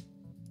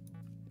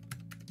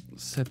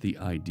set the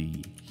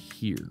ID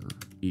here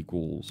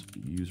equals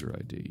user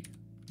ID.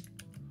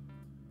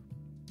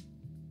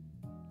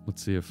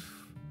 Let's see if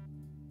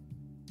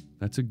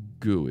that's a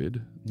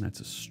GUID and that's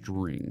a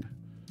string.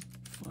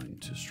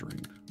 Find to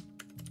string.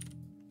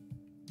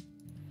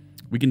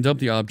 We can dump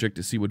the object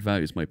to see what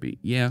values might be.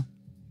 Yeah,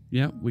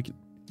 we can.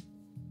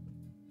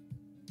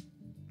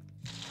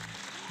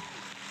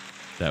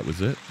 That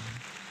was it.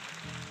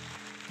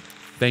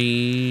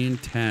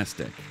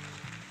 Fantastic.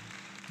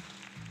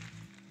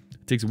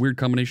 It takes a weird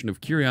combination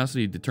of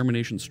curiosity,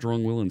 determination,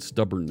 strong will, and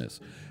stubbornness.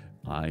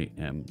 I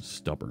am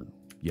stubborn.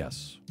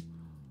 Yes.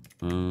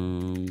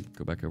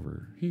 Go back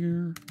over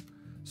here.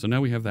 So now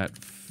we have that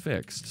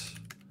fixed,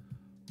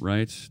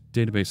 right?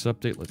 Database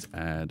update. Let's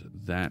add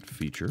that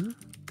feature.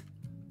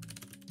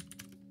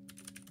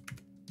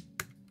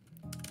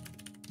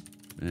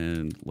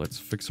 And let's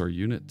fix our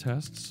unit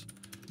tests.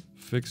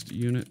 Fixed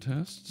unit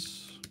tests.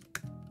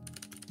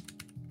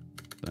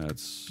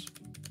 That's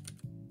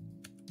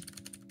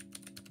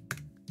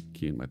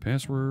key in my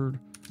password.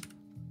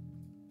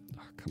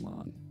 Oh, come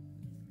on.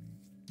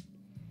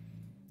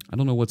 I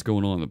don't know what's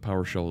going on. The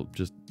PowerShell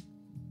just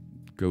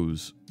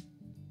goes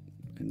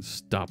and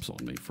stops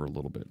on me for a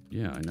little bit.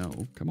 Yeah, I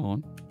know. Come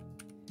on.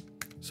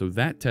 So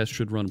that test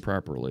should run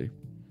properly.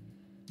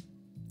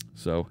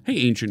 So, hey,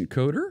 ancient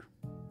coder.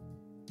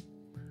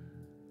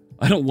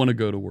 I don't want to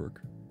go to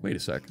work. Wait a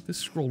sec. This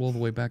scrolled all the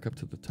way back up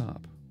to the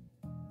top.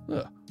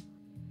 Ugh.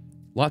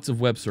 Lots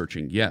of web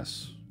searching.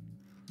 Yes.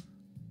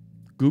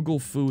 Google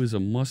Foo is a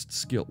must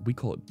skill. We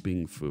call it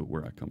Bing Foo,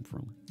 where I come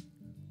from.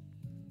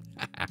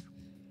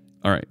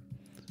 All right.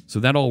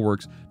 So that all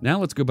works. Now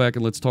let's go back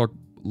and let's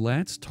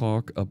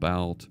talk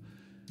about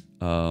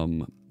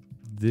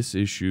this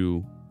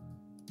issue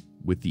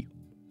with the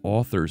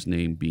author's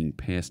name being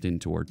passed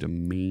into our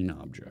domain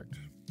object.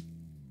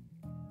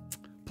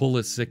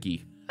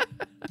 Pulisicky.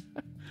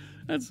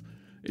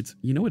 It's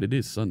you know what, it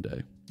is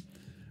Sunday.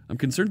 I'm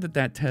concerned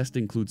that test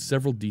includes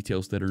several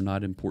details that are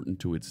not important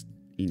to its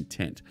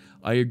intent.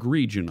 I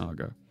agree,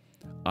 Janaga.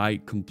 I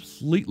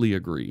completely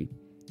agree.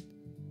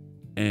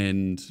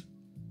 And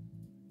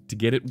to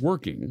get it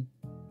working,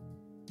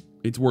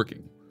 it's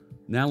working.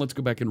 Now let's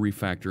go back and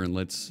refactor and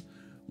let's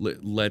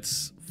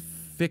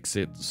fix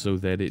it so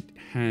that it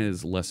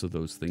has less of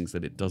those things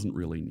that it doesn't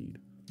really need.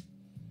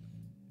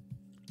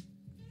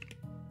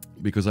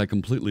 Because I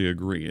completely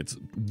agree. It's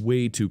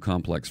way too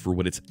complex for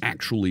what it's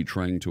actually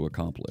trying to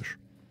accomplish.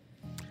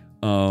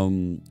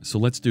 So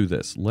let's do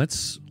this.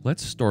 Let's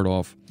start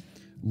off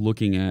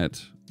looking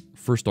at,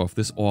 first off,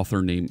 this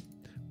author name.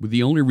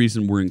 The only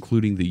reason we're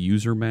including the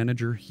user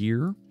manager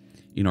here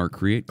in our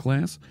create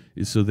class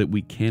is so that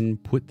we can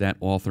put that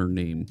author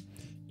name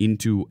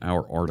into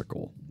our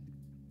article,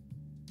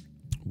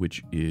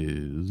 which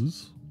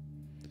is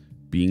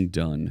being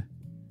done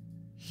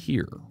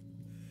here.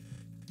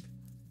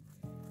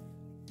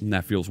 And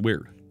that feels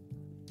weird.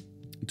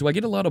 Do I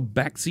get a lot of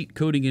backseat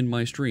coding in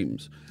my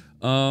streams?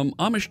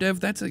 Amish Dev,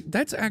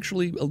 that's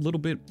actually a little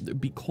bit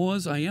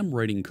because I am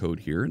writing code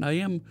here, and I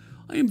am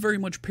very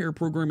much pair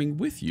programming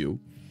with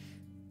you.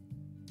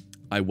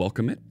 I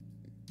welcome it,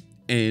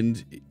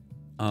 and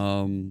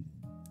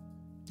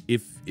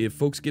if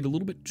folks get a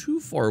little bit too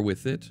far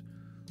with it,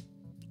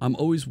 I'm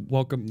always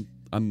welcome.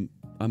 I'm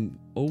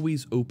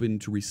always open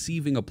to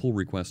receiving a pull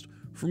request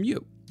from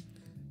you.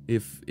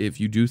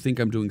 If you do think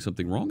I'm doing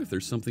something wrong, if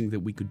there's something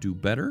that we could do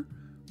better,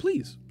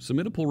 please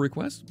submit a pull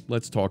request.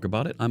 Let's talk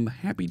about it. I'm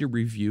happy to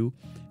review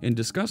and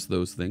discuss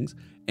those things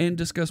and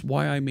discuss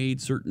why I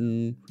made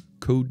certain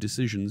code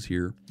decisions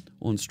here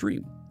on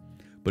stream.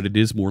 But it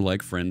is more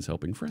like friends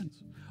helping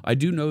friends. I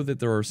do know that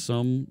there are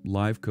some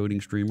live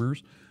coding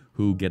streamers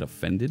who get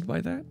offended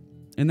by that,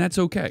 and that's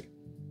okay.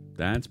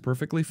 That's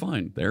perfectly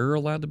fine. They're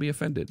allowed to be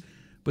offended.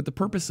 But the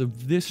purpose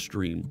of this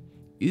stream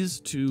is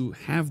to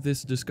have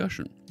this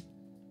discussion.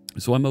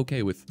 So I'm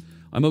okay with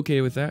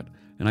that,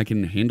 and I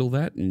can handle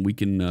that, and we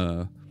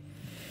can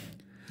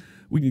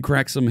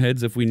crack some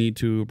heads if we need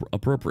to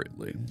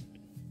appropriately.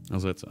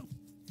 How's that sound?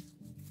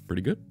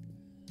 Pretty good?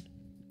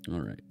 All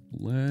right.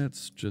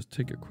 Let's just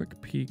take a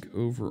quick peek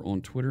over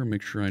on Twitter,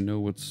 make sure I know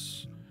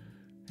what's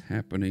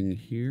happening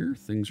here.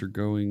 Things are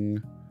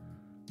going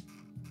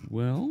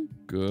well.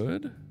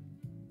 Good.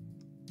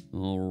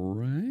 All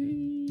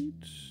right.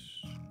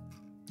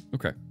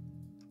 Okay.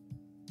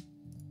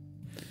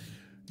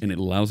 And it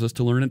allows us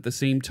to learn at the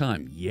same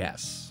time.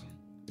 Yes.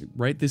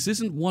 Right? This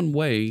isn't one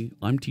way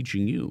I'm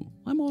teaching you.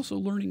 I'm also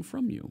learning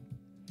from you.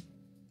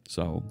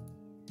 So,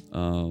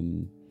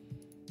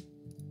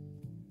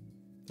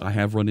 I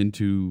have run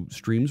into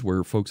streams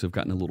where folks have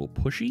gotten a little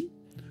pushy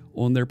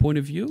on their point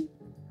of view,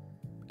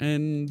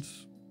 and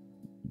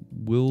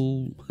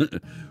we'll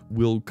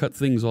cut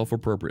things off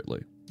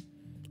appropriately.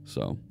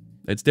 So,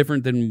 it's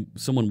different than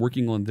someone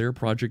working on their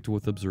project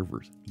with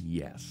observers.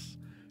 Yes.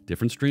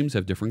 Different streams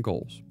have different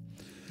goals.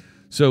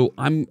 So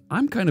I'm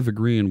kind of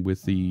agreeing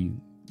with the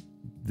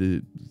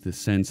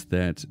sense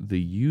that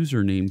the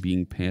username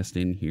being passed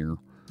in here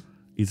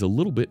is a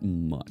little bit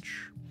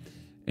much.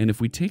 And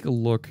if we take a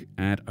look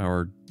at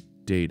our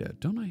data,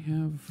 don't I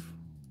have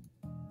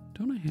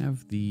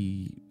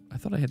the, I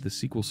thought I had the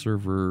SQL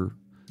Server.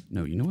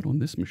 No, you know what? On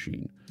this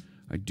machine,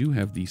 I do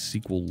have the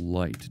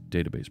SQLite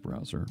database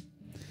browser.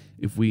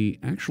 If we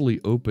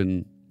actually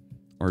open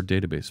our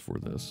database for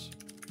this,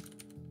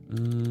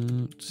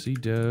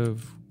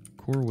 cdev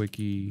core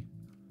wiki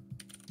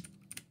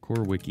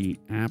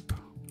app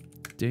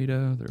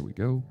data, there we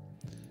go.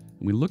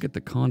 And we look at the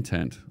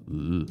content.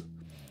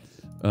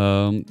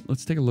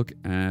 Let's take a look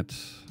at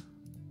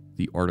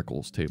the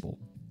articles table.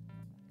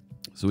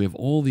 So we have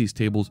all these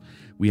tables.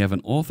 We have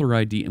an author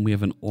ID and we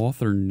have an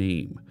author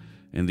name.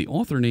 And the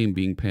author name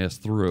being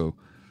passed through,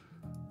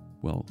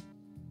 well,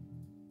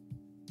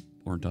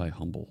 aren't I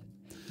humble?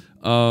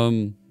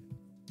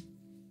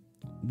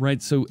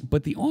 Right, so,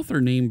 but the author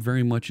name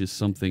very much is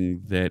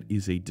something that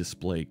is a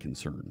display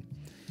concern.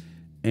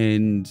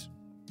 And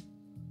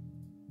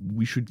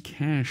we should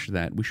cache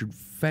that, we should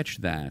fetch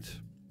that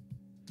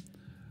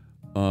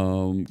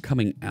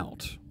coming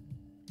out.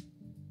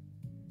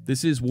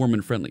 This is warm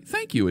and friendly.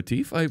 Thank you,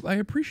 Atif. I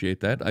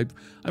appreciate that.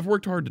 I've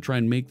worked hard to try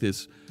and make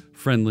this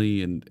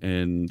friendly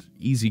and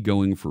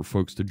easygoing for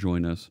folks to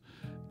join us.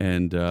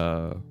 And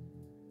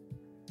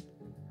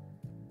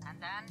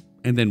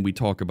then we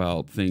talk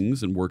about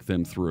things and work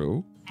them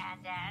through.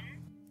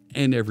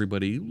 And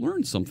everybody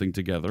learns something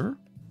together.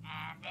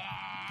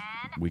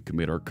 We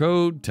commit our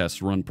code,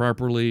 tests run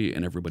properly,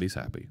 and everybody's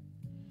happy.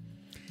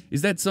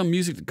 Is that some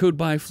music to code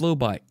by, flow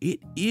by?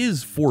 It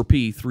is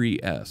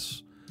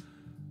 4P3S.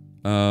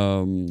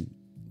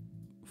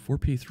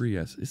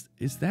 4P3S.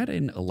 Is that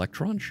an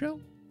Electron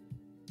shell?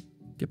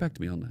 Get back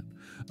to me on that.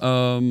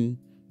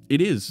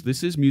 It is.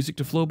 This is music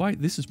to flow by.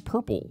 This is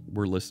Purple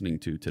we're listening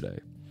to today.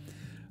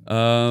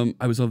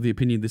 I was of the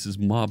opinion this is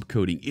mob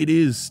coding. It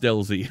is,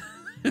 Stelzy.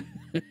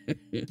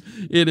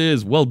 It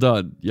is. Well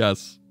done.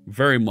 Yes.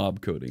 Very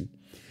mob coding.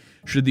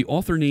 Should the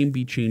author name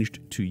be changed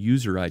to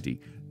user ID?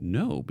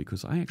 No,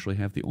 because I actually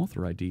have the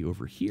author ID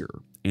over here.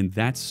 And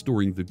that's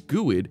storing the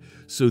GUID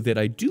so that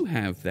I do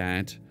have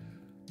that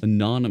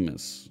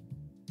anonymous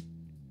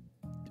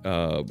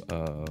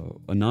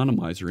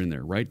anonymizer in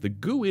there, right? The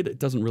GUID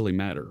doesn't really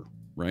matter,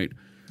 right?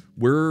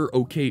 We're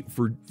okay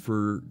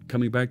for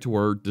coming back to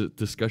our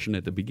discussion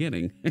at the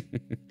beginning.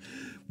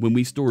 When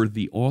we store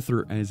the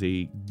author as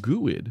a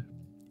GUID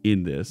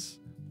in this,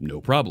 no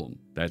problem.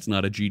 That's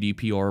not a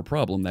GDPR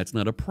problem. That's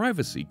not a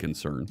privacy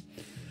concern.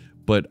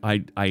 But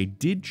I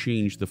did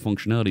change the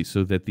functionality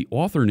so that the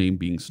author name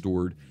being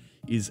stored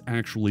is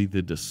actually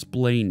the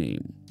display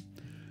name.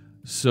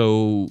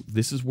 So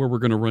this is where we're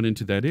going to run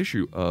into that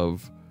issue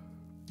of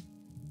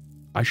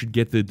I should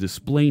get the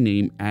display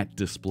name at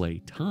display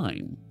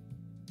time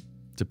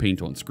to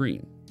paint on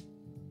screen.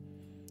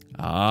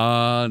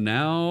 Ah,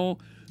 now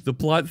the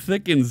plot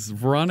thickens.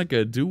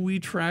 Veronica, do we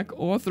track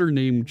author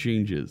name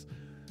changes?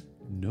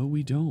 No,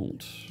 we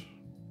don't.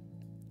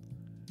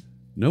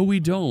 No, we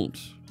don't.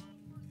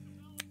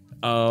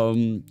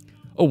 Oh,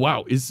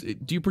 wow.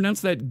 Do you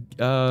pronounce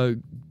that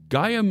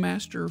Gaia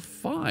Master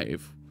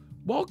 5?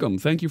 Welcome.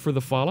 Thank you for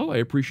the follow. I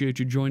appreciate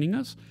you joining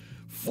us.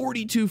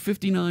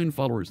 4259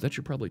 followers. That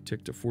should probably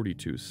tick to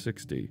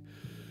 4260.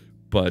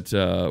 But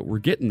we're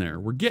getting there.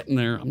 We're getting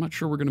there. I'm not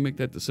sure we're going to make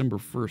that December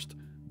 1st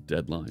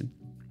deadline.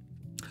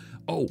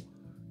 Oh,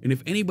 and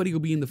if anybody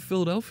will be in the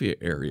Philadelphia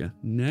area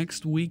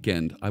next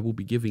weekend, I will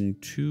be giving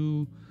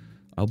two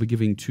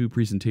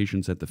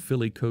presentations at the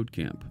Philly Code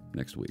Camp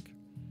next week.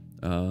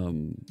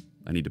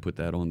 I need to put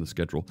that on the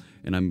schedule,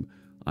 and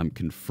I'm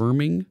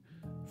confirming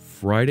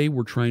Friday.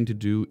 We're trying to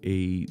do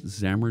a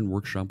Xamarin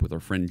workshop with our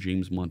friend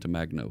James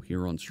Montemagno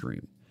here on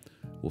stream.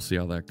 We'll see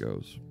how that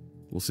goes.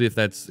 We'll see if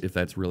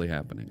that's really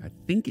happening. I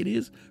think it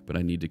is, but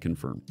I need to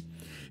confirm.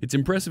 It's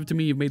impressive to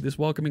me you've made this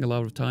welcoming. A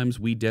lot of times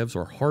we devs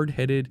are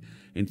hard-headed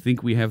and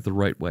think we have the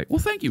right way. Well,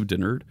 thank you,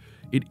 Dinerd.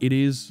 It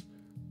is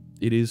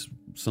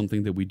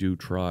something that we do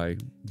try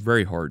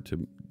very hard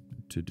to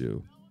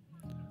do.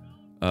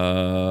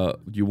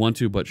 You want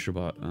to, but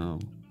Shabbat. Oh,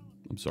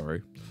 I'm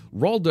sorry.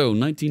 Raldo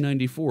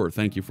 1994.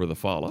 Thank you for the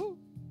follow.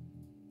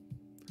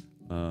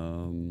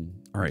 All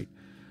right.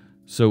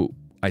 So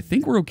I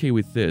think we're okay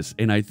with this,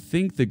 and I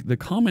think the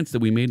comments that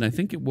we made, and I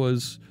think it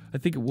was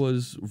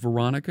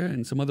Veronica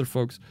and some other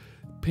folks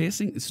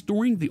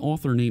storing the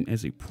author name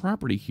as a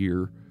property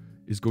here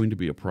is going to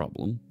be a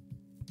problem,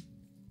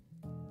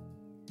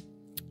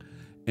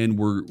 and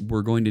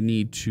we're going to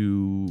need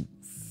to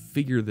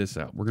figure this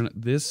out.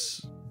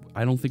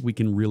 I don't think we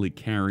can really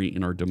carry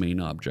in our domain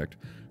object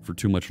for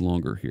too much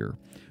longer here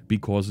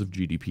because of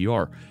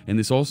GDPR, and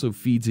this also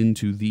feeds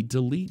into the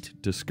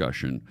delete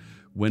discussion.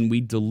 When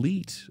we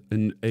delete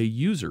a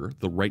user,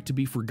 the right to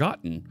be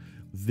forgotten,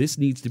 this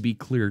needs to be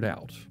cleared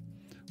out.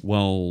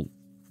 Well,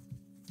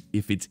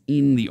 if it's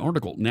in the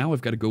article, now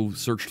I've got to go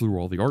search through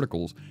all the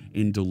articles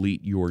and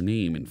delete your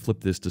name and flip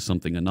this to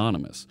something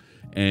anonymous.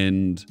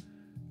 And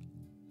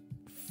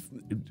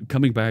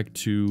coming back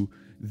to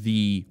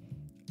the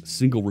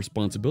single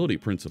responsibility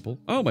principle,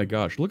 oh my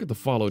gosh, look at the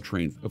follow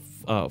train.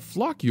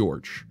 Flock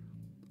Yorch.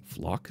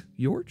 Flock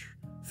Yorch?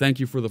 Thank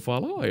you for the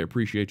follow. I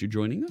appreciate you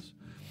joining us.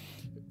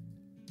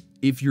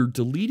 If you're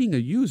deleting a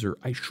user,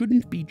 I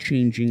shouldn't be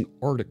changing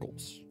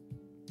articles.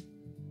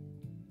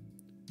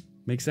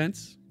 Make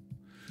sense?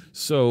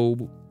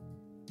 So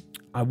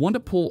I want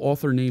to pull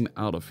author name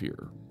out of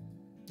here.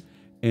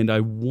 And I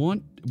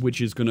want,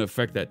 which is going to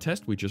affect that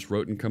test we just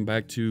wrote, and come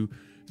back to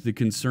the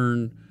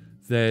concern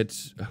that,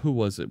 who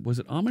was it? Was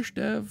it Amish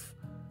Dev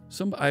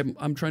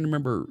I'm trying to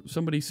remember.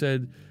 Somebody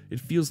said it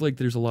feels like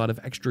there's a lot of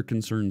extra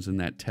concerns in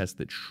that test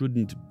that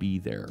shouldn't be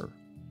there,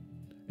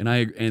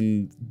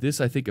 and this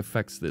I think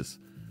affects this.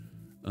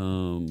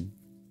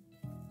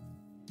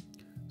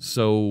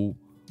 So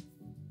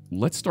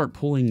let's start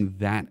pulling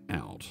that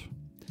out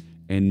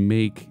and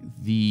make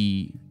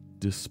the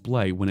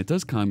display when it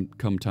does come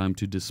time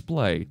to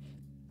display.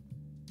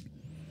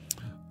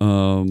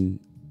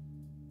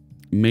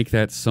 Make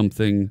that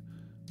something.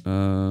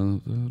 I'm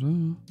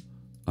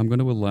going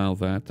to allow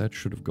that. That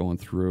should have gone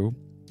through.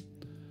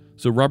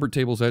 So Robert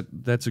Tables,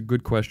 that's a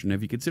good question.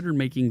 Have you considered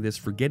making this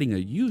for getting a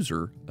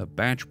user a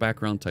batch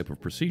background type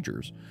of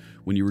procedures?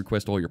 When you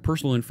request all your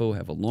personal info,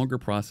 have a longer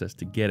process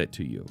to get it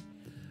to you.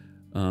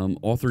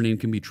 Author name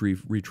can be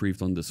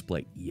retrieved on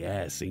display.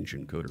 Yes,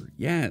 Ancient Coder.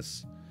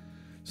 Yes.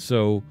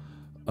 So,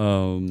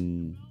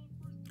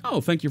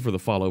 thank you for the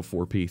follow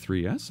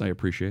 4P3S. I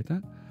appreciate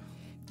that.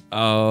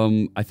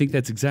 I think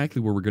that's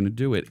exactly where we're going to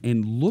do it.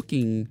 And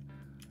looking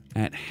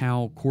at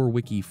how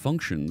CoreWiki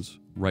functions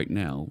right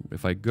now,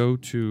 if I go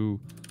to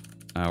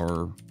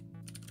our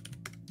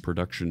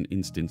production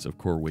instance of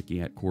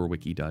CoreWiki at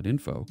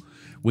corewiki.info,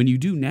 when you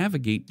do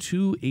navigate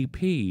to a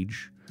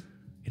page,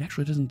 it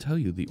actually doesn't tell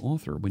you the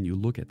author when you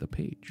look at the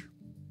page.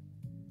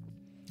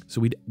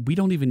 So we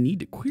don't even need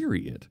to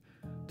query it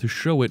to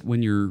show it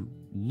when you're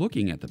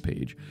looking at the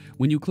page.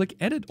 When you click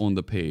edit on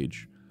the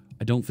page,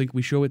 I don't think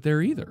we show it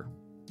there either.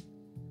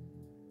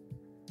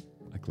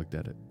 I clicked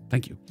edit.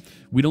 Thank you.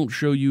 We don't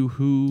show you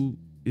who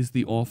is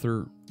the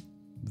author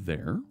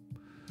there,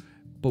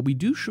 but we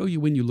do show you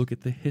when you look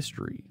at the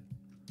history.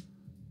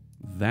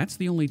 That's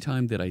the only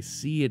time that I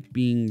see it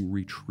being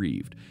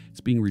retrieved. It's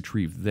being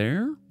retrieved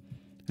there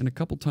and a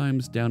couple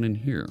times down in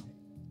here.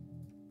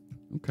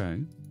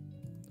 Okay.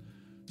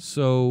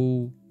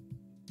 So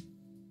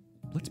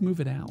let's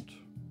move it out.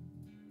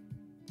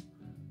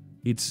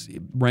 It's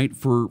right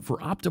for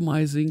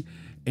optimizing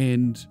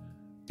and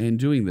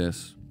doing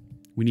this.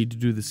 We need to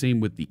do the same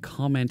with the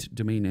comment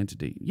domain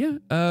entity. Yeah,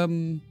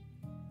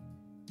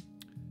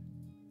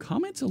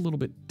 comment's a little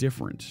bit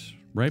different,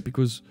 right?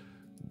 Because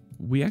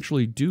we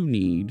actually do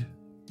need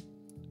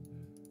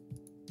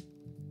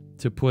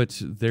to put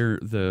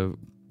the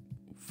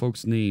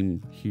folks'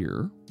 name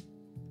here,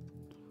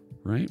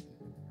 right?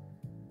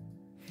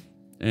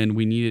 And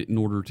we need it in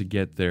order to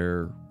get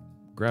their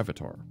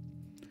gravatar.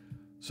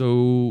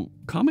 So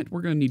comment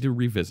we're going to need to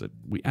revisit.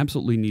 We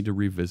absolutely need to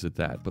revisit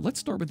that. But let's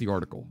start with the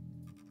article.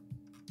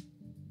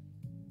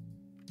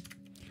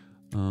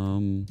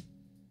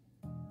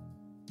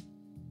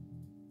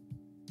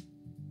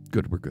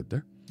 Good, we're good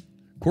there.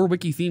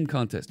 CoreWiki theme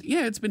contest.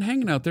 Yeah, it's been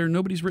hanging out there.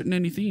 Nobody's written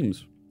any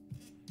themes.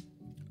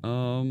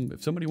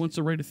 If somebody wants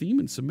to write a theme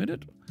and submit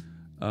it,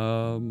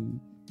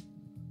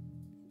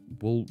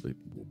 we'll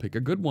pick a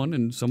good one,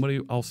 and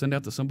I'll send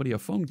out to somebody a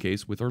phone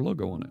case with our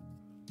logo on it,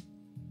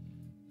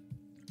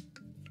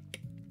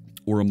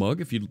 or a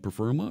mug if you'd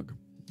prefer a mug.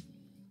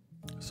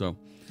 So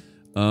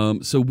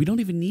we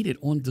don't even need it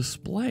on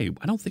display.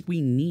 I don't think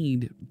we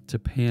need to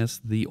pass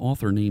the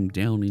author name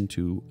down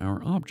into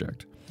our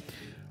object.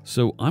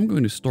 So I'm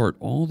going to start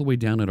all the way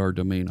down at our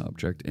domain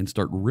object and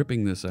start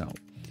ripping this out.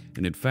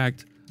 And in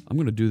fact, I'm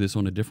going to do this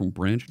on a different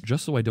branch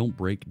just so I don't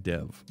break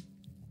dev.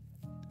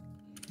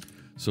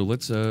 So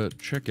let's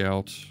check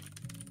out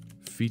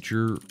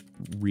feature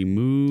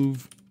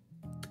remove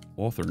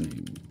author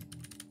name.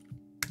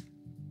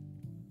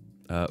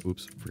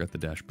 Oops, forgot the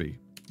 -b.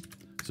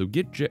 So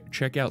git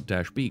checkout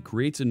 -b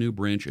creates a new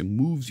branch and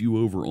moves you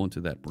over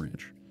onto that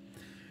branch.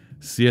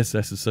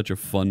 CSS is such a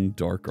fun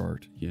dark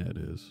art. Yeah, it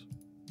is.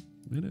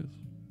 It is.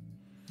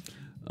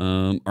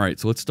 All right,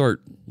 so let's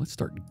start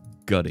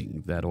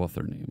gutting that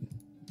author name.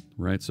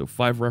 Right, so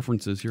 5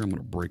 references here. I'm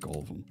going to break all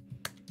of them.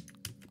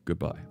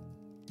 Goodbye.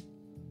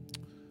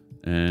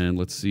 And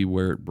let's see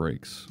where it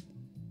breaks.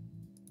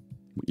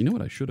 You know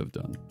what I should have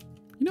done?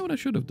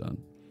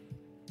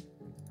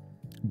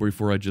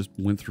 Before I just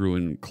went through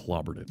and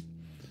clobbered it.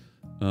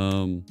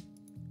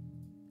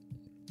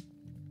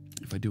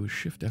 If I do a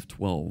Shift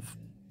F12,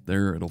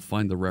 there it'll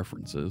find the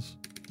references.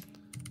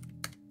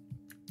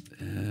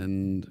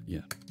 And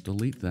yeah,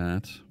 delete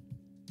that.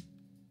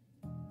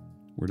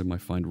 Where did my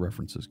find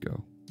references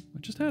go? I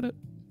just had it.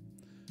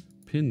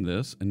 Pin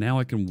this, and now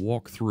I can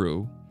walk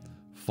through,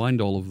 find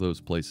all of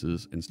those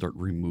places, and start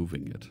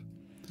removing it.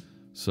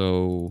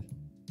 So,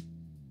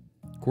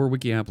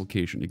 CoreWiki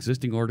application,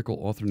 existing article,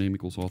 author name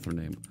equals author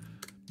name.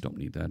 Don't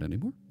need that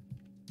anymore.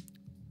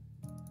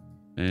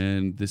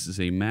 And this is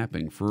a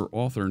mapping for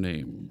author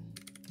name.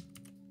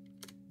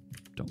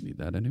 Don't need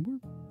that anymore.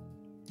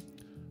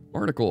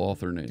 Article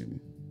author name.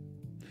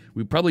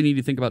 We probably need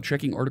to think about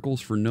checking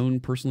articles for known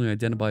personally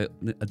identifiable.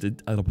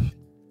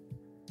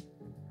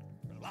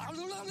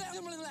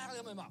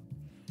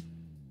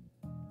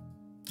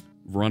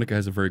 Veronica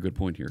has a very good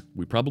point here.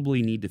 We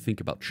probably need to think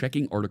about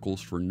checking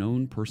articles for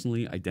known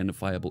personally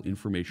identifiable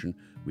information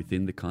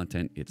within the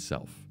content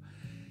itself.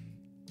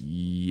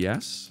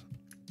 Yes,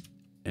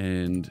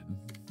 and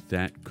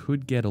that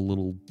could get a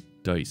little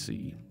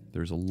dicey.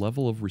 There's a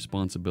level of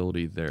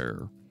responsibility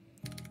there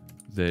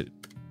that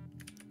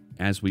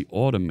as we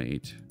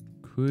automate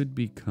could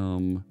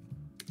become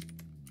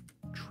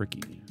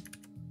tricky,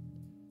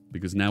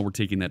 because now we're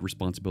taking that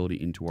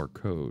responsibility into our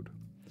code.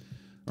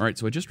 All right,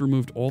 so I just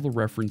removed all the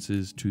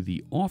references to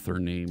the author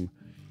name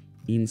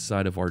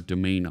inside of our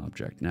domain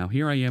object. Now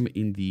here I am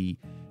in the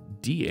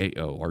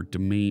DAO,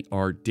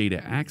 our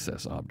data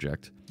access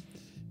object,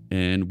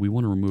 and we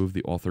want to remove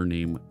the author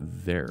name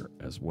there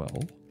as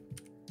well.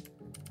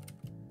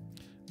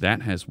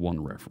 That has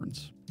one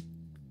reference.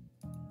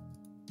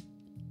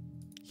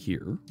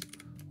 Here,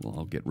 well,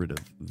 I'll get rid of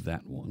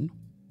that one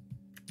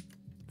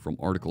from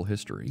article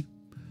history,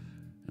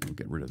 and I'll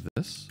get rid of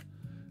this.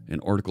 In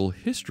article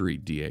history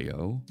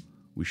DAO,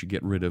 we should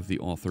get rid of the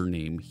author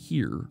name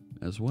here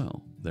as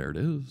well. There it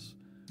is.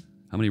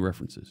 How many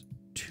references?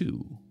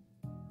 2.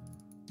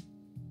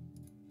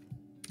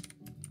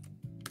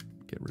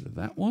 Get rid of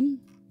that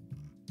one.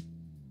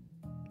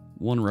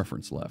 1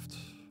 reference left.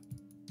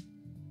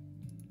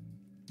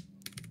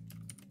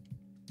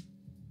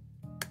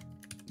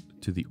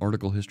 To the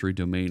article history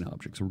domain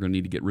object. So we're going to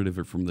need to get rid of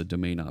it from the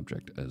domain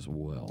object as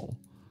well.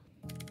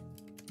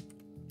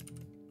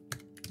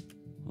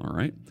 All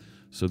right.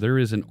 So there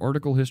is an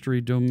article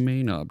history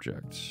domain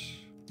object.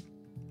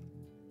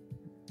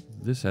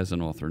 This has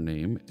an author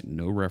name,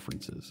 no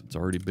references. It's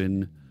already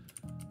been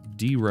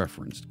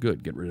dereferenced.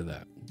 Good, get rid of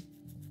that.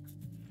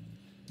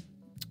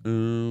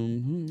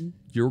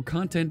 Your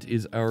content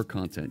is our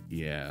content.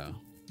 Yeah.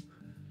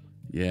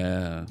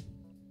 Yeah.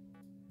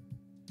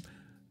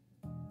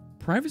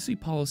 Privacy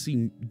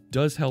policy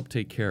does help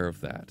take care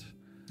of that.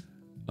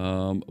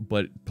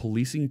 But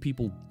policing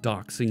people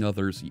doxing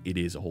others, it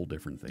is a whole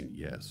different thing.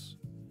 Yes.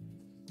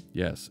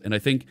 Yes. And I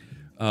think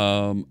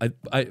I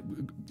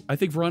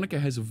think Veronica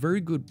has a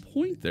very good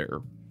point there.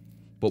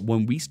 But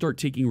when we start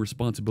taking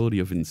responsibility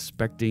of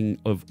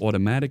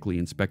automatically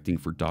inspecting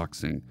for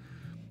doxing,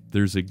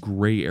 there's a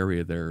gray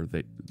area there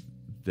that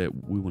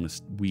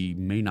we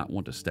may not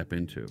want to step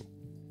into.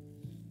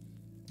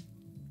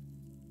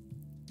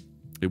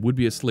 It would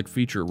be a slick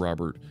feature,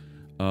 Robert.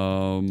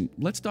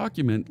 Let's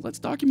document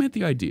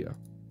the idea.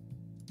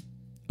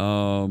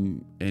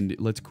 And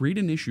let's create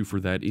an issue for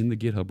that in the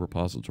GitHub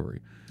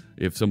repository,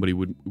 if somebody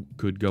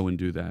could go and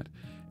do that.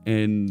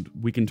 And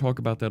we can talk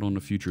about that on a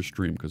future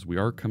stream, because we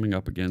are coming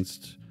up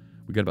against,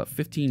 we got about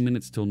 15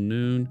 minutes till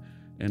noon,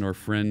 and our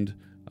friend,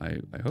 I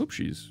hope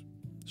she's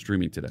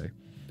streaming today.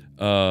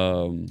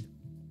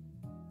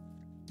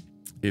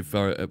 If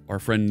our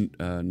friend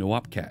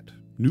Noopcat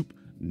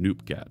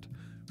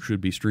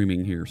should be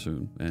streaming here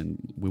soon,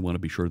 and we want to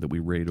be sure that we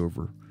raid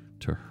over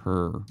to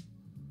her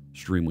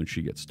stream when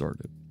she gets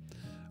started.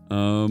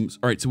 All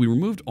right, so we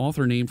removed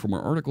author name from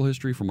our article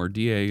history, from our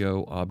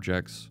DAO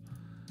objects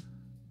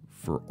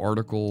for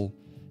article.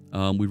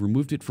 We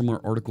removed it from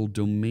our article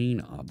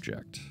domain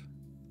object.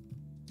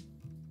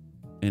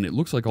 And it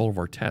looks like all of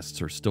our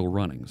tests are still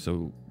running.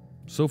 So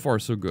far,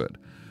 so good.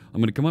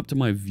 I'm going to come up to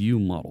my view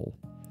model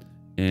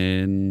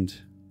and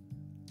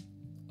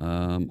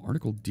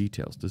article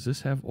details. Does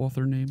this have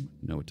author name?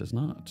 No, it does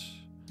not.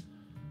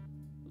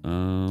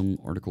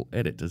 Article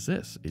edit. Does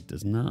this? It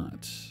does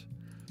not.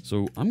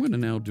 So I'm going to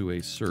now do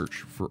a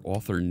search for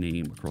author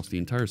name across the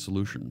entire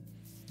solution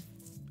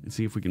and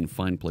see if we can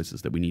find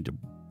places that we need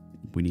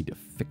to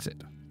fix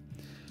it.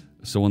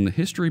 So on the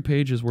history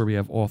page is where we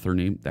have author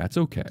name. That's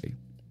okay.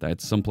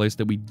 That's someplace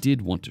that we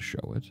did want to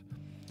show it.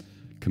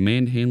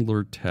 Command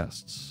handler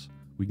tests.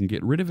 We can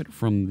get rid of it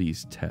from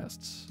these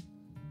tests.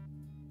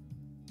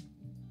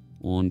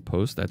 On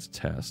post, that's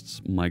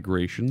tests.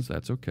 Migrations,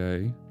 that's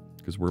okay,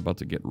 because we're about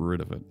to get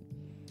rid of it.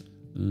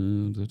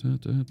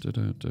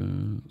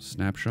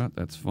 Snapshot,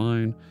 that's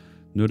fine.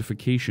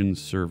 Notification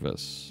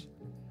service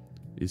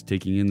is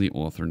taking in the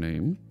author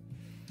name.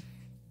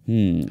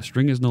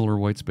 String is null or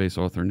white space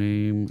author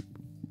name.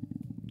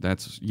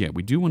 That's, yeah,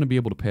 we do want to be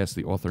able to pass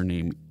the author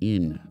name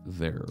in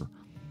there.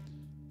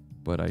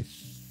 But I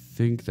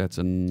think that's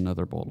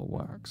another ball of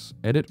wax.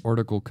 Edit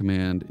article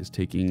command is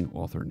taking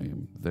author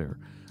name there.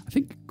 I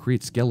think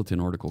create skeleton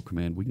article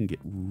command, we can get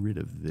rid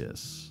of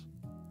this.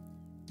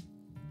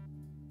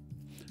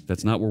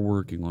 That's not what we're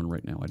working on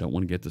right now. I don't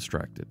want to get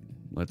distracted.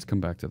 Let's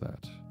come back to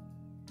that.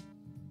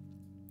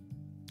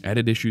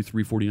 Added issue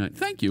 349.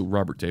 Thank you,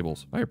 Robert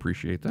Tables. I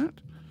appreciate that.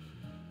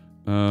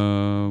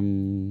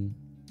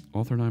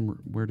 Author name,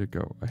 where'd it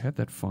go? I had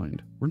that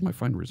find. Where did my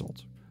find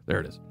results? There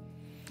it is.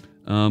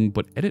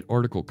 But edit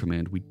article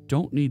command, we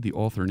don't need the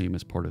author name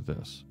as part of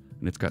this.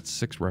 And it's got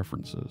 6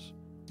 references.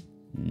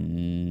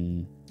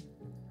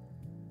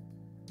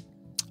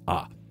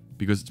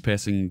 Because it's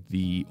passing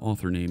the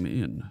author name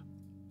in.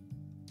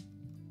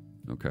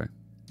 Okay.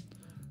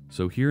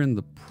 So here in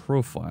the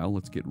profile,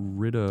 let's get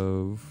rid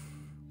of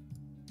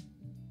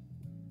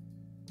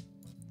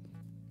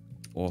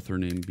author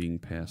name being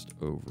passed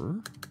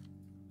over.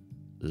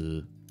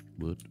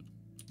 What?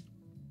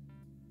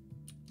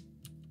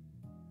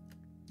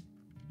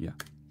 Yeah,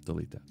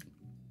 delete that.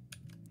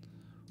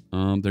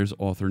 There's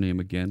author name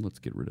again. Let's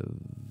get rid of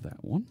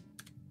that one.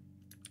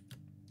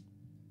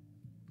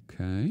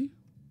 Okay.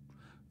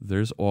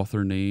 There's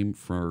author name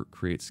for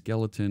create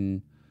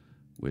skeleton,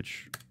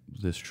 which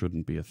this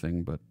shouldn't be a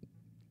thing, but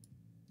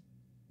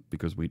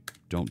because we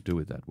don't do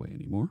it that way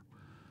anymore.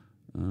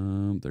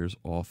 There's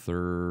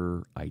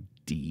author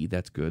ID.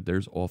 That's good.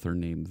 There's author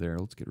name there.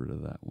 Let's get rid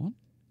of that one.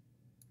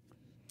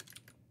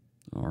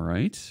 All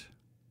right.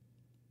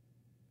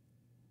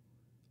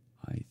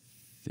 I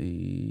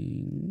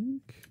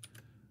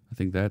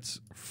think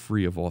that's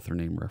free of author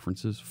name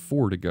references.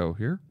 4 to go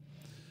here.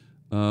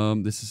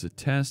 This is a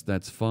test.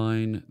 That's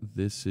fine.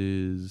 This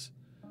is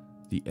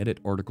the edit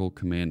article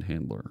command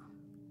handler.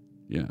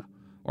 Yeah.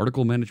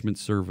 Article management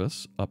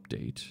service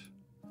update.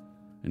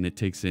 And it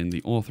takes in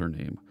the author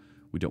name.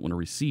 We don't want to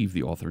receive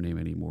the author name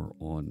anymore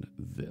on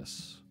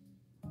this.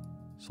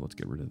 So let's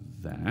get rid of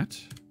that.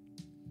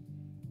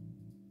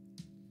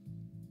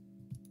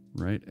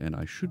 Right, and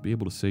I should be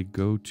able to say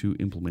go to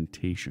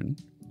implementation.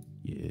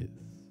 Yes.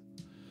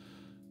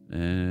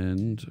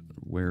 And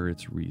where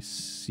it's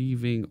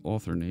receiving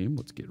author name,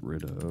 let's get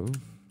rid of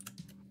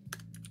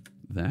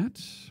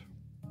that.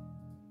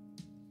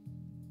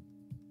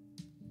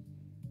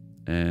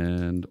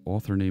 And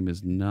author name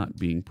is not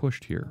being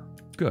pushed here.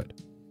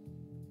 Good.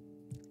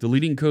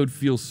 Deleting code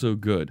feels so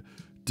good,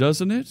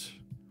 doesn't it?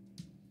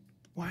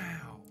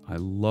 Wow. I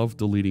love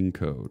deleting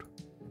code.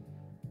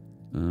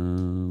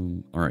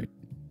 All right.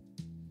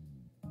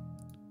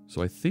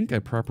 So I think I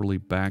properly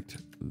backed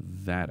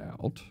that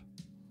out.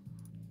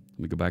 Let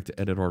me go back to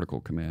edit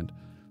article command.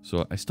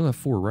 So I still have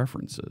 4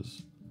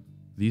 references.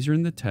 These are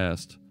in the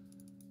test.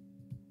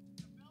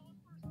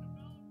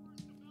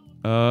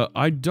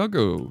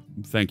 Iduggo,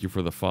 thank you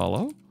for the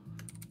follow.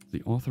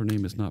 The author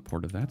name is not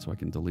part of that, so I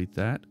can delete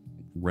that.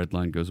 Red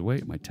line goes away.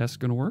 My test's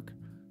going to work.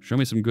 Show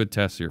me some good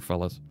tests here,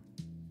 fellas.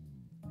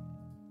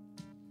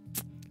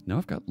 Now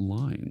I've got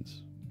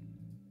lines.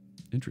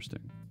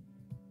 Interesting.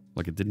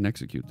 Like it didn't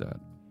execute that.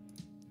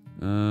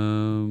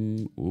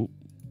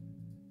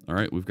 All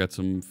right, we've got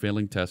some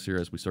failing tests here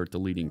as we start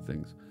deleting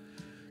things.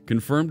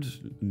 Confirmed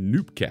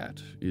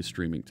Noopcat is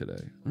streaming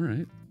today. All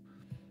right.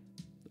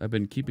 I've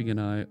been keeping an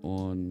eye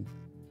on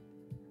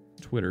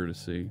Twitter to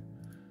see.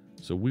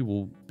 So we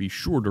will be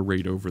sure to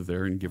raid over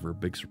there and give her a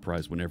big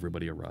surprise when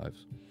everybody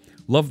arrives.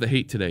 Love the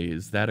hate today.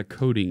 Is that a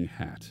coding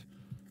hat?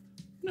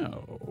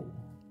 No.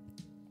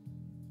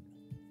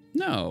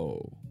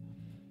 No.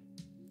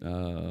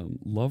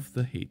 Love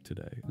the hate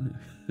today.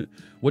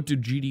 What do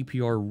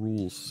GDPR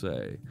rules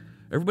say?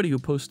 Everybody who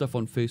posts stuff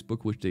on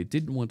Facebook which they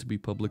didn't want to be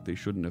public, they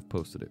shouldn't have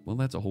posted it. Well,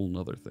 that's a whole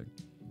nother thing.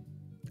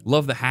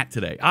 Love the hat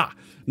today. Ah,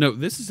 no,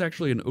 this is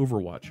actually an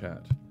Overwatch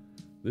hat.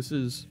 This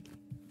is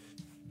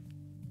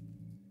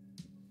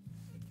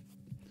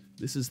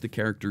the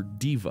character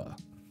D.Va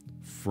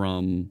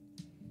from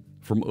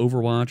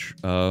Overwatch.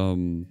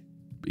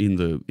 In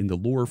the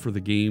lore for the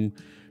game,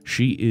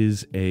 she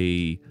is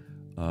a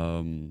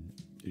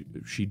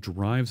she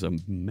drives a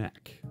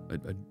mech,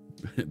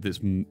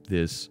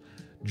 this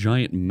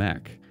giant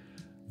mech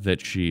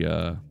that she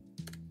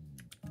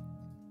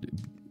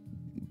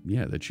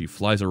that she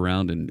flies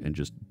around and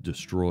just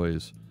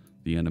destroys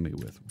the enemy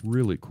with.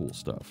 Really cool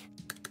stuff.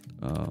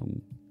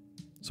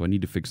 So I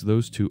need to fix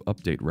those 2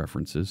 update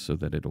references so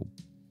that it'll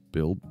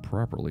build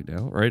properly now.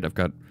 All right, I've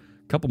got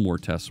a couple more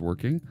tests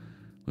working.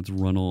 Let's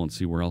run all and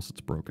see where else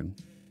it's broken.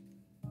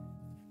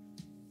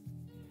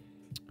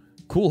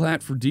 Cool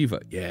hat for D.Va.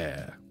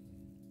 Yeah.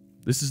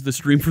 This is the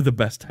stream for the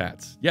best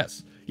hats.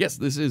 Yes. Yes,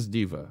 this is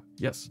D.Va.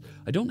 Yes.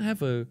 I don't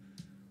have a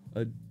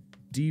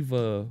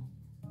D.Va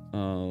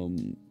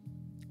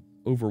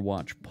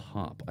Overwatch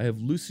pop. I have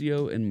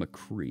Lucio and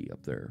McCree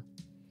up there.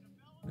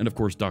 And of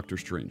course, Doctor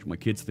Strange. My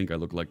kids think I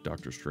look like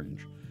Doctor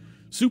Strange.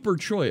 Super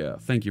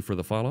Choya, thank you for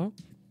the follow.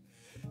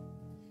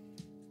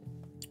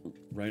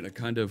 Right, I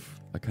kind of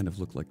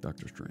look like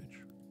Doctor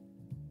Strange.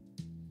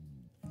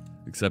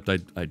 Except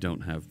I don't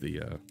have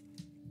the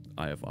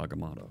Eye of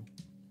Agamotto.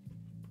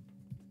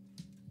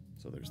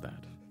 So there's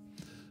that.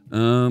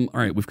 All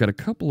right, we've got a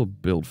couple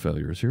of build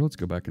failures here. Let's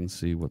go back and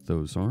see what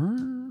those are.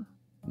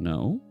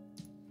 No.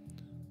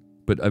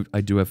 But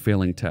I do have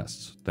failing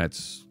tests.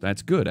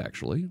 That's good,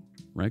 actually,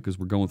 right? Because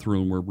we're going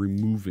through and we're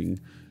removing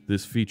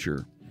this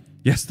feature.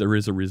 Yes, there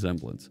is a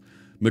resemblance.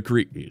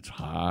 McCree, it's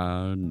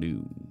high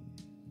noon.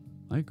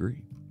 I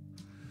agree.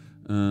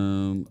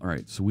 All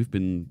right, so we've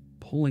been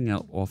pulling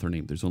out author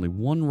name. There's only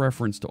one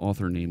reference to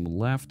author name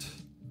left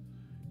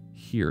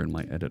here in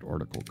my edit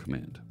article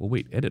command. Well,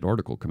 wait, edit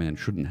article command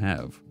shouldn't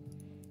have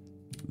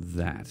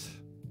that.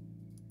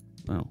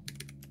 Oh,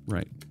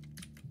 right.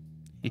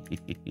 All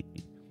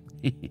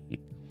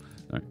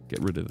right,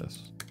 get rid of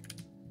this.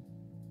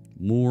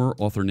 More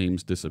author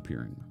names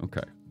disappearing.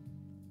 Okay.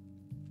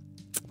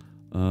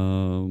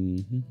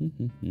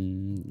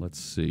 Let's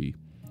see.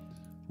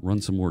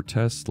 Run some more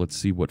tests. Let's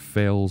see what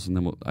fails, and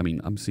then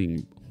I'm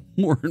seeing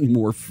more and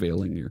more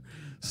failing here.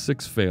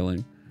 6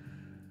 failing.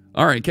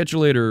 All right, catch you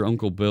later,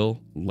 Uncle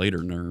Bill. Later,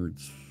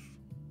 nerds.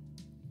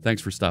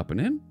 Thanks for stopping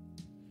in.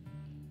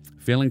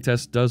 Failing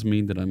test does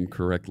mean that I'm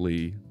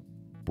correctly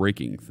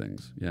breaking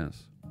things.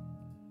 Yes.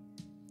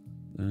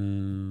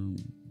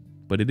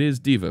 but it is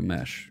Diva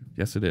Mesh.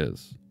 Yes, it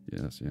is.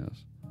 Yes,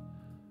 yes.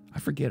 I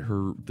forget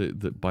her,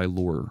 by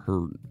lore,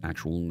 her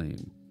actual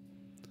name.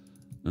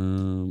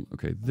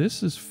 Okay,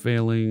 this is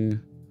failing.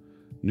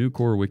 New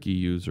core wiki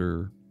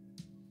user.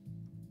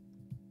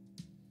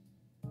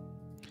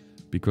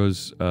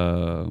 Because,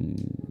 why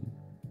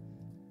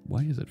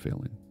is it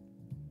failing?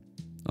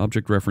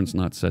 Object reference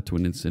not set to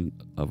an instant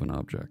of an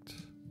object.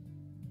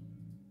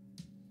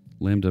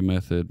 Lambda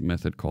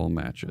method call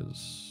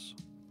matches.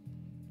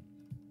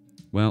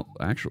 Well,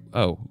 actually,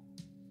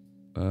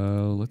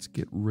 let's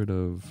get rid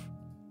of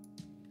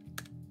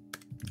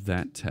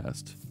that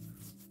test.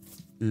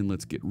 And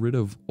let's get rid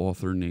of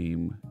author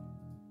name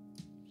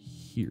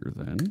here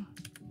then.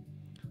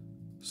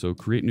 So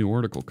create new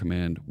article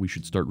command, we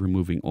should start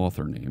removing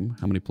author name.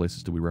 How many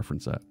places do we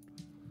reference that?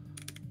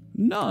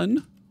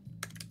 None.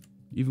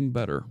 Even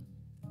better.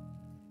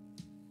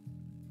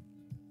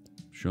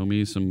 Show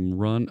me some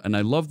run. And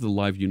I love the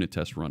live unit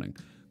test running.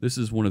 This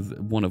is one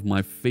of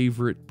my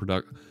favorite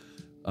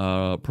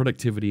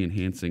productivity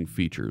enhancing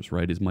features,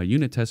 right? Is my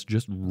unit tests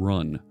just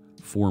run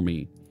for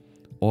me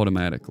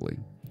automatically.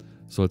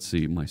 So let's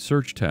see, my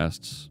search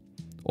tests,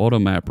 auto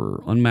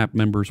mapper, unmapped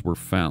members were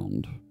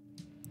found.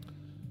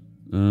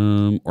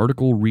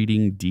 Article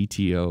reading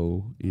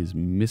DTO is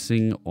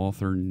missing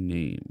author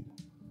name.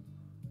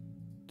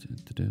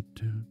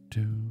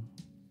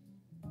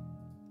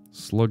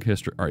 Slug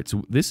history. All right,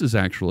 so this is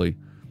actually...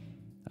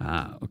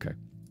 okay.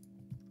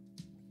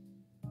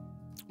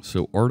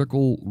 So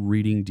article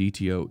reading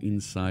DTO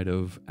inside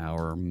of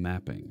our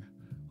mapping.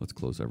 Let's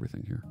close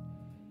everything here.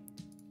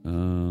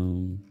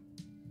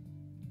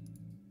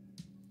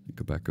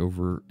 Go back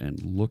over and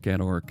look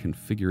at our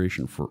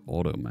configuration for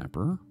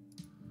AutoMapper,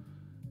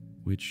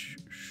 which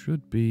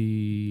should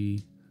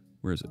be...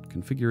 Where is it?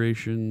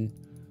 Configuration,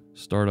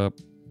 startup,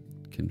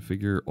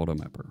 configure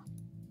AutoMapper.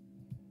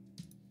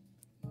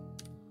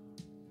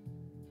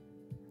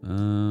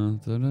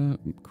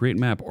 Create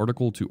map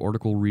article to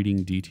article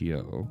reading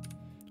DTO.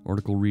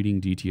 Article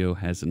reading DTO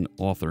has an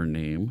author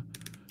name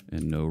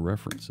and no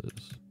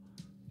references.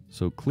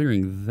 So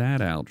clearing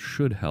that out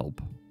should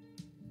help,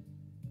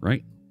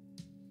 right?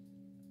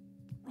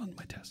 Run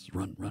my tests.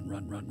 Run.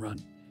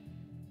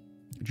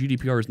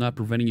 GDPR is not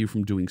preventing you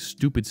from doing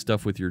stupid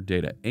stuff with your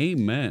data.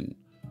 Amen.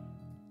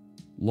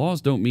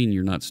 Laws don't mean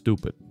you're not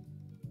stupid.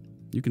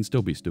 You can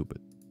still be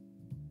stupid.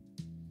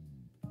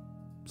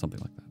 Something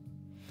like that.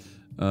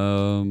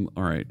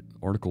 All right.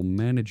 Article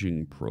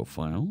managing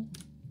profile.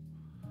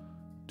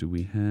 Do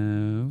we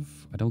have...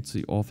 I don't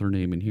see author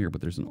name in here,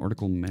 but there's an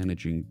article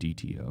managing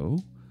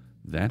DTO.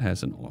 That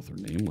has an author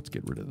name. Let's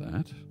get rid of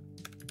that.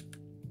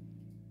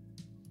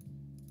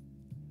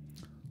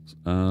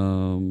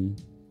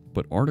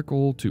 But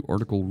article to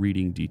article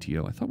reading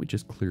DTO. I thought we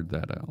just cleared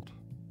that out.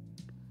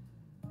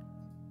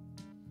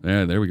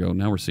 Yeah, there we go.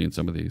 Now we're seeing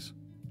some of these.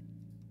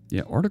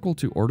 Yeah, article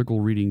to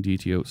article reading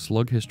DTO,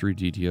 slug history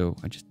DTO.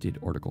 I just did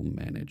article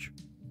manage.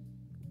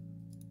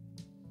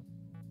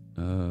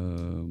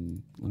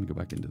 Let me go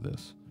back into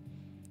this.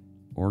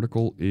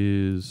 Article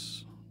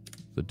is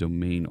the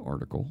domain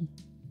article,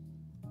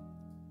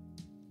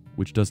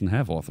 which doesn't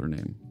have author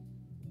name.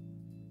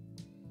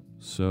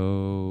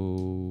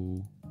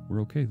 So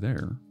we're okay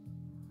there.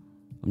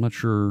 I'm not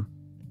sure.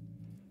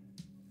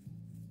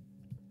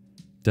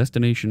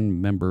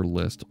 Destination member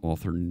list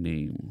author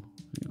name.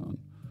 Hang on.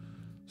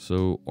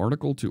 So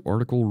article to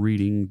article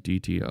reading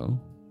DTO.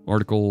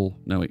 Article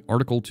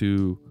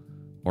to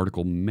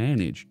article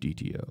manage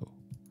DTO.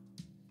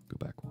 Go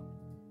back one.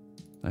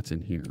 That's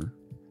in here.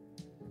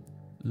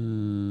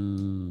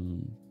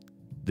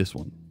 This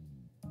one.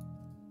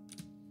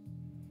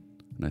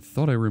 And I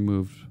thought I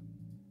removed...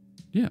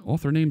 Yeah,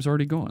 author name's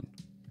already gone.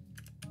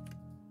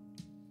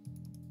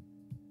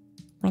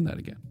 Run that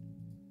again.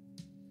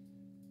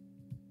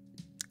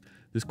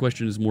 This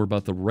question is more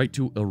about the right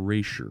to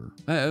erasure.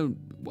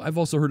 I've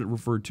also heard it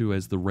referred to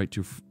as the right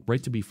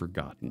to be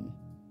forgotten.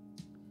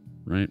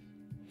 Right?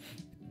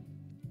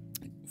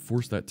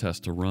 Force that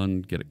test to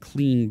run, get a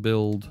clean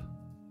build.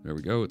 There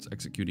we go, it's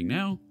executing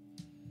now.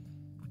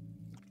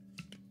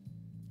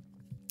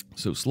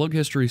 So slug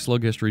history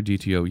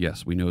DTO,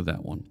 yes, we know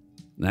that one.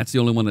 And that's the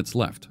only one that's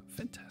left.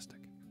 Fantastic.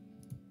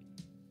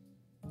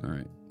 All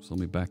right, so let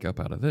me back up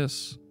out of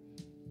this.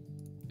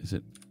 Is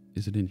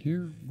it in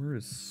here? Where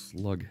is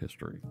slug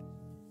history?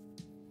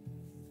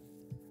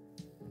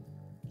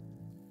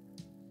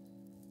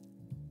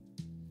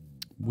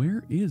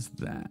 Where is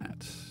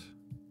that?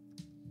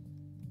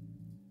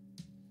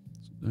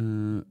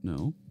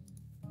 No.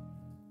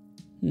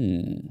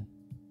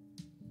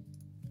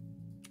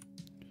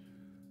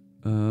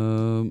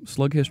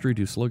 Slug history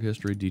to slug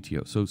history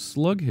DTO. So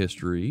slug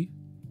history.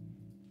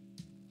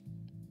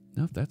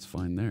 No, that's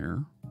fine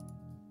there.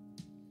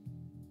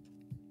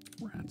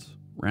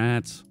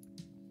 Rats.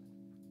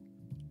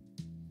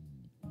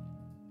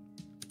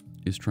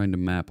 Is trying to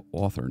map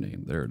author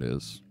name. There it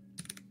is.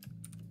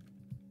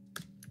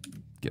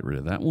 Get rid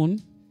of that one.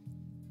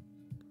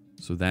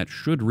 So that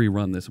should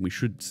rerun this, and we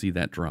should see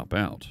that drop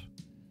out.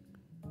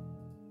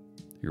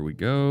 Here we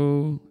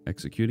go.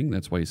 Executing.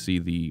 That's why you see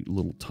the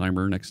little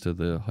timer next to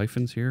the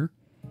hyphens here.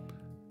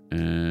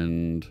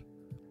 And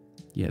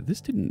yeah,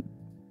 this didn't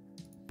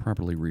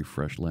properly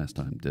refresh last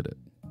time, did it?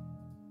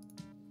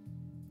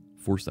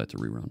 Force that to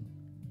rerun.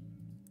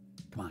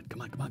 Come on,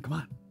 come on, come on, come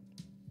on.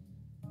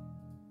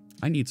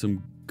 I need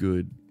some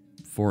good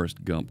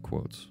Forrest Gump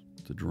quotes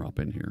to drop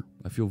in here.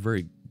 I feel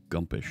very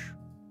Gumpish.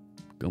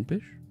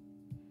 Gumpish?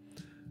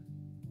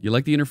 You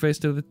like the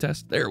interface to the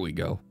test? There we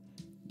go.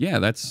 Yeah,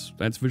 that's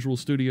Visual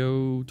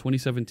Studio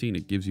 2017.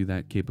 It gives you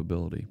that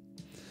capability.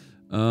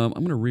 I'm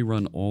going to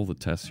rerun all the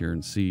tests here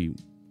and see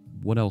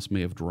what else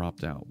may have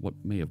dropped out, what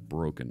may have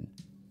broken.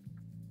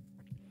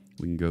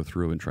 We can go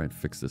through and try and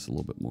fix this a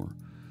little bit more.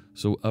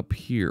 So up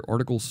here,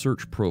 article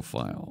search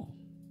profile.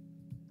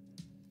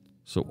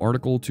 So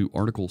article to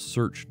article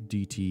search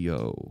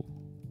DTO.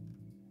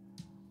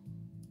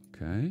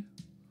 Okay.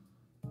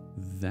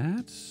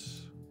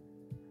 That's...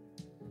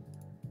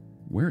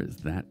 Where is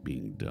that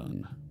being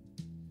done?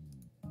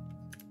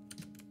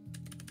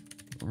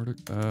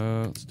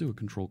 Let's do a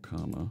control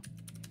comma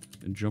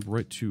and jump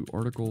right to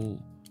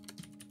article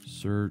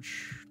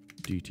search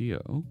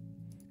DTO.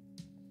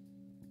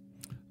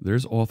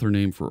 There's author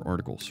name for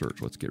article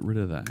search. Let's get rid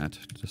of that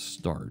to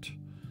start.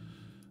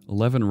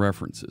 11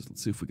 references.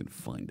 Let's see if we can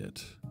find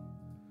it.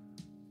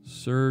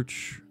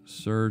 Search,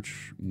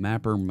 search,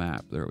 mapper,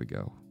 map. There we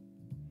go.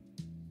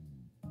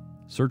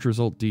 Search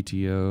result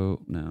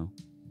DTO. No.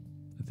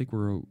 I think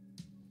we're...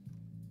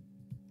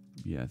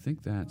 Yeah, I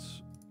think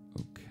that's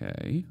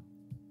okay.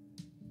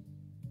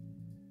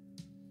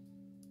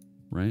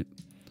 Right?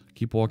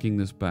 Keep walking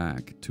this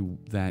back to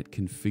that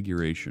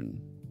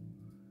configuration.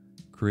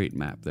 Create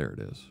map. There it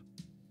is.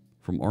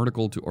 From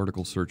article to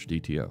article search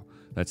DTO.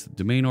 That's the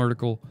domain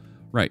article.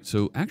 Right.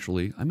 So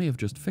actually, I may have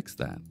just fixed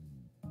that.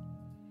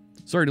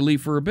 Sorry to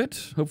leave for a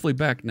bit. Hopefully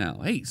back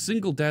now. Hey,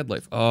 single dad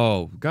life.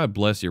 Oh, God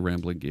bless you,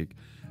 Rambling Geek.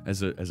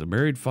 As a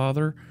married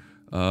father,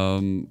 I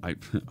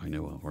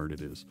know how hard it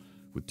is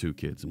with 2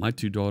 kids. My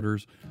 2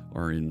 daughters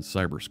are in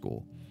cyber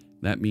school.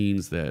 That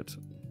means that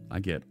I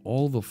get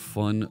all the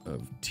fun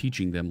of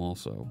teaching them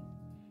also.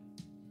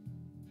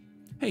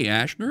 Hey,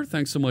 Ashner,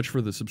 thanks so much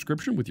for the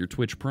subscription with your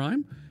Twitch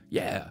Prime.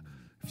 Yeah.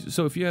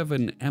 So if you have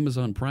an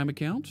Amazon Prime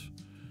account,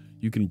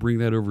 you can bring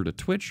that over to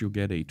Twitch. You'll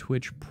get a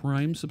Twitch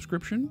Prime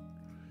subscription.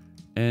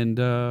 And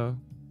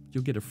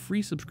you'll get a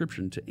free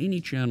subscription to any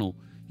channel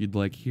you'd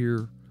like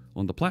here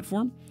on the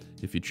platform.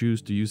 If you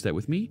choose to use that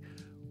with me,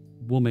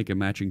 we'll make a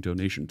matching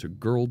donation to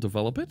Girl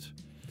Develop It.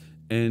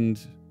 And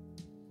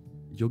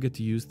you'll get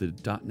to use the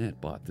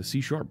 .NET bot, the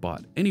C#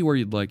 bot, anywhere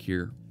you'd like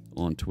here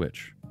on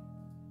Twitch.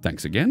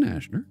 Thanks again,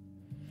 Ashner.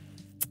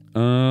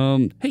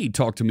 Hey,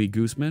 talk to me,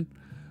 Gooseman.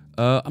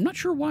 I'm not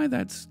sure why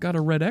that's got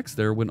a red X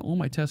there when all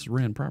my tests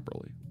ran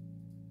properly.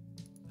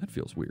 That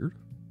feels weird.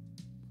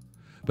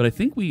 But I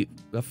think we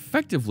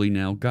effectively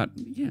now got...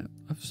 Yeah,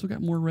 I've still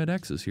got more red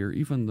X's here,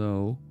 even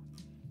though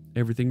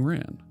everything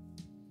ran.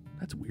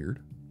 That's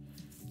weird.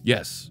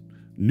 Yes,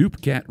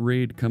 Noopcat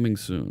raid coming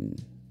soon.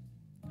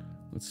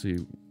 Let's see.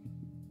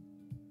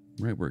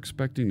 Right, we're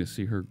expecting to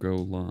see her go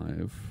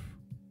live.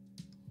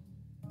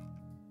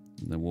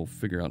 And then we'll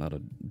figure out how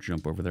to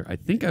jump over there. I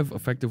think I've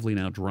effectively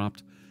now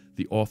dropped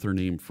the author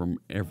name from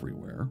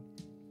everywhere.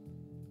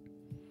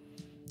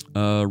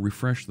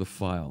 Refresh the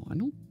file. I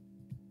don't...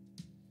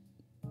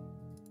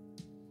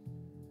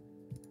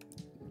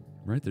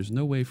 Right, there's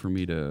no way for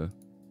me to...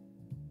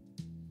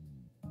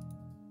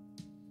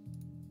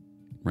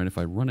 Right, if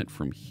I run it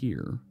from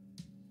here...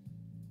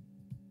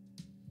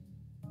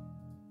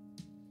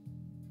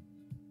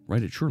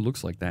 Right, it sure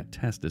looks like that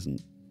test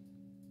isn't...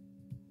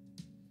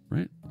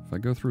 Right? If I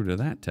go through to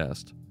that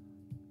test,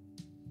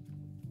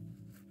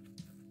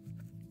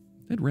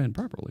 it ran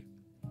properly.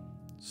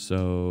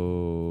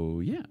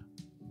 So, yeah.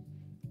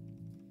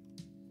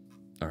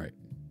 All right.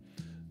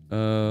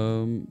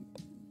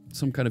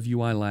 Some kind of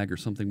UI lag or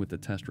something with the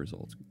test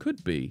results.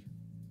 Could be.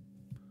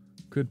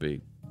 Could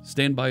be.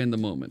 Stand by in the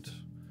moment.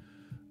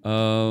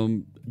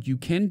 You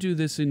can do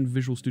this in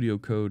Visual Studio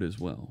Code as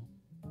well.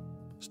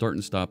 Start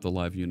and stop the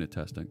live unit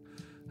testing.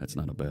 That's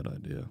not a bad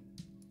idea.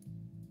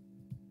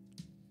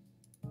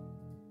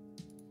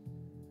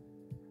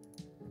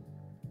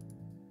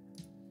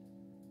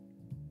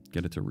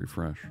 Get it to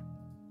refresh.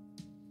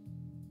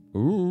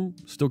 Ooh,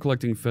 still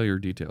collecting failure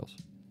details.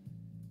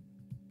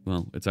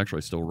 Well, it's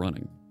actually still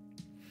running.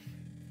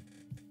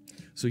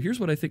 So here's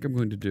what I think I'm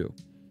going to do.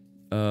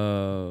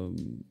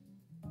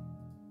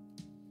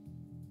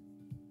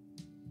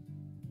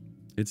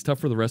 It's tough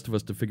for the rest of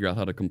us to figure out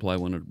how to comply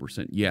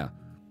 100%. Yeah,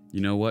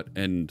 you know what?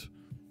 And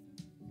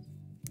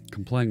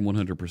complying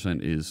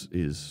 100%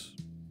 is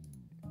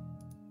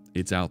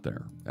it's out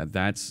there.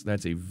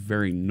 That's a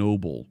very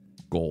noble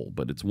goal,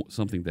 but it's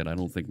something that I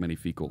don't think many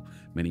people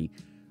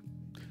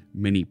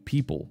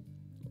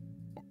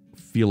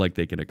feel like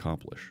they can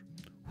accomplish.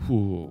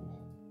 Whew.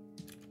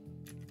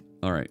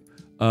 All right.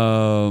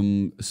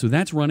 So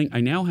that's running.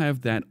 I now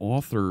have that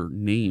author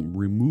name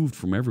removed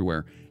from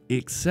everywhere,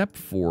 except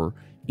for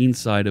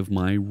inside of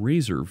my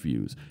Razor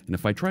views. And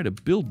if I try to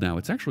build now,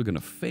 it's actually going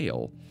to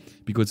fail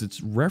because it's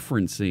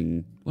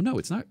referencing, well, no,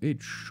 it's not,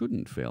 it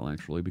shouldn't fail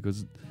actually,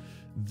 because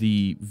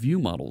the view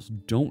models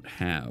don't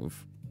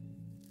have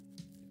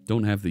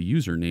the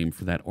username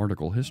for that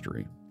article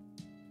history.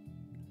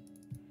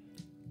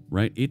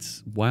 Right?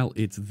 While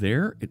it's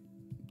there,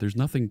 there's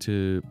nothing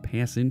to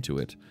pass into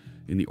it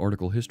in the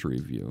article history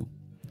view.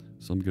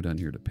 So let me go down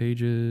here to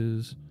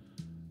pages,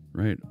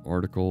 right?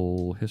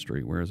 Article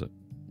history. Where is it?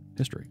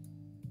 History.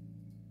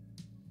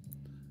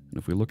 And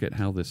if we look at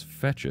how this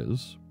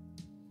fetches,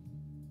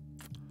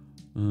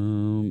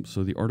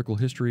 so the article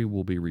history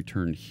will be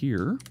returned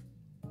here,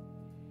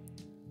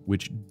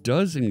 which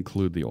does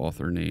include the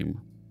author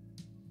name.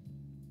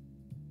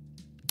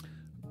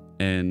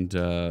 And,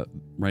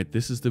 right,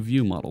 this is the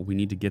view model. We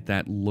need to get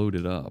that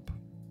loaded up.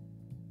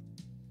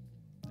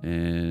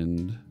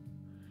 And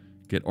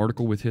get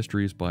article with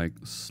histories by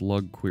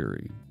slug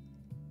query.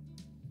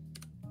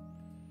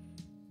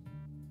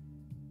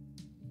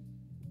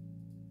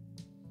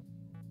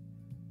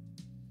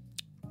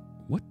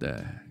 What the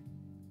heck?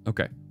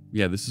 Okay.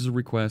 Yeah, this is a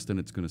request, and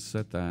it's going to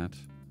set that.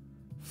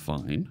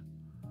 Fine.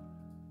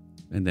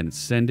 And then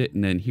send it,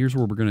 and then here's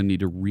where we're going to need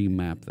to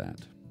remap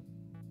that.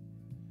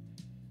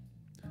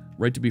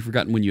 Right to be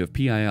forgotten when you have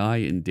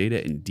PII and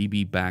data and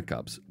DB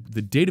backups.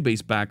 The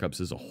database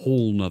backups is a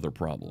whole nother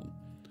problem,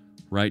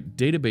 right?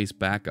 Database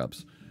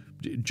backups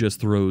just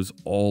throws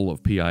all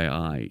of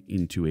PII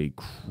into a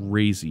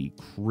crazy,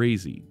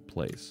 crazy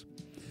place.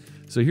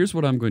 So here's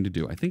what I'm going to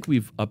do. I think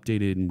we've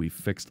updated and we've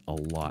fixed a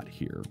lot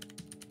here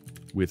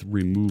with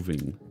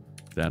removing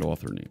that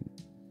author name.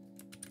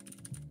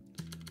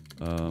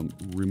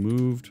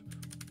 Removed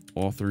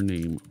author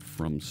name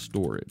from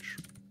storage.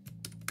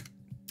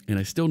 And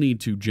I still need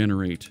to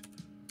generate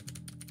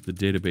the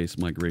database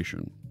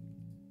migration.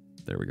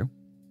 There we go.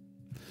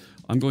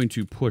 I'm going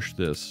to push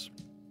this.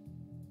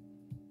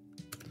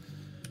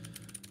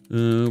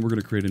 We're going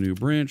to create a new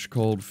branch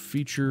called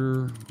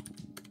feature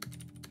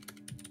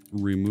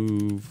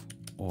remove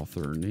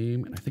author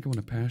name. And I think I want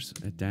to pass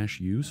a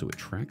 -u so it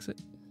tracks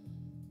it.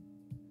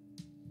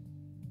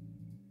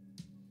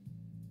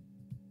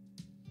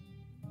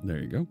 There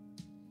you go.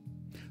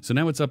 So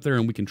now it's up there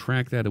and we can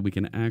track that and we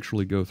can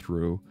actually go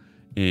through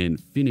and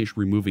finish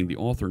removing the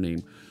author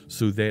name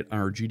so that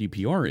our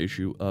GDPR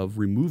issue of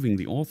removing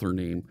the author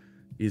name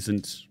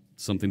isn't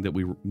something that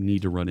we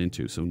need to run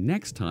into. So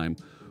next time,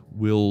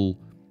 we'll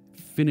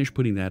finish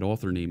putting that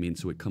author name in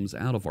so it comes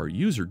out of our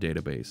user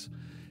database.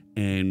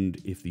 And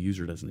if the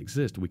user doesn't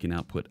exist, we can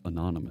output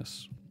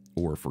anonymous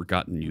or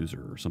forgotten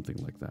user or something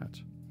like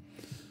that.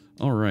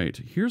 All right,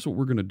 here's what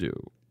we're going to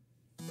do.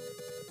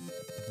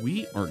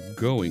 We are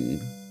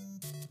going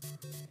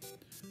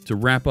to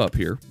wrap up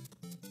here.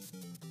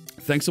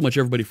 Thanks so much,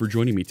 everybody, for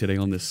joining me today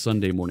on this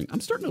Sunday morning. I'm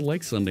starting to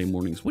like Sunday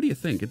mornings. What do you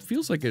think? It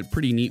feels like a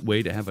pretty neat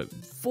way to have a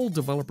full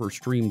developer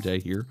stream day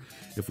here.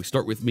 If we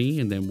start with me,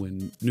 and then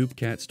when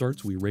Noopcat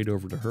starts, we raid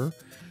over to her.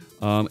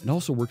 It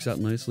also works out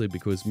nicely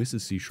because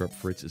Mrs. C#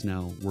 Fritz is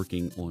now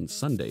working on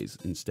Sundays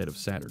instead of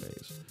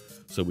Saturdays.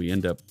 So we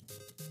end up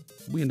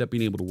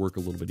being able to work a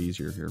little bit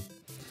easier here.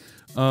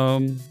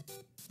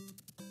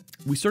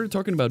 We started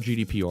talking about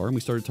GDPR, and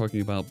we started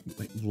talking about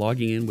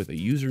logging in with a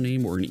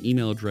username or an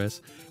email address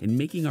and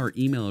making our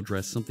email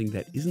address something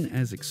that isn't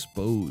as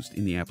exposed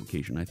in the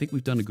application. I think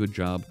we've done a good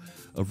job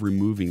of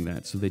removing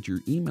that so that your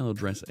email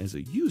address as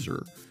a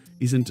user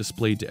isn't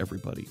displayed to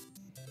everybody.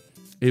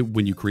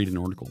 When you create an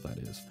article, that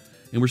is.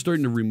 And we're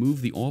starting to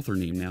remove the author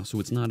name now, so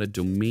it's not a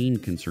domain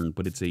concern,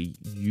 but it's a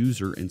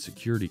user and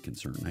security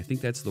concern. I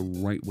think that's the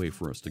right way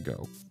for us to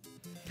go.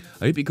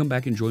 I hope you come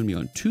back and join me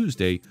on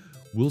Tuesday.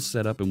 We'll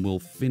set up and we'll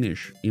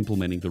finish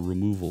implementing the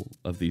removal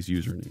of these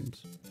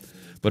usernames.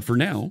 But for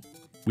now,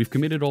 we've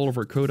committed all of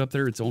our code up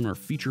there. It's on our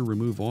feature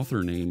remove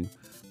author name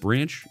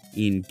branch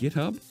in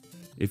GitHub.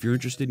 If you're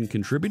interested in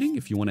contributing,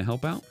 if you want to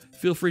help out,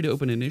 feel free to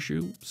open an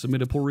issue,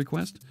 submit a pull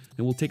request,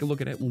 and we'll take a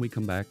look at it when we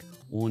come back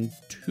on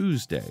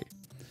Tuesday.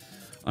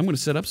 I'm going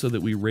to set up so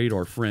that we raid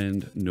our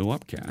friend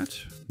Noopcat.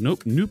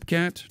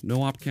 Noopcat,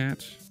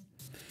 Noopcat.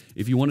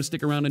 If you want to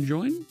stick around and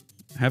join,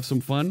 have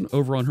some fun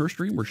over on her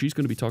stream where she's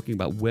going to be talking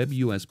about Web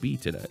USB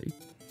today.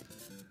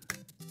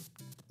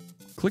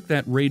 Click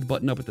that raid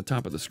button up at the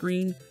top of the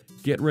screen.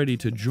 Get ready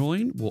to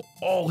join. We'll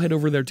all head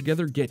over there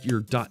together. Get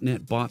your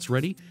 .NET bots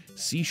ready.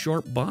 C#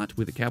 bot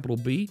with a capital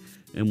B.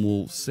 And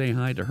we'll say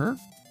hi to her.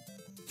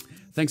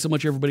 Thanks so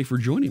much, everybody, for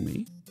joining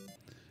me.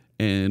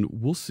 And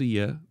we'll see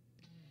you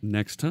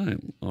next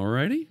time.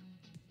 Alrighty?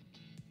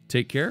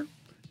 Take care.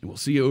 And we'll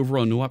see you over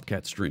on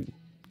Noopcat stream.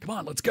 Come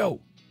on, let's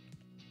go.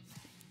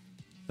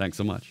 Thanks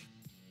so much.